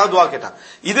ரசூலுல்லாஹ் துஆ கேட்டாங்க.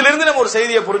 இதுல இருந்து நம்ம ஒரு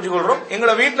செய்தியை புரிஞ்சுக்கொள்றோம்,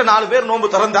 எங்களோட வீட்டுல 4 பேர் நோன்பு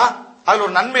திறந்தா அதுல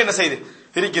ஒரு நன்மை என்ன செய்யுது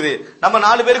இருக்குது, நம்ம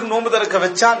 4 பேருக்கு நோன்பு திறக்க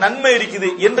வச்சா நன்மை இருக்குது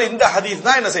என்ற இந்த ஹதீஸ்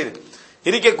தான் என்ன செய்யுது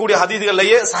இருக்கக்கூடிய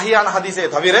ஹதீஸ்கள்லயே சஹீஹான ஹதீஸே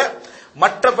தவிர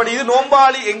மற்றபடி இது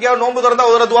நோம்பாளி எங்கேயாவது நோன்பு திறந்தா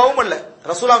ஓதுற துவாவும் இல்ல,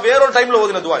 ரசூலுல்லாஹ் வேறொரு டைம்ல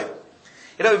ஓதின துவா இது.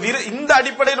 இந்த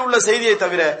அடிப்படையில் உள்ள செய்தியை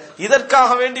தவிர இதற்காக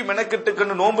வேண்டி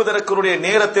மெனக்கெட்டுக்கொண்டு நோன்பு திறக்கக்கூடிய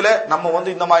நேரத்தில் நம்ம வந்து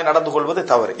இந்த மாதிரி நடந்து கொள்வது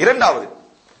தவறு. இரண்டாவது,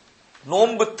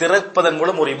 நோன்பு திறப்பதன்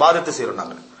மூலம் ஒரு இபாதத்தை செய்யறோம்.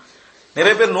 நாங்க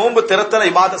நிறைய பேர் நோன்பு திறத்தல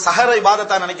இபாதத் சஹர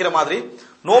இபாதத்தா நினைக்கிற மாதிரி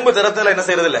நோன்பு திறத்தல என்ன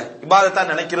செய்யறது இல்ல, இபாதத்தா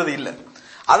நினைக்கிறது இல்ல.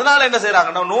 அதனால என்ன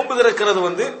செய்யறாங்க, நோன்பு திறக்கிறது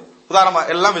வந்து உதாரணமா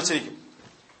எல்லாம் வச்சிருக்கும்,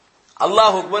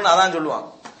 அல்லாஹ் அக்பர் அதான் சொல்லுவாங்க.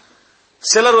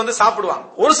 சிலர் வந்து சாப்பிடுவாங்க,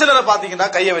 ஒரு சிலரை பாத்தீங்கன்னா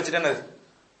கையை வச்சுட்டு என்னது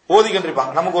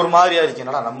ஓதிக்கின்றிருப்பாங்க. நமக்கு ஒரு மாதிரியா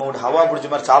இருக்கா, நம்ம ஒரு ஹவா பிடிச்ச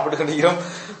மாதிரி சாப்பிட்டு கண்டிக்கிறோம்,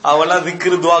 அவெல்லாம்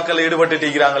திக்ரு துவாக்கள் ஈடுபட்டு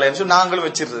இருக்கிறாங்களேன்னு சொல்லி நாங்களும்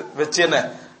வச்சு என்ன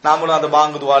நாமளும் அந்த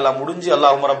பாங்கு துவா எல்லாம் முடிஞ்சு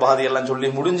அல்லாஹ் ரப்பாதி எல்லாம் சொல்லி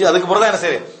முடிஞ்சு அதுக்கு பிறகு தான் என்ன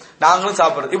சரி நாங்களும்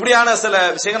சாப்பிடுறது. இப்படியான சில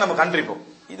விஷயங்கள் நம்ம கண்டிப்போம்.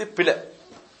 இது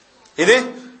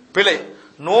பிழை.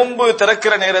 நோன்பு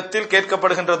திறக்கிற நேரத்தில்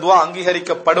கேட்கப்படுகின்ற துவா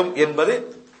அங்கீகரிக்கப்படும் என்பது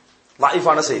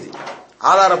லைஃபான செய்தி,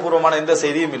 ஆதாரபூர்வமான எந்த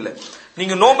செய்தியும் இல்லை.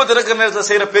 நீங்க நோன்பு திறக்கிற நேரத்தில்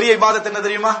செய்யற பெரிய இபாதத் என்ன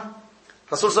தெரியுமா?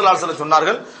 ரசூல் ஸல்லல்லாஹு அலைஹி வஸல்லம்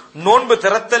சொன்னார்கள், நோன்பு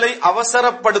திறத்தலை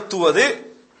அவசரப்படுத்துவது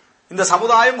இந்த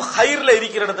சமுதாயம் ஹைர்ல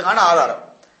இருக்கிறதுக்கான ஆதாரம்.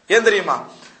 ஏன் தெரியுமா?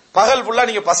 பகல் ஃபுல்லா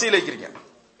நீங்க பசியில இருக்கிறீங்க,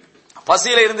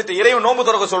 பசியில இருந்துட்டு இறைவன் நோன்பு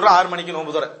திறக்க சொல்ற 6 மணிக்கு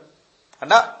நோன்பு திற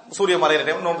அண்டா சூரிய மறையிற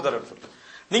டைம் நோன்பு திறக்க சொல்ற.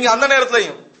 நீங்க அந்த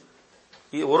நேரத்திலையும்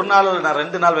ஒரு நாள் நான்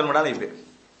 2 நாள் வேணும்னா இருப்பேன்,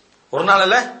 ஒரு நாள்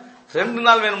இல்ல 2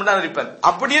 நாள் வேணும்னா இருப்பேன்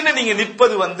அப்படின்னு நீங்க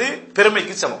நிற்பது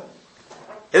பெருமைக்கு சமம்.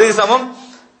 எதுக்கு சமம்?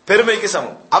 பெருமைக்கு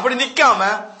சமம். அப்படி நிக்காம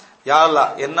யா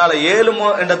அல்லாஹ் என்னால ஏழுமோ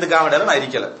என்றதுக்காக நான்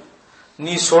இருக்கல,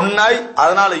 நீ சொன்னாய்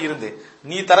அதனால இருந்து,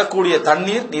 நீ தரக்கூடிய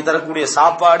தண்ணீர் நீ தரக்கூடிய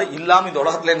சாப்பாடு இல்லாம இந்த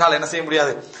உலகத்துல என்னால என்ன செய்ய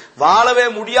முடியாது, வாழவே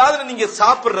முடியாதுன்னு நீங்க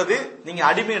சாப்பிடுறது நீங்க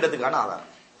அடிமை என்றதுக்கான ஆதாரம்.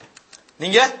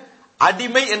 நீங்க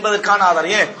அடிமை என்பதற்கான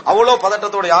ஆதாரம். ஏன் அவ்வளவு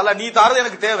பதட்டத்தோட யா அல்லாஹ் நீ தாரது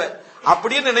எனக்கு தேவை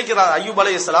அப்படின்னு நினைக்கிறார். அய்யூப்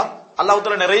அலைஹிஸ்ஸலாம் அல்லாஹ்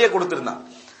தஆலா நிறைய கொடுத்திருந்தான்.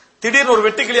 திடீர்னு ஒரு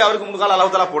வெட்டுக்கிளி அவருக்கு முன்கால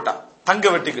அல்லாஹ் தஆலா போட்டான், தங்க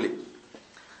வெட்டுக்கிளி.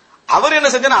 அவர் என்ன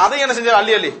செஞ்சாரு, அதை என்ன செஞ்சாரு,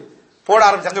 அள்ளி போட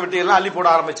ஆரம்பிச்சு, தங்க வெட்டிகள்லாம் அள்ளி போட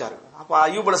ஆரம்பிச்சாரு. அப்ப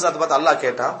அய்யூப் அலைஹிஸ்ஸலாத்தை பார்த்து அல்லாஹ்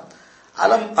கேட்டான்,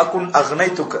 அலம் அகுன்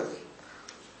அக்னைதுக,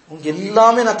 உங்க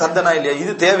எல்லாமே நான் தந்தனா இல்லையா,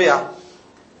 இது தேவையா,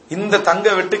 இந்த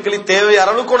தங்க வெட்டுக்கிளி தேவை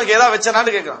அளவுக்கு உனக்கு ஏதாவது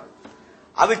வச்சனான்னு கேட்கிறான்.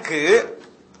 அதுக்கு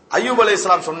அய்யூப்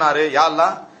அலைஹிஸ்ஸலாம் சொன்னாரு, யா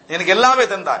அல்லாஹ் எனக்கு எல்லாமே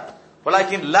தந்தாய்,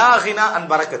 வலாக்கின் லா கினா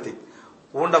அன் பரக்கத்தி,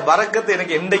 உன்ட பரக்கத்து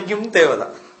எனக்கு என்றைக்கும்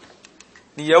தேவைதான்.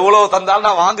 நீ எவ்வளவு தந்தாலும்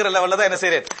நான் வாங்குற லெவல்ல தான் என்ன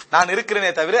செய்றேன் நான்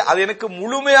இருக்கிறேனே தவிர அது எனக்கு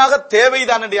முழுமையாக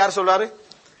தேவைதான் என்று யார் சொல்றாரு?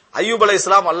 அய்யூப்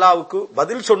அலைஹிஸ்ஸலாம் அல்லாஹ்வுக்கு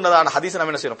பதில் சொன்னதான ஹதீஸ்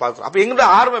நம்ம என்ன செய்யணும் பார்க்கிறோம். அப்ப எங்களுடைய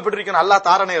ஆர்வம் எப்படி இருக்கணும், அல்லாஹ்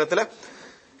தார நேரத்துல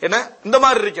என்ன இந்த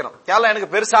மாதிரி இருக்கணும். யாரா எனக்கு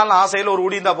பெருசான ஆசையில ஒரு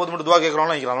ஊடி இருந்தா போதும் துவா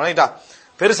கேட்கறோம்னு நினைக்கிறான், ரைட்டா?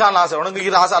 பெருசான ஆசை உனக்கு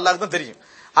இருக்கிற ஆசை அல்லாஹ்வுக்கு தான் தெரியும்.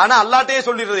 ஆனா அல்லாஹ்ட்டே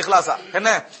சொல்லிடுறது இஹ்லாஸா, என்ன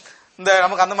இந்த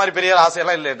நமக்கு அந்த மாதிரி பெரிய ஆசை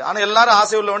எல்லாம் இல்லை. ஆனா எல்லாரும்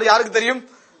ஆசை உள்ளவங்க யாருக்கு தெரியும்?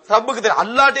 ரப்புக்கு தெரியும்.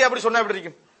 அல்லாஹ்ட்டே அப்படி சொன்னா எப்படி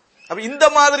இருக்கும்? அப்ப இந்த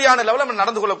மாதிரியான லெவல்ல நம்ம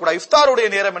நடந்து கொள்ளக்கூடாது. இஃப்தாருடைய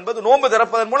நேரம் என்பது நோன்பு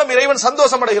திறப்பதன் மூலம் இறைவன்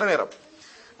சந்தோஷம் அடைகிற நேரம்.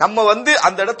 நம்ம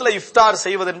அந்த இடத்துல இஃப்தார்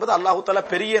செய்வது என்பது அல்லாஹ் தஆலா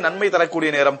பெரிய நன்மை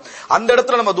தரக்கூடிய நேரம். அந்த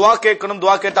இடத்துல நம்ம துஆ கேட்கணும்,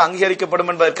 துஆ கேட்டு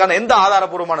அங்கீகரிக்கப்படும் என்பதற்கான எந்த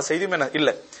ஆதாரபூர்வமான செய்தியும் என்ன இல்ல.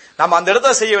 நம்ம அந்த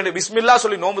இடத்துல செய்ய வேண்டிய பிஸ்மில்லா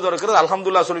சொல்லி நோன்பு திறக்கிறது,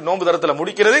 அல்ஹம்துலில்லாஹ் சொல்லி நோன்பு திறத்துல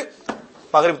முடிக்கிறது,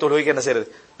 மக்ரிப் தொழுகைக்கு என்ன செய்யறது,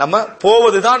 நம்ம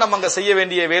போவதுதான் நம்ம அங்க செய்ய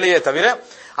வேண்டிய வேலையே தவிர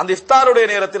அந்த இஃப்தாருடைய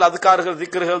நேரத்தில் அதுக்கார்கள்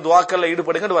திக்ர்கள் துஆக்கள்ல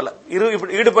ஈடுபடுங்க வரல.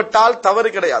 ஈடுபட்டால் தவறு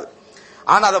கிடையாது.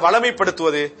 ஆனா அதை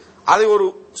வளமைப்படுத்துவது, அதை ஒரு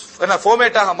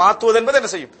ஃபார்மேட்டாக மாற்றுவது என்பது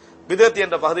என்ன செய்யும், விதத்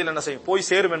என்ற பகுதியில் என்ன செய்யும் போய்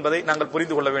சேரும் என்பதை நாங்கள்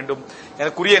புரிந்து கொள்ள வேண்டும்.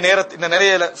 எனக்குரிய நேரத்தில் இந்த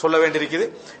நிறைய சொல்ல வேண்டியிருக்குது.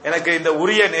 எனக்கு இந்த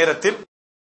உரிய நேரத்தில்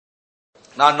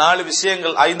நான் 4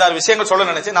 விஷயங்கள் 5-6 விஷயங்கள்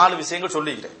சொல்ல நினைச்சேன், 4 விஷயங்கள்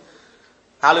சொல்லிக்கிறேன்.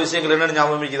 4 விஷயங்கள் என்னன்னு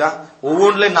ஞாபகம் இருக்குதா?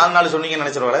 ஒவ்வொன்றுலையும் 4 சொன்னீங்கன்னு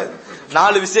நினைச்சிருவாரு.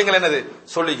 4 விஷயங்கள் என்னது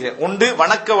சொல்லிக்கிறேன். ஒன்று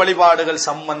வணக்க வழிபாடுகள்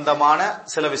சம்பந்தமான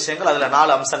சில விஷயங்கள், அதுல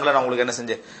 4 அம்சங்களை நான் உங்களுக்கு என்ன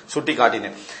செஞ்சேன் சுட்டி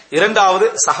காட்டினேன். இரண்டாவது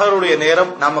சஹருடைய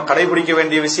நேரம் நாம கடைபிடிக்க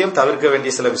வேண்டிய விஷயம், தவிர்க்க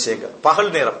வேண்டிய சில விஷயங்கள்.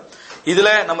 பகல் நேரம் இதுல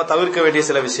நம்ம தவிர்க்க வேண்டிய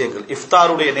சில விஷயங்கள்.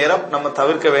 இஃப்தாருடைய நேரம் நம்ம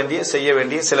தவிர்க்க வேண்டிய செய்ய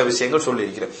வேண்டிய சில விஷயங்கள் சொல்லி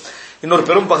இருக்கிறேன். இன்னொரு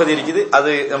பெரும் பகுதி இருக்குது,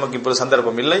 அது நமக்கு இப்ப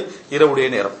சந்தர்ப்பம் இல்லை. இரவுடைய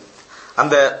நேரம்,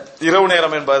 அந்த இரவு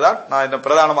நேரம் என்பதுதான் நான் இந்த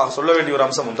பிரதானமாக சொல்ல வேண்டிய ஒரு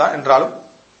அம்சமும் தான். என்றாலும்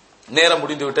நேரம்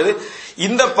முடிந்து விட்டது.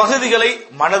 இந்த பகுதிகளை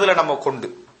மனதில் நம்ம கொண்டு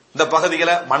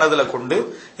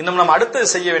இன்னும் நம்ம அடுத்து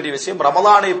செய்ய வேண்டிய விஷயம்,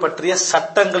 ரமலானை பற்றிய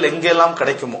சட்டங்கள் எங்கெல்லாம்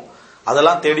கிடைக்குமோ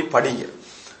அதெல்லாம் தேடி படிங்க.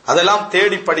 அதெல்லாம்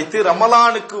தேடி படித்து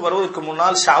ரமலானுக்கு வருவதற்கு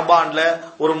முன்னால் ஷாபான்ல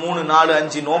ஒரு 3, 4,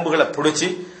 5 நோன்புகளை பிடிச்சி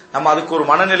நம்ம அதுக்கு ஒரு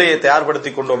மனநிலையை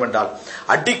தயார்படுத்தி கொண்டோம் என்றால்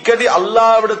அடிக்கடி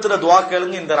அல்லாஹ்விடத்துல துஆ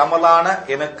கேளுங்க, இந்த ரமலான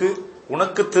எனக்கு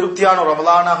உனக்கு திருப்தியான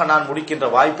ரமலானாக நான் முடிக்கின்ற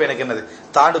வாய்ப்பு எனக்கு என்னது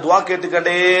தாண்டு துஆ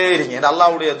கேட்டுக்கண்டே இருங்க.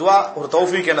 அல்லாஹ்வுடைய துஆ ஒரு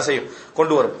தௌஃபீக் என்ன செய்யும்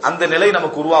கொண்டு வரும். அந்த நிலை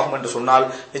நமக்கு உருவாகும் என்று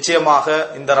சொன்னால் நிச்சயமாக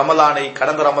இந்த ரமலானை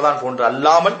கடந்த ரமலான் போன்று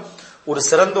அல்லாமல் ஒரு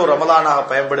சிறந்த ஒரு ரமலானாக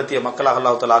பயன்படுத்திய மக்களாக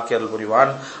அல்லாஹ் தஆலா ஆக்கியருள்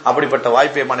புரிவான். அப்படிப்பட்ட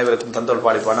வாய்ப்பை அனைவருக்கும் தந்தல்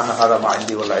பாலிப்பானாக. ஹாதா மா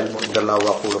இன்தி வல் இல்மு இன்தல்லாஹி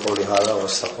வ அகூலு கௌலி ஹாதா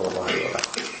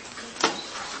வஸ்தக்ஃபிருல்லாஹ்.